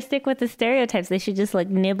 if we're going to stick with the stereotypes, they should just, like,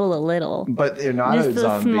 nibble a little. But they're not Just a a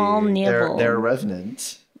zombie. small They're nibble. a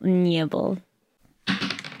revenant. Nibble.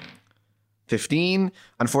 15,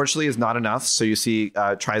 unfortunately, is not enough. So you see,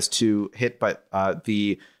 tries to hit, but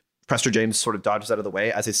the Prester James sort of dodges out of the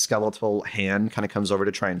way as a skeletal hand kind of comes over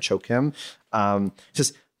to try and choke him.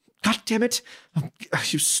 Says, God damn it,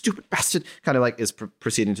 you stupid bastard. Kind of like is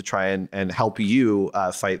proceeding to try and help you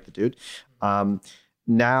fight the dude.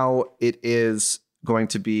 Now it is going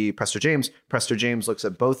to be Prester James. Prester James looks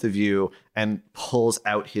at both of you and pulls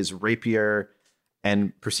out his rapier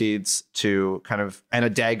and proceeds to and a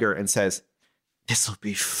dagger and says, "This'll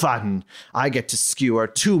be fun. I get to skewer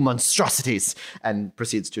 2 monstrosities," and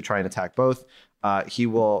proceeds to try and attack both. He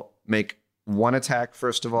will make one attack,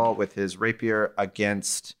 first of all, with his rapier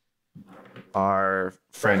against our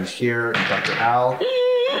friend here, Dr. Al.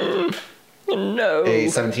 No. A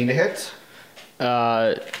 17 to hit.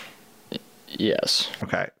 Yes.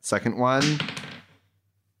 Okay. Second one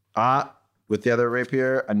With the other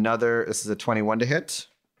rapier, this is a 21 to hit.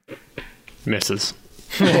 Misses.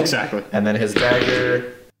 Exactly. And then his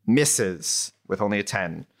dagger misses with only a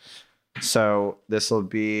 10. So this will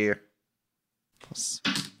be plus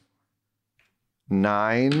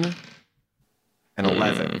 9 and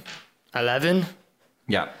 11. 11?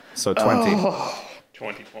 Yeah. So 20.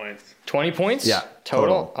 20 points. 20 points? Yeah,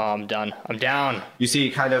 Total? total. Oh, I'm done. I'm down. You see,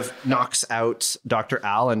 he kind of knocks out Dr.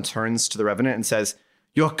 Al and turns to the Revenant and says,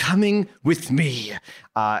 "You're coming with me,"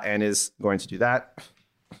 and is going to do that.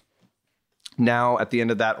 Now, at the end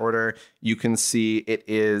of that order, you can see it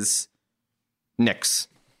is Nyx.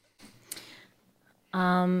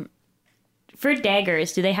 For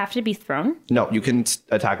daggers, do they have to be thrown? No, you can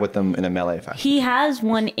attack with them in a melee fashion. He has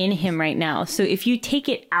one in him right now. So if you take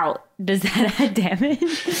it out, does that add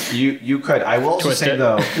damage? You could. I will Twist say it.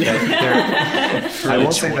 though, I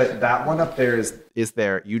will say that one up there is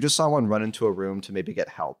there. You just saw one run into a room to maybe get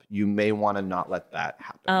help. You may want to not let that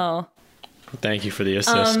happen. Oh. Thank you for the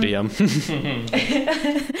assist, DM.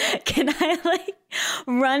 Can I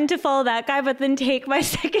run to follow that guy, but then take my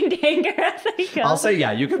second dagger as I go? I'll say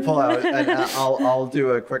yeah. You can pull out, and I'll do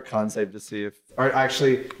a quick con save to see if, or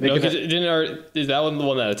actually, No, because is that one the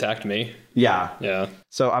one that attacked me? yeah. Yeah.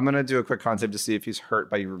 So I'm gonna do a quick con save to see if he's hurt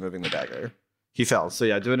by you removing the dagger. He fell. So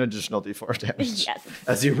yeah, do an additional D4 damage. Yes.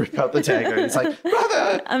 As you rip out the dagger, it's like,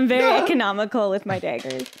 brother. I'm very economical with my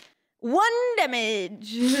daggers. 1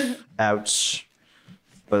 damage. Ouch.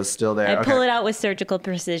 But it's still there. I pull it out with surgical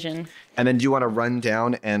precision. And then do you want to run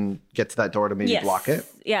down and get to that door to maybe block it?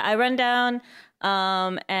 Yeah, I run down,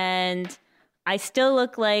 and I still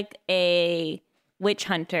look like a witch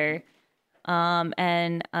hunter.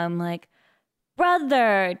 And I'm like,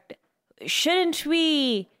 brother, shouldn't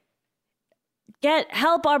we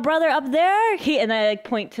help our brother up there? And I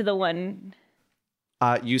point to the one.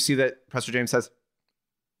 You see that Prester James says,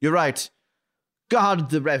 "You're right. Guard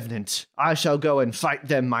the Revenant. I shall go and fight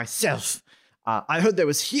them myself. I heard there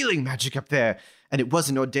was healing magic up there, and it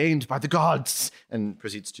wasn't ordained by the gods." And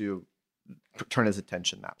proceeds to turn his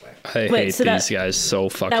attention that way. I hate so these guys so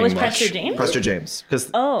fucking That was much. Prester James? Prester James. Because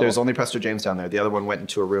there's only Prester James down there. The other one went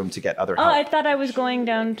into a room to get other Oh, help. I thought I was going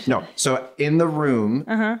down to... No. So in the room,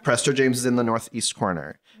 Prester James is in the northeast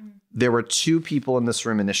corner. There were 2 people in this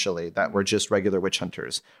room initially that were just regular witch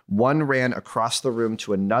hunters. One ran across the room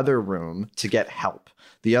to another room to get help.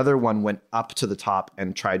 The other one went up to the top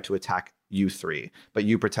and tried to attack you 3, but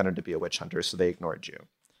you pretended to be a witch hunter, so they ignored you.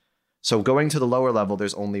 So going to the lower level,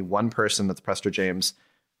 there's only one person that's Prester James,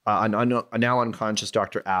 a now unconscious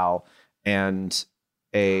Dr. Al, and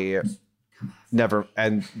this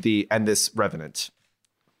Revenant.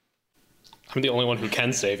 I'm the only one who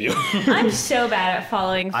can save you. I'm so bad at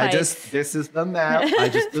following fights. This is the map. I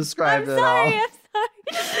just described I'm it sorry. all.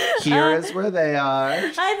 Here is where they are. I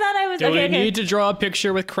thought I was... Do we okay. need to draw a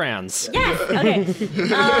picture with crayons? Yes. Okay.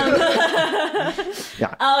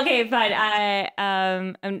 Yeah. Oh, okay. Fine.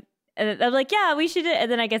 I'm like, yeah, we should. And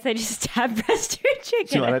then I guess I just stabbed Prester Chicken.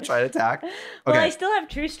 Do you want to try to attack? Okay. Well, I still have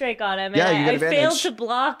True Strike on him. Yeah, And you get I failed advantage. to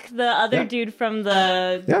block the other dude from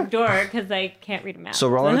the door because I can't read a map. So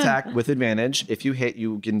roll an attack with advantage. If you hit,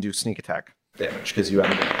 you can do sneak attack damage because you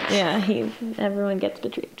have advantage. Yeah, everyone gets the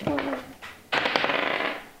treat.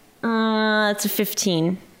 It's a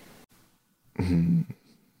 15.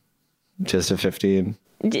 Just a 15.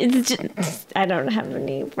 I don't have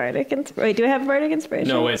any bardic inspiration. Wait, do I have bardic inspiration?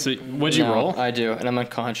 No, wait. So what'd you No, roll? I do, and I'm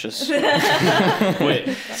unconscious.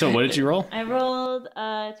 Wait. So what did you roll? I rolled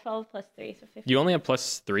 12 plus 3, so 15. You only have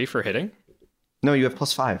 +3 for hitting. No, you have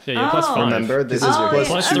 +5. Yeah, you have +5. Remember, this is your yeah.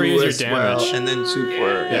 +3 is your as well, damage. and then 2 for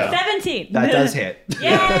Yeah. 17. That does hit.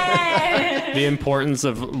 Yay! The importance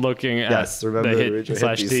of looking at Yes, remember the to hit read your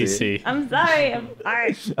slash hit DC. I'm sorry.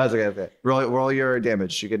 That's okay. Roll your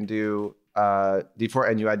damage. You can do D4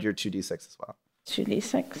 and you add your 2D6 as well.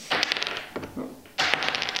 2d6.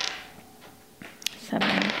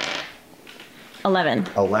 7. 11.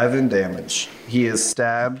 11 damage. He is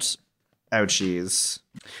stabbed. Ouchies.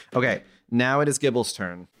 Okay, now it is Gibble's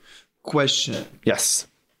turn. question. Yes.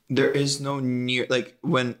 There is no near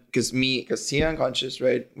because Tia unconscious,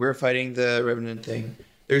 right? We're fighting the Revenant thing.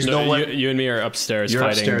 There's no one. You and me are upstairs You're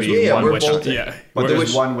fighting upstairs. the Yeah, one we're witch both hunter. in. Yeah, But we're-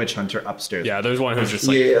 there's one witch hunter upstairs. yeah, there's one who's just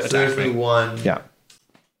like Yeah, so there's attacking. only one. Yeah.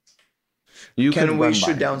 You Can we run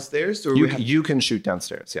shoot by. downstairs, or You, we have you can shoot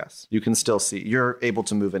downstairs, yes. You can still see. You're able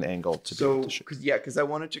to move an angle to be able to shoot. because I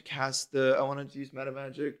wanted to I wanted to use meta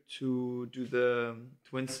magic to do the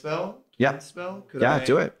twin spell. Yeah. Twin spell. Could Yeah, I-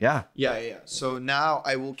 do it. Yeah. Yeah. So now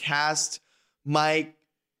I will cast my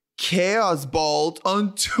Chaos Bolt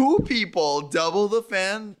on 2 people. Double the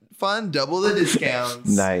fun, double the discounts.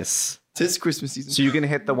 Nice. Tis Christmas season. So you can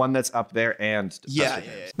hit the one that's up there and Yeah.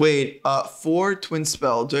 Wait, 4 twin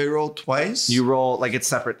spell. Do I roll twice? You roll like it's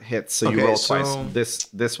separate hits, so you Okay, roll so- twice.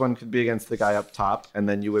 This one could be against the guy up top, and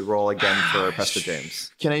then you would roll again for Presta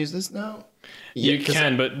James. Can I use this now? You Yeah, 'cause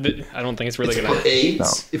can, but I don't think it's really It's gonna. for 8.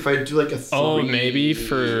 No. If I do like a 3. Oh, maybe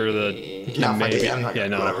for the. No, maybe. okay, I'm not Yeah,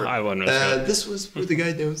 gonna, no, whatever. I wouldn't. Risk it. This was for the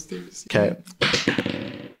guy downstairs. Okay.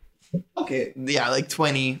 Okay. Yeah, like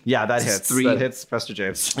 20. Yeah, that It's hits. 3. That hits Presta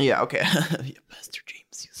James. Yeah, okay. Yeah, Pastor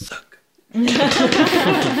James, you suck.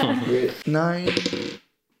 9,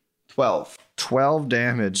 12. 12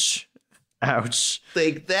 damage. Ouch.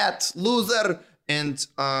 Take that, loser. And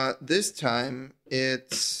this time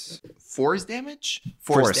it's force damage?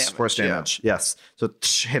 Force yeah. damage. Yes. So it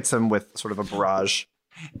hits him with sort of a barrage.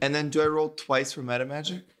 And then do I roll twice for meta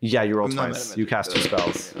magic? Yeah, you roll Not twice. meta You magic, cast two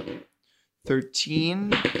spells.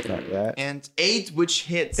 13 Is that that? and 8, which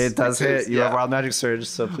hits. It does hit. You have Wild Magic Surge,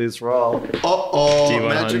 so please roll. Uh-oh, D100.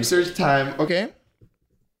 magic surge time. Okay.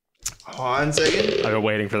 1 second. I've been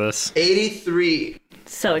waiting for this. 83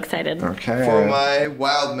 So excited. Okay. for my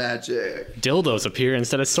wild magic. Dildos appear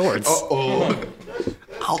instead of swords. Uh-oh.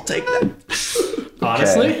 I'll take that.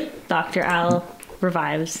 Honestly, Dr. Al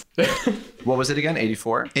revives. What was it again?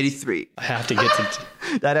 84? 83. I have to get to.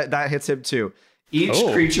 That hits him too. Each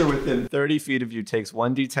Oh. creature within 30 feet of you takes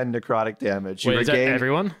 1d10 necrotic damage. You Wait, is that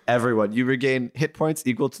everyone? Everyone. You regain hit points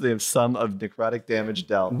equal to the sum of necrotic damage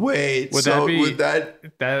dealt. Wait, Would so that be- would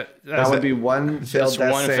that... That would be one failed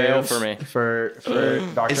death one save fail for me. For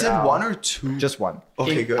Dr. Is it Al. 1 or 2? Just one.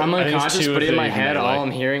 Okay, good. I'm think it's unconscious, 2 but if in they my even head, melee. all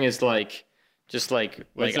I'm hearing is like, just like,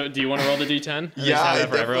 Wait, so do you want to roll the d10? yeah, I that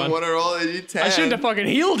for definitely everyone. want to roll a d10. I shouldn't have fucking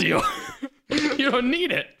healed you. You don't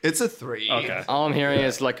need it. It's a 3. Okay. all I'm hearing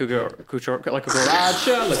is like a garacha, like a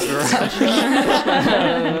garacha.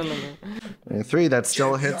 3, that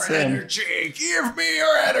still hits him. Energy, give me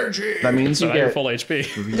your energy. That means you So now you're get full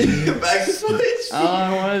HP. Back to switch. All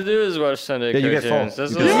I want to do is watch Sunday you get full. cartoons.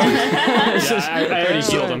 That's You all. Yeah, I already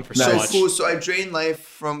healed him for so So much. cool. So I drain life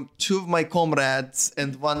from 2 of my comrades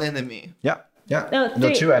and 1 enemy. Yeah. No, No,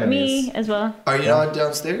 3. 2 enemies. Me as well. Are you not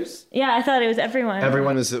downstairs? Yeah, I thought it was everyone.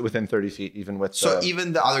 Everyone is within 30 feet, even with So the...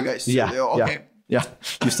 even the other guys too. Yeah. Okay. Yeah.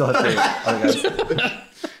 You still have 3 other guys.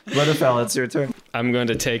 Winterfell, it's your turn. I'm going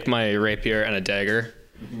to take my rapier and a dagger,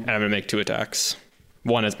 and I'm going to make 2 attacks.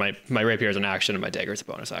 One is my rapier is an action, and my dagger is a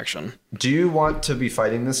bonus action. Do you want to be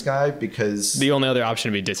fighting this guy? Because The only other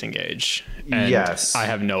option would be disengage. And Yes. I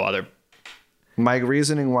have no other. my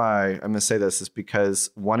reasoning why I'm going to say this is because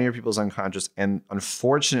one of your people is unconscious, and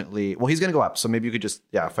unfortunately, well, he's going to go up, so maybe you could just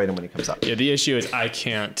fight him when he comes up. Yeah, the issue is I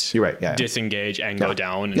can't You're right, yeah. disengage and go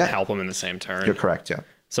down and Yeah. help him in the same turn. You're correct, yeah.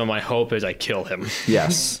 So my hope is I kill him.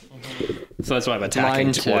 Yes. So that's why I'm attacking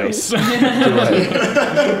Mine too. twice.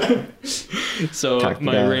 So Attack the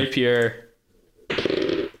my guy. rapier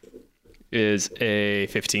is a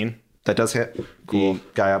 15, That does hit the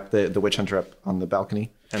guy up, the witch hunter up on the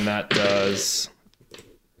balcony. and that does,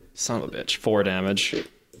 son of a bitch, 4 damage.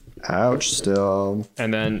 Ouch, still.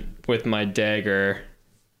 And then with my dagger,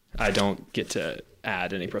 I don't get to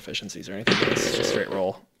add any proficiencies or anything. It's just straight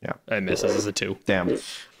roll. Yeah. It misses as a 2. Damn.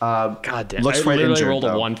 God damn. Looks I quite literally injured, rolled a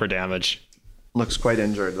though. 1 for damage. Looks quite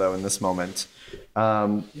injured, though, in this moment.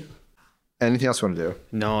 Anything else you want to do?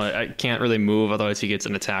 No, I can't really move, otherwise he gets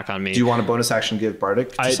an attack on me. Do you want a bonus action to give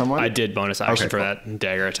Bardic to someone? I did bonus action Okay, for cool. that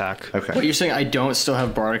dagger attack. Okay. But you're saying I don't still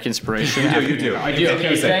have bardic inspiration? You do. I do.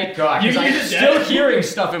 Okay, thank God. 'Cause I'm still hearing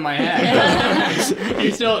stuff in my head.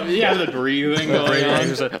 You still, yeah, the breathing going on.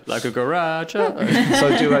 Just like a garacha.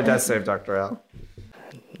 So do a death save, Dr. Al.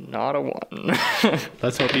 Not a 1.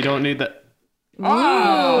 Let's hope you don't need that.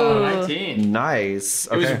 Oh, 19. Nice.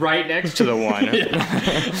 It was Okay. right next to the 1.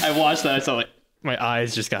 I watched that. I saw like my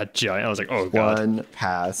eyes just got giant. I was like, oh god. One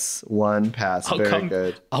pass. Very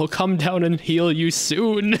good. I'll come down and heal you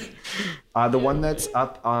soon. The one that's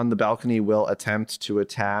up on the balcony will attempt to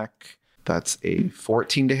attack. That's a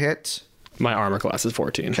 14 to hit. My armor class is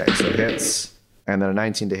 14. Okay, so it hits. And then a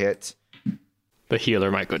 19 to hit. The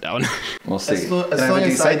healer might go down. We'll see. As Can I have long a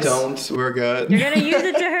as I D6? don't, we're good. You're going to use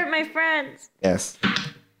it to hurt my friends. Yes.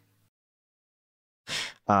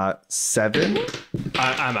 7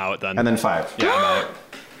 I'm out then. and then 5. yeah, I'm out.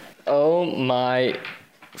 Oh my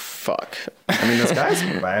fuck. I mean, this guy's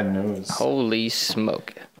bad news. Holy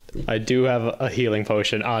smoke. I do have a healing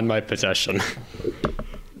potion on my possession.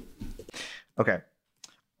 Okay.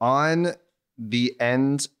 On the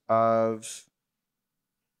end of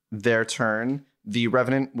their turn, the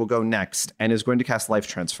Revenant will go next and is going to cast Life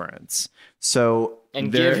Transference. So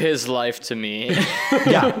And they're- give his life to me.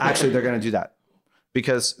 yeah, actually, they're going to do that.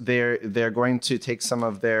 because they're going to take some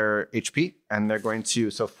of their HP and they're going to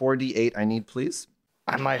 4d8 I need, please.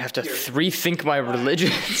 I might have to rethink my religion.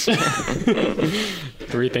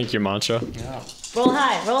 Rethink your mantra. Roll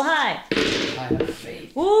high. Roll high. I have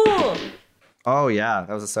faith. Woo! Oh yeah,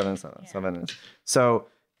 that was a 7. So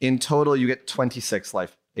in total you get 26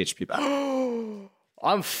 life HP back.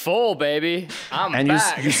 I'm full, baby. I'm And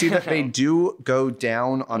back. you see that they do go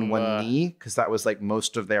down on one knee because that was like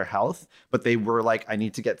most of their health. But they were like, I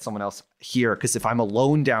need to get someone else here because if I'm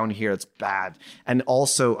alone down here, it's bad. And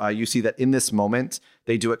also you see that in this moment,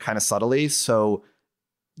 they do it kind of subtly. So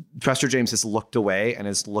Prester James has looked away and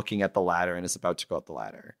is looking at the ladder and is about to go up the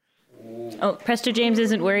ladder. Oh, Prester James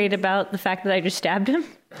isn't worried about the fact that I just stabbed him.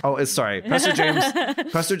 Oh, sorry. Prester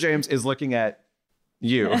James is looking at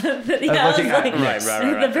you. Yeah, I was looking at like,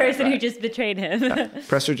 Nyx. the person who just betrayed him.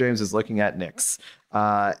 Prester James is looking at Nyx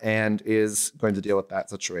and is going to deal with that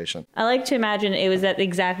situation. I like to imagine it was at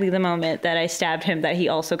exactly the moment that I stabbed him that he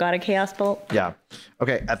also got a Chaos Bolt. Yeah.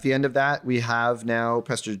 Okay. At the end of that, we have now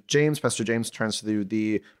Prester James. Prester James turns to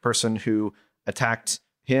the person who attacked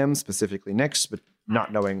him, specifically Nyx, but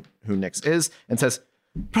not knowing who Nyx is, and says,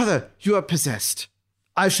 "Brother, you are possessed.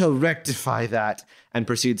 I shall rectify that," and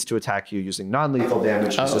proceeds to attack you using non-lethal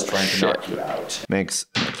damage. He's just trying to knock you out. Makes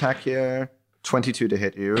an attack here. 22 to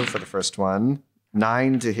hit you for the first one.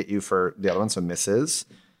 9 to hit you for the other one, so misses.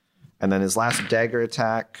 And then his last dagger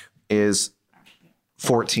attack is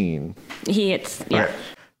 14. He hits, yeah. Okay.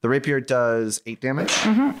 The rapier does 8 damage.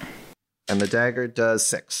 And the dagger does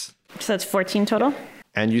 6. So that's 14 total.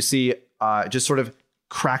 And you see just sort of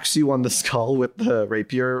cracks you on the skull with the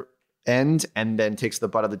rapier end, and then takes the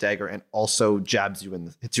butt of the dagger and also hits you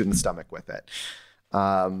in the stomach with it.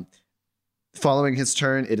 Following his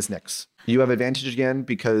turn, it is Nyx. You have advantage again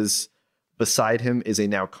because beside him is a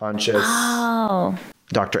now conscious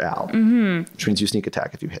Dr. Al, which means you sneak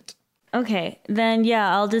attack if you hit. Okay, then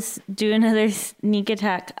yeah, I'll just do another sneak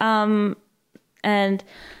attack. And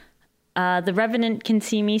the Revenant can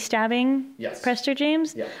see me stabbing Prester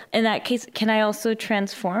James. Yeah. In that case, can I also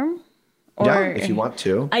transform? Or Yeah, if you want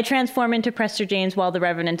to. I transform into Prester James while the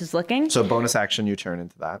Revenant is looking. So bonus action, you turn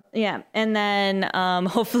into that. Yeah, and then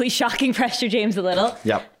hopefully shocking Prester James a little.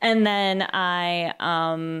 Yep. And then I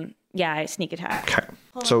sneak attack. Okay.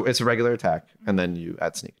 So it's a regular attack, and then you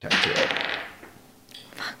add sneak attack to it.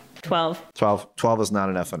 12. 12 is not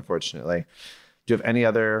enough, unfortunately. Do you have any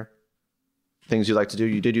other things you'd like to do?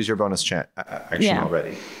 You did use your bonus action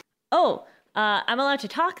already. Oh, I'm allowed to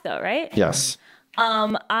talk though, right? Yes.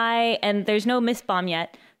 And there's no mist bomb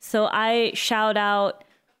yet, so I shout out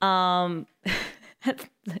in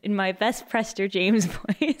my best Prester James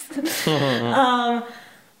voice.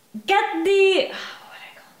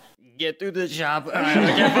 Get through the chopper. I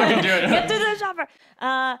can't fucking do it. Get through the chopper.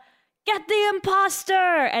 Get the imposter.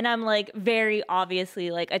 And I'm like very obviously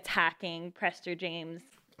like attacking Prester James.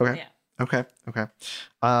 Okay. Yeah. Okay.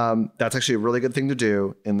 That's actually a really good thing to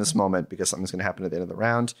do in this moment because something's going to happen at the end of the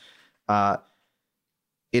round.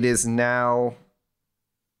 It is now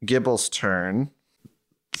Gibble's turn.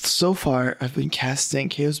 So far, I've been casting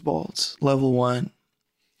Chaos Bolts, level 1.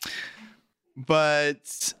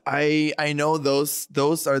 But I know those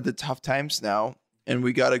are the tough times now, and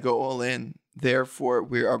we gotta go all in. Therefore,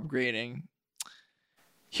 we're upgrading.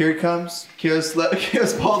 Here it comes. Chaos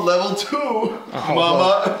Bolt level 2.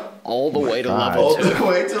 Mama. All the way to God. level All 2. the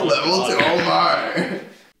way to level 2. Omar.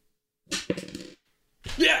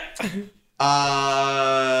 Yeah.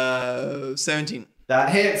 17. That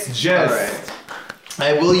hits just. All right.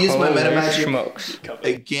 I will use my meta magic Smokes.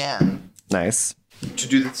 again Nice. to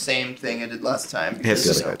do the same thing I did last time. Hit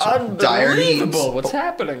the other guy, too. Dire needs. Unbelievable. What's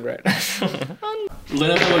happening right now?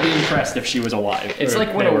 Linda would be impressed if she was alive. It's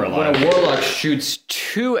like when were a warlock shoots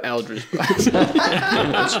 2 Eldritch Blasts.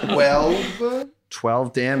 12.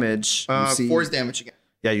 12 damage. You see, 4's damage again.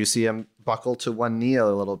 Yeah, you see him buckle to one knee a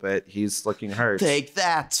little bit. He's looking hurt. Take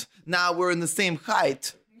that. Now we're in the same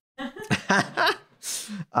height.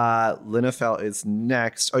 Linnefel is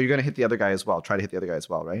next. Oh, you're going to hit the other guy as well. Try to hit the other guy as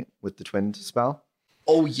well, right? With the twin spell?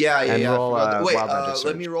 Oh, yeah. And roll, I forgot that. Wait, wild magic surge.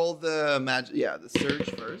 let me roll the magic. Yeah, the surge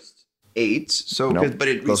first. 8. So, Nope. but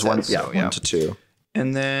it goes resets. 1, So, 1 to 2.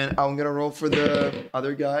 And then I'm going to roll for the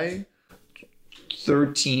other guy.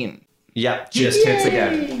 13. Yeah, just hits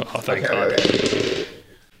again. Oh, thank God. Okay.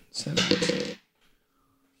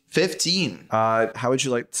 15. How would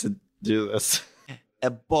you like to do this? A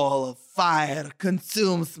ball of fire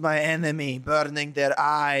consumes my enemy, burning their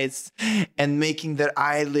eyes and making their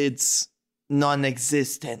eyelids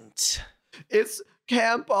non-existent. It's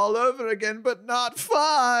camp all over again, but not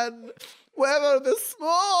fun. Where are the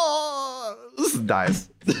s'mores? Dies.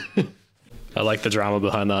 I like the drama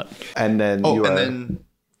behind that. And then Oh, you and are then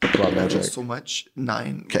wild magic. so much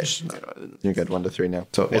 9. Okay. You're good. 1 to 3 now.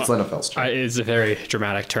 So it's Linnefeld's turn. It's a very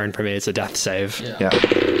dramatic turn for me. It's a death save. Yeah.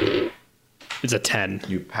 It's a 10.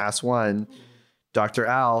 You pass 1. Dr.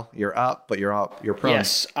 Al, you're up, but you're prone.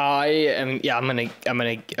 Yes, I am. Yeah, I'm gonna.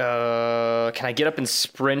 Can I get up and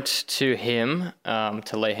sprint to him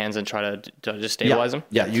to lay hands and try to just stabilize him?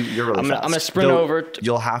 Yeah, you're really fast. I'm gonna sprint over.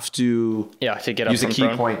 You'll have to To get up. use a from key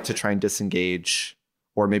prone. point to try and disengage,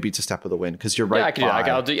 or maybe to step with the wind, because you're right. Yeah, I can do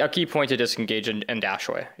that. by- I'll key point to disengage and dash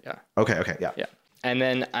away. Yeah. Okay, yeah. Yeah. And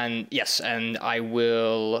then, and I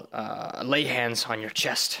will lay hands on your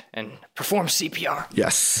chest and perform CPR.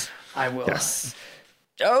 Yes. I will. Yes.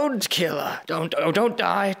 Don't kill her. Don't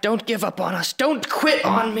die. Don't give up on us. Don't quit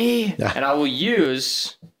on me. Yeah. And I will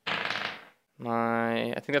use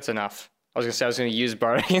I think that's enough. I was gonna use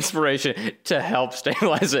Bardic Inspiration to help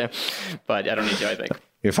stabilize him, but I don't need to. I think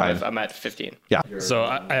You're fine. I'm at 15. Yeah. So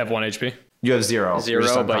I have 1 HP. You have 0. You're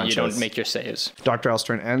just 0, but you unconscious. don't make your saves. Dr. Al's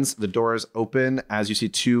turn ends. The doors open as you see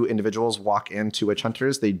 2 individuals walk in, 2 witch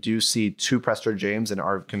hunters. They do see 2 Prester James and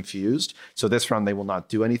are confused. So this round they will not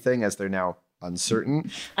do anything as they're now uncertain.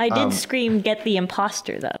 I did scream, "Get the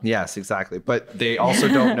imposter!" though. Yes, exactly. But they also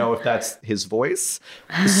don't know if that's his voice.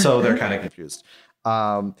 So they're kind of confused.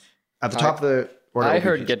 At the top of the order, I will be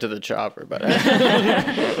heard PG. get to the chopper, but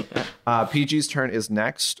PG's turn is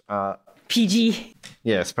next. PG.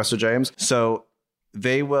 Yes, Prester James. So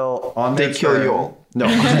they will on They their kill turn- you all. No.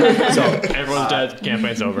 So Everyone's dead.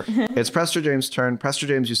 Campaign's over. it's Prester James' turn. Prester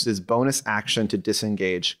James uses his bonus action to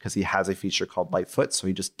disengage because he has a feature called Lightfoot. So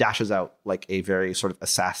he just dashes out like a very sort of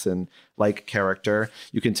assassin-like character.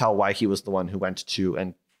 You can tell why he was the one who went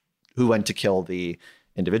to kill the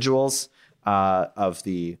individuals of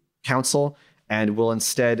the council, and will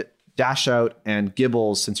instead dash out and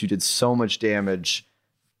Gibbles, since you did so much damage,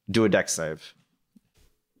 do a dex save.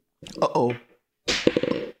 Uh-oh.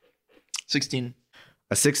 16.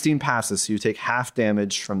 A 16 passes, so you take half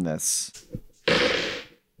damage from this,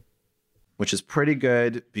 which is pretty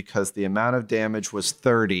good because the amount of damage was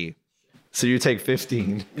 30. So you take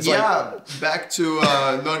 15. Back to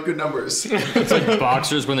not good numbers. it's like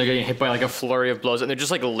boxers when they're getting hit by like a flurry of blows, and they're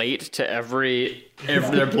just like late to every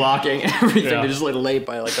they're blocking everything. Yeah. They're just like late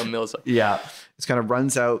by like a millisecond. Yeah. It kind of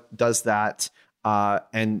runs out, does that,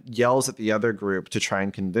 and yells at the other group to try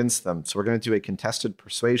and convince them. So we're going to do a contested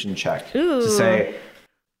persuasion check to say,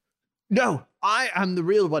 "No, I am the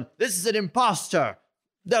real one. This is an imposter.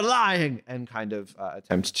 They're lying," and kind of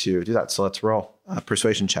attempt to do that. So let's roll a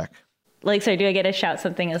persuasion check. Like, so do I get to shout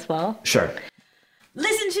something as well? Sure.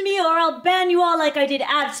 Listen to me, or I'll ban you all like I did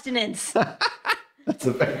abstinence. That's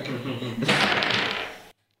a very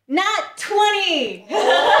Not 20.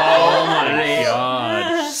 Oh my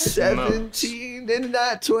god. 17 and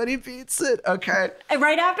that 20 beats it. Okay.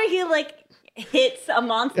 Right after he like hits a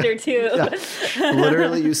monster too.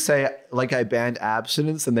 Literally, you say, like, I banned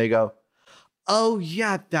abstinence, and they go, "Oh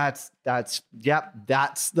yeah, that's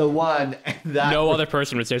the one." And that No other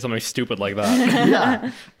person would say something stupid like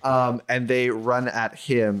that. yeah. And they run at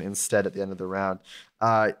him instead at the end of the round,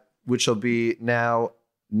 which will be now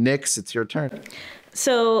Nyx. It's your turn.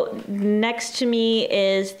 So next to me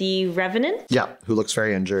is the Revenant. Yeah, who looks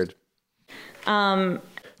very injured.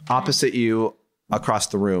 Opposite you, across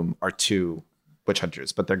the room, are 2 witch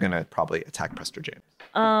hunters, but they're gonna probably attack Prester James.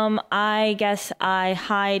 I guess I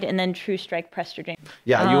hide and then True Strike Prester James.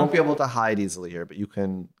 Yeah, you won't be able to hide easily here, but you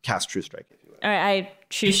can cast True Strike if you want. All right, I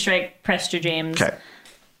True Strike Prester James. Okay.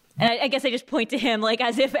 And I guess I just point to him like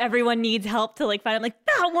as if everyone needs help to like find him, like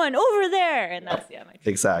that one over there. And that's my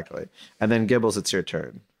Exactly. And then Gibbles, it's your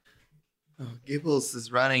turn. Gibbles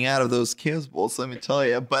is running out of those Chaos Balls, let me tell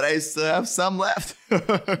you, but I still have some left.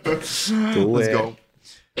 Let's go.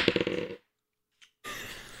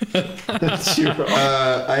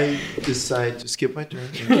 I decide to skip my turn.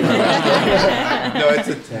 No, it's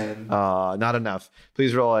a 10. Not enough.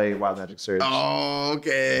 Please roll a Wild Magic Surge.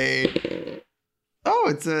 Okay. Oh,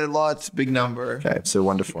 it's a lot. Big number. Okay, so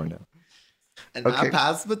 1 to 4 now. And Okay. I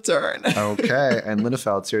pass the turn. Okay, and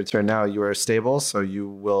Linnefeld, it's your turn now. You are stable, so you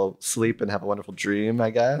will sleep and have a wonderful dream,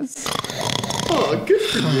 I guess. Oh, good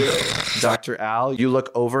for you. Dr. Al, you look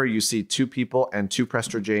over, you see 2 people and 2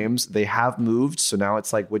 Prester James. They have moved, so now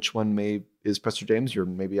it's like which one is Prester James? You're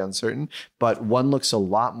maybe uncertain, but one looks a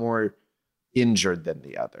lot more injured than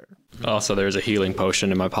the other. Also, there's a healing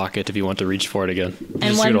potion in my pocket if you want to reach for it again. And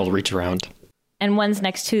Just one- gonna reach around. And one's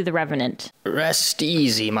next to the Revenant. Rest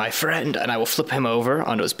easy, my friend, and I will flip him over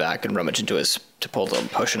onto his back and rummage into to pull the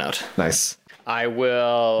potion out. Nice. I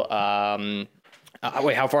will.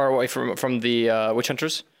 Wait, how far away from the witch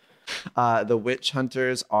hunters? The witch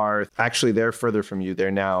hunters are actually, they're further from you.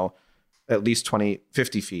 They're now at least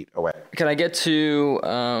 50 feet away. Can I get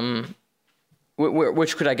to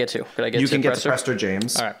which could I get to? Could I get You to can get Prester? to Prester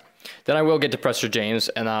James. All right. Then I will get to Prester James,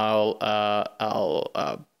 and I'll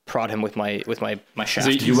prod him with my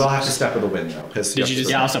shaft. You will have to step of the wind though. I'll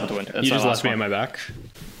step with the wind. That's You my just last left me one. on my back?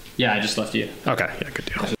 Yeah, I just left you. Okay, yeah, good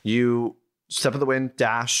deal. You step of the wind,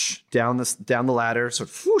 dash down the ladder, sort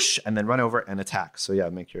of whoosh, and then run over and attack. So yeah,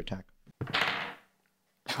 make your attack.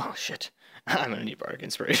 Oh shit! I'm gonna need bardic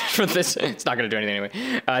inspiration for this. It's not gonna do anything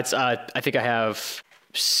anyway. I think I have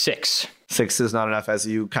 6. 6 is not enough as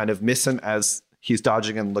you kind of miss him as he's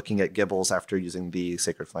dodging and looking at Gibbles after using the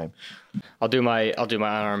Sacred Flame. I'll do my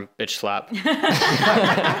unarmed bitch slap.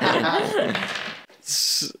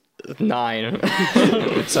 9.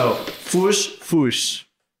 So foosh,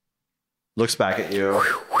 looks back at you.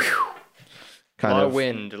 A lot of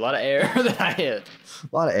wind, a lot of air that I hit.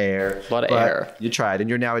 A lot of air. A lot of but air. You tried, and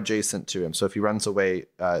you're now adjacent to him. So if he runs away,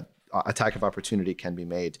 attack of opportunity can be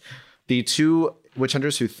made. The 2 witch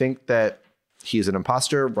hunters who think that he's an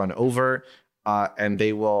imposter run over, and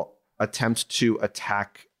they will attempt to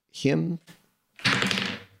attack him.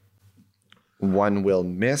 One will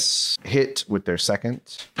miss, hit with their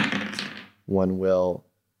second. One will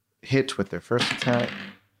hit with their first attack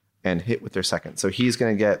and hit with their second. So he's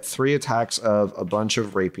going to get 3 attacks of a bunch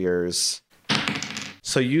of rapiers.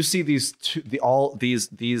 So you see these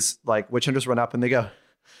like witch hunters run up and they go,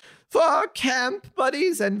 "For our camp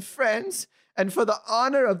buddies and friends, and for the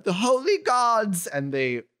honor of the holy gods," and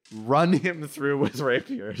they run him through with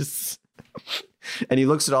rapiers. And he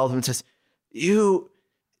looks at all of them and says, "You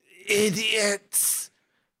idiots!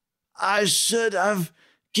 I should have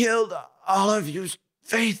killed all of you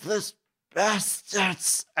faithless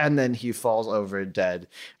bastards." And then he falls over dead.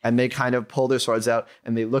 And they kind of pull their swords out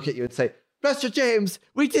and they look at you and say, "Prester James,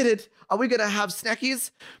 we did it. Are we going to have snackies?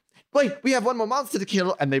 Wait, we have one more monster to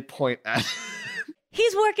kill." And they point at...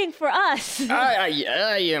 He's working for us. I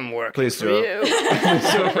am working Please for do you.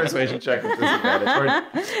 Please do a persuasion check with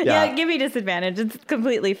disadvantage. Yeah, give me disadvantage. It's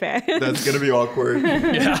completely fair. That's gonna be awkward.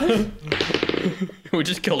 Yeah. We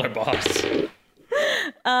just killed our boss.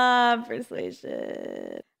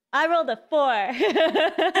 Persuasion. I rolled a 4.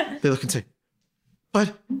 They look and say,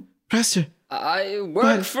 "But, Prester, I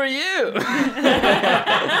work for you.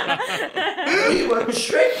 we were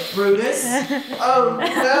tricked, Brutus. Oh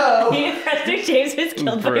no." Prester James was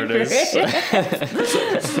killed Brutus. by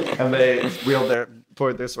Brutus. And they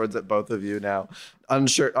point their swords at both of you now,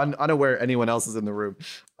 unaware anyone else is in the room.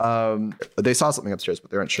 They saw something upstairs,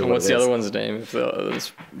 but they aren't sure. What's what the it other is. one's name?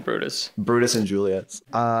 It's Brutus. Brutus and Julius.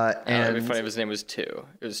 It'd be And funny if his name was 2.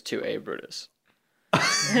 It was 2A Brutus.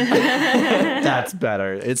 that's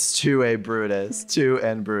better. It's 2A Brutus. 2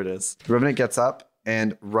 and Brutus. The Revenant gets up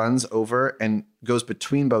and runs over and goes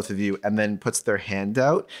between both of you and then puts their hand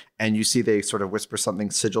out. And you see they sort of whisper something.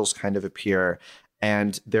 Sigils kind of appear.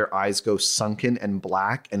 And their eyes go sunken and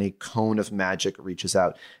black, and a cone of magic reaches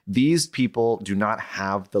out. These people do not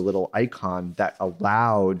have the little icon that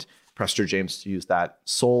allowed Prester James to use that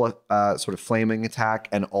soul sort of flaming attack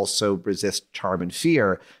and also resist charm and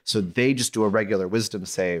fear. So they just do a regular wisdom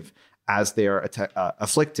save as they are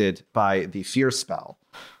afflicted by the fear spell.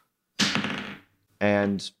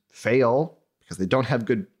 And fail because they don't have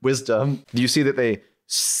good wisdom. You see that they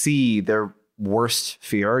see their worst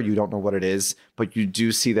fear. You don't know what it is, but you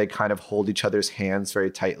do see they kind of hold each other's hands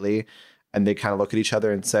very tightly, and they kind of look at each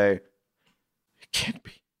other and say, "It can't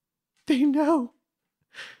be. They know.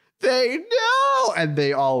 They know." And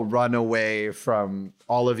they all run away from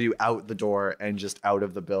all of you out the door and just out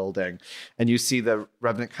of the building. And you see the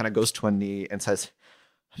Revenant kind of goes to a knee and says,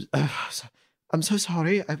 "I'm so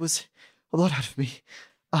sorry. I was a lot out of me.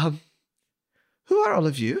 Who are all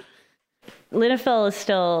of you?" Linafel is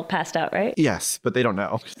still passed out, right? Yes, but they don't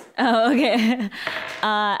know. Oh, okay.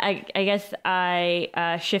 I guess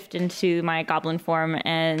I shift into my goblin form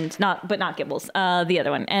and not Gibbles, the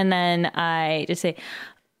other one, and then I just say,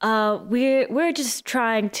 "We're just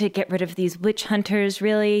trying to get rid of these witch hunters,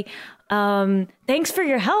 really. Thanks for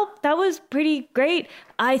your help. That was pretty great.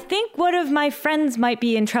 I think one of my friends might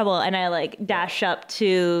be in trouble," and I like dash up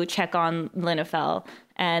to check on Linafel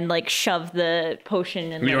and like shove the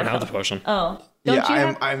potion in. We don't have the potion. Oh, don't you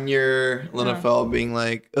have? I'm your Linafel being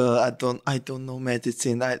like, I don't know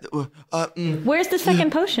medicine. Where's the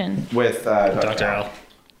second potion? With Dr. Al.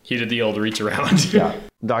 He did the old reach around. Yeah,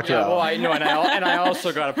 Dr. Yeah, Al. well, I know, and I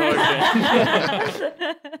also got a potion.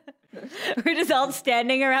 We're just all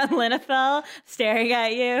standing around Linafel, staring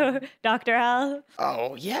at you, Dr. Hal.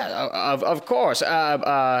 Oh yeah, of course.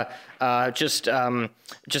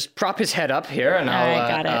 Just prop his head up here, and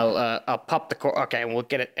Got it. I'll pop the cork. Okay, and we'll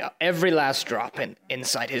get it every last drop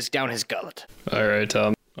inside down his gullet. All right,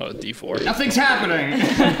 D4. Nothing's happening.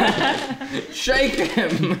 Shake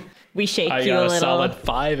him. We shake I you a got a little. solid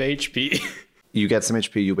 5 HP. You get some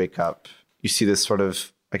HP, you wake up. You see this sort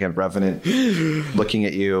of, again, revenant looking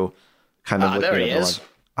at you, kind of looking there at he is.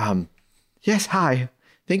 everyone. Yes, hi.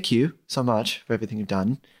 Thank you so much for everything you've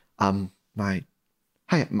done. I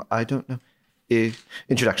don't know.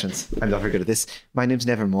 Introductions. I'm not very good at this. My name's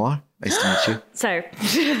Nevermore. Nice to meet you. Sir.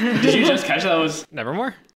 Did you just catch that was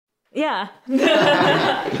Nevermore? Yeah.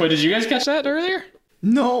 Wait, did you guys catch that earlier?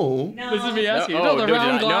 No. This is me asking you. No, No, the no,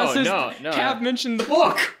 round no, glasses. no. Cav mentioned the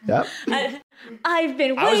book. Yep. I've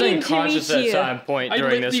been I was waiting to unconscious meet at you. some point I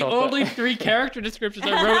during like this the whole only 3 character descriptions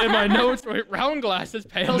I wrote in my notes were round glasses,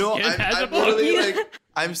 pale No, skin, has a I'm book. literally like,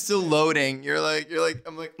 I'm still loading.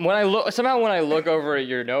 I'm like, When I look over at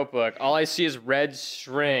your notebook, all I see is red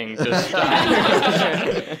string. Just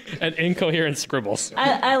And incoherent scribbles.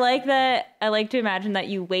 I like that. I like to imagine that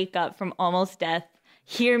you wake up from almost death,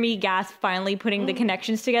 hear me gasp, finally putting the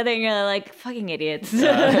connections together, and you're like, fucking idiots.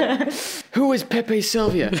 who is Pepe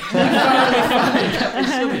Sylvia?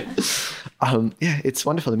 Yeah, it's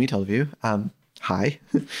wonderful to meet all of you. Hi.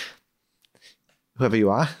 Whoever you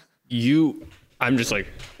are. I'm just like,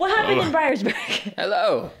 What happened in Briarsburg?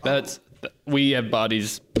 Hello. we have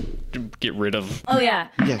bodies to get rid of. Oh yeah.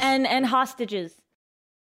 Yes. And hostages.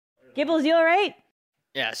 Gibbles, you all right?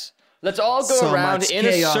 Yes. Let's all go So around much in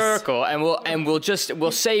chaos. a circle, and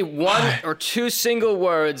we'll say one or two single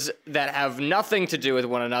words that have nothing to do with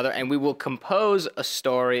one another, and we will compose a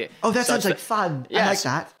story. Oh, that sounds such like fun. I like Yes.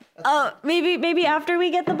 that. Oh, maybe after we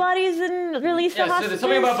get the bodies and release the Yes, so hostages. there's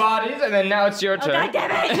something about bodies, and then now it's your Oh, turn. God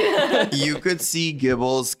damn it! you could see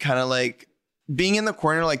Gibbles kind of like being in the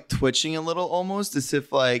corner, like twitching a little almost as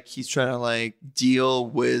if like he's trying to like deal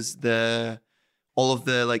with all of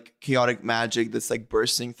the like chaotic magic that's like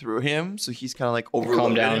bursting through him. So he's kind of like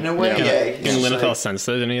overloaded down. in a way. Yeah. Yeah. Can he's Linafel like- sense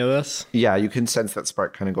any of this? Yeah, you can sense that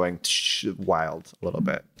spark kind of going wild a little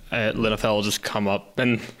bit. Linafel will just come up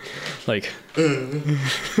and like,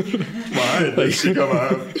 Why does she come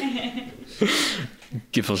up?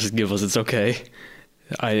 Gibbles, it's okay.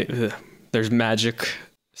 There's magic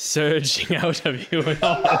surging out of you in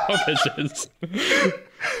all orifices.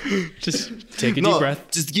 Just take a deep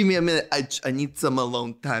breath. Just give me a minute. I need some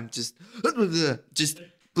alone time. Just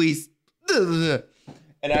please.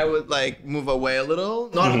 And I would like move away a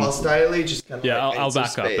little, not hostilely, just kind of Yeah, like, I'll need some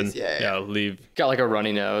back up space. and yeah. I'll leave. Got like a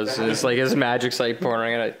runny nose, and it's like his magic's like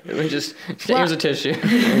pouring it. Just here's a tissue.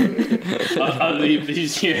 I'll leave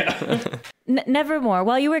these. Yeah. Nevermore.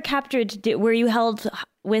 While you were captured, were you held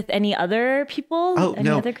with any other people? Oh, any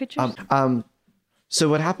no. other creatures? So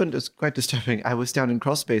what happened is quite disturbing. I was down in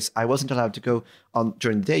crawl space. I wasn't allowed to go on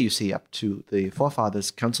during the day, you see, up to the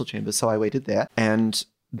Forefathers' council chambers. So I waited there. And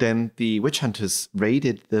then the witch hunters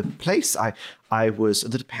raided the place. I was a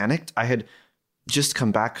little panicked. I had just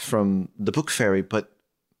come back from the book fairy, but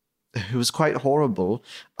it was quite horrible.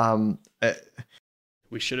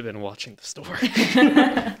 We should have been watching the store.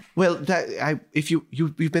 Well, if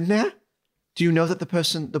you've been there, do you know that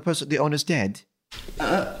the owner's dead?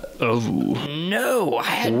 Oh. No, I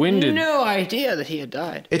had no idea that he had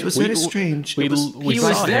died. It was very strange. We It was- we He saw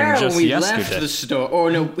was him there when just we yesterday. left the store.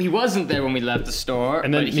 Or no, he wasn't there when we left the store.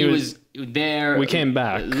 And then but he he was- was there. We came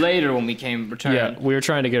back. later when we returned. Yeah, we were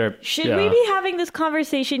trying to get our. Should yeah. we be having this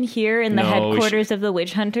conversation here in the No, we headquarters of the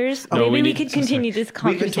witch hunters? No, Maybe we we need- could continue this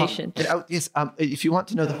We can talk- conversation. Yes, if you want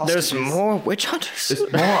to know the There's hostages. more witch hunters.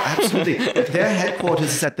 There's more, absolutely. Their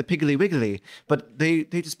headquarters is at the Piggly Wiggly, but they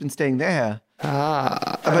just been staying there.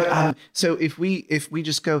 But so if we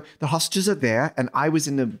just go, the hostages are there, and I was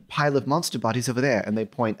in a pile of monster bodies over there, and they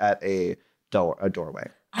point at a doorway.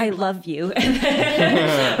 I love you.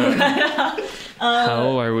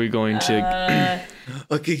 How are we going to?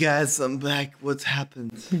 Okay, guys, I'm back. What's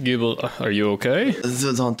happened? Gibble, are you okay?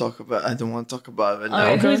 Don't talk about. I don't want to talk about it All now.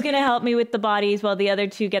 right, who's going to help me with the bodies while the other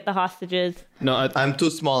two get the hostages? No, I'm too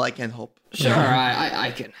small. I can't help. Sure,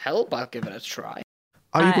 I can help. I'll give it a try.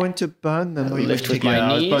 Are you going to burn them? Or are you lift going with to my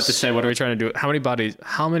I was about knees. to say, what are we trying to do? How many bodies?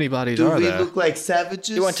 Do are we there? look like savages?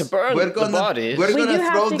 You want to burn we're the gonna, bodies? We're We do gonna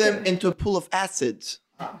have throw to them get- into a pool of acid.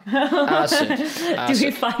 Acid. Do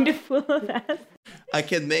we find a pool of acid? I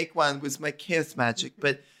can make one with my chaos magic,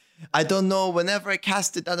 but I don't know. Whenever I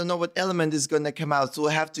cast it, I don't know what element is gonna come out. So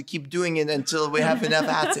we'll have to keep doing it until we have enough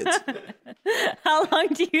acid. How long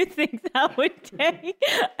do you think that would take?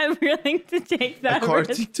 I'm willing to take that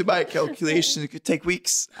According risk. to my calculation, it could take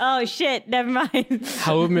weeks. Oh shit, never mind.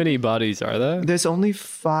 How many bodies are there? There's only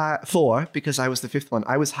four because I was the fifth one.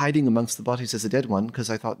 I was hiding amongst the bodies as a dead one because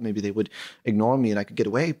I thought maybe they would ignore me and I could get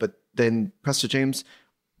away. But then Prester James,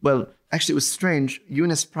 well, actually, it was strange.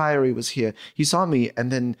 Eunice Priory was here. He saw me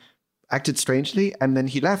and then acted strangely, and then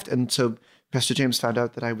he left. And so Prester James found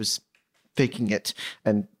out that I was faking it,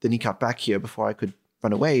 and then he got back here before I could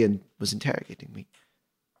run away and was interrogating me.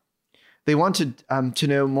 They wanted to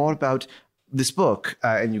know more about this book,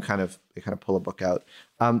 and they kind of pull a book out.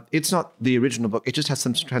 It's not the original book. It just has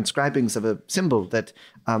some transcribings of a symbol that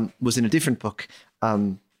was in a different book. How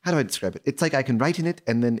do I describe it? It's like I can write in it,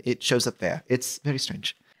 and then it shows up there. It's very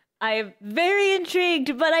strange. I'm very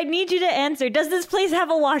intrigued, but I need you to answer. Does this place have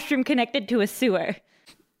a washroom connected to a sewer?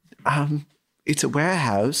 It's a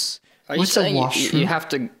warehouse. Are you What's a saying washroom? you have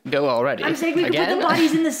to go already? I'm saying we can Again? put the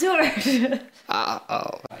bodies in the sewer.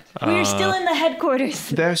 We're still in the headquarters.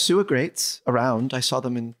 There are sewer grates around. I saw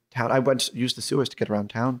them in town. I used the sewers to get around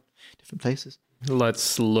town, different places.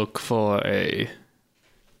 Let's look for a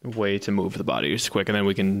way to move the bodies quick, and then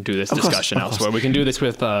we can do this Of course, discussion of course. elsewhere. We can do this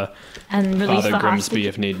with And release Father the Grimsby hostage.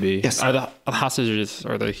 if need be. Yes. Are the hostages,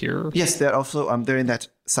 are they here? Yes, they're also they're in that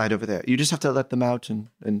side over there. You just have to let them out, and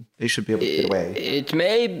they should be able to get away. It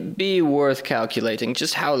may be worth calculating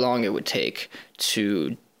just how long it would take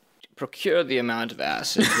to procure the amount of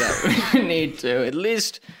acid that we need to at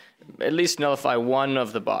least nullify one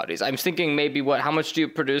of the bodies. I'm thinking maybe how much do you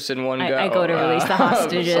produce in one go? I go to release the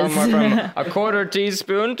hostages. Somewhere from a quarter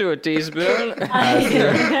teaspoon to a teaspoon.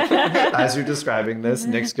 As you're describing this,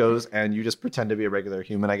 Nyx goes and you just pretend to be a regular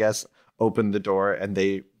human, I guess. Open the door and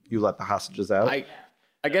you let the hostages out.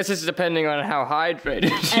 I guess it's depending on how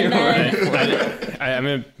hydrated you And are. then, I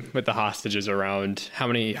mean, with the hostages around, how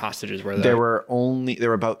many hostages were there? There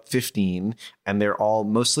were about 15, and they're all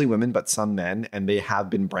mostly women, but some men, and they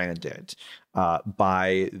have been branded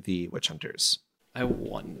by the witch hunters. I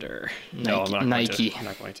wonder. Nike. I'm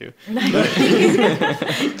not going to.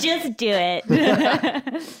 just do it.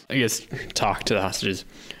 I guess talk to the hostages.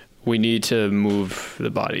 We need to move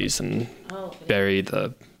the bodies and bury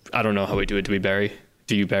the. I don't know how we do it. Do we bury?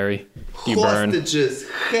 Do you bury? Do you burn? Hostages,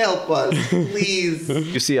 help us, please.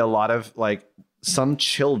 You see a lot of some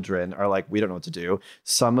children are like, we don't know what to do.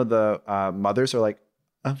 Some of the mothers are like,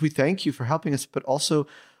 we thank you for helping us, but also,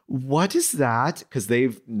 what is that? Because they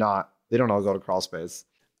don't all go to crawl space.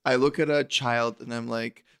 I look at a child and I'm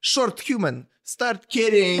like, short human, start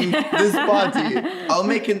carrying this body. I'll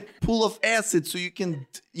make a pool of acid so you can,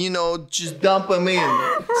 just dump them in.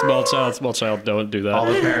 Small child, don't do All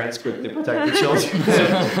that. the parents quickly protect the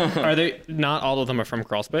children. Are they, not all of them are from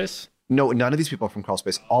crawl space? No, none of these people are from crawl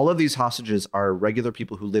space. All of these hostages are regular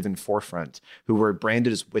people who live in Forefront, who were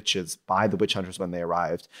branded as witches by the witch hunters when they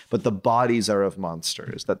arrived. But the bodies are of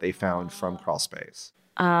monsters that they found from crawl space.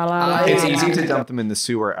 It's easy to dump them in the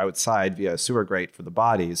sewer outside via a sewer grate for the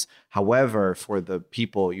bodies. However, for the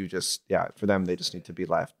people, for them, they just need to be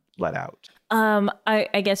let out.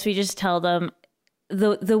 I guess we just tell them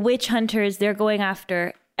the witch hunters, they're going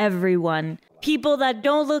after everyone. People that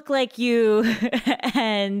don't look like you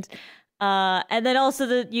and then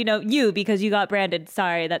also you because you got branded.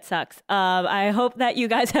 Sorry, that sucks. I hope that you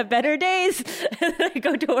guys have better days.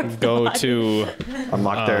 Go towards Go the to.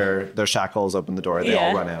 Unlock their shackles, open the door. They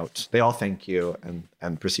all Yeah. run out. They all thank you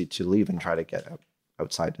and proceed to leave and try to get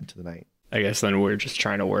outside into the night. I guess then we're just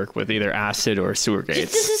trying to work with either acid or sewer This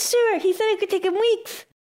gates. is sewer. He said it could take him weeks.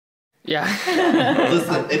 Yeah.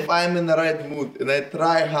 Listen, if I'm in the right mood and I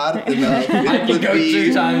try hard enough, it would Go be...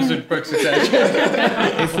 2 times with Brooks' attention.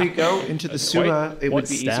 If we go into the sewer, it would what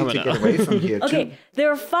be easy to stamina. get away from here, too. Okay, there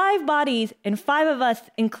are 5 bodies and 5 of us,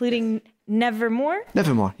 including Nevermore.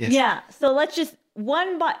 Nevermore, yes. Yeah, so let's just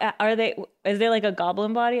one body. Is there like a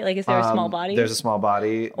goblin body? Like, is there a small body? There's a small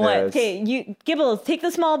body. What? There's- Okay, you Gibbles, take the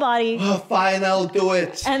small body, Oh, fine, I'll do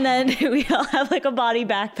it. and then we all have like a body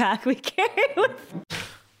backpack we carry with.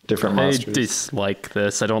 different I monsters. dislike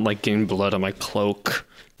this. I don't like getting blood on my cloak.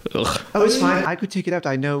 Ugh. Oh, it's fine. I could take it out.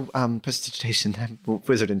 I know prestidigitation. I'm a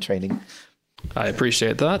wizard in training. I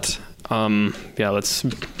appreciate that. Yeah, let's.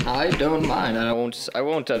 I don't mind. I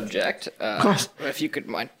won't object. Of course. If you could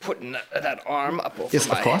mind putting that arm up over Yes,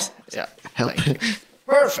 of my... course. Yeah. Help. thank you.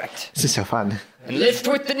 Perfect. This is so fun. And lift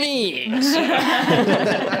with the knees.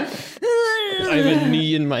 I have a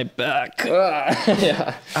knee in my back.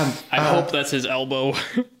 Yeah. I hope that's his elbow.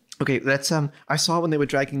 Okay, that's I saw when they were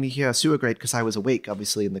dragging me here a sewer grate because I was awake,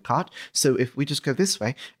 obviously, in the cot. So if we just go this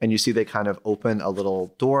way, and you see they kind of open a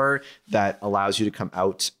little door that allows you to come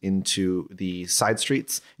out into the side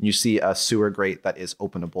streets, and you see a sewer grate that is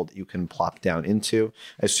openable that you can plop down into.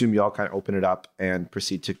 I assume you all kind of open it up and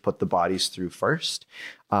proceed to put the bodies through first.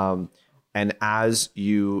 And as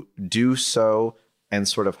you do so and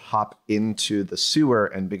sort of hop into the sewer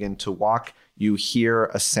and begin to walk, you hear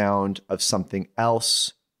a sound of something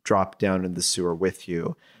else drop down in the sewer with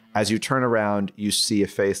you. As you turn around, you see a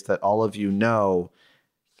face that all of you know.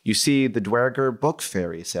 You see the Dwerger book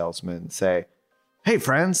fairy salesman say, "Hey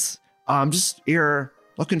friends, I'm just here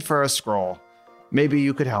looking for a scroll. Maybe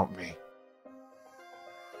you could help me."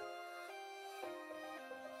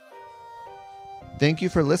 Thank you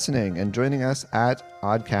for listening and joining us at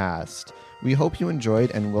Oddcast. We hope you enjoyed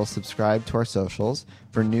and will subscribe to our socials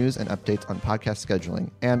for news and updates on podcast scheduling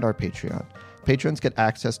and our Patreon. Patrons get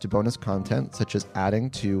access to bonus content such as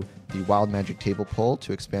adding to the Wild Magic Table poll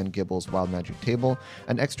to expand Gibble's Wild Magic Table,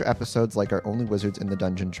 and extra episodes like our Only Wizards in the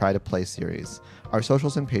Dungeon Try to Play series. Our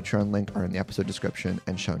socials and Patreon link are in the episode description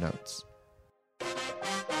and show notes.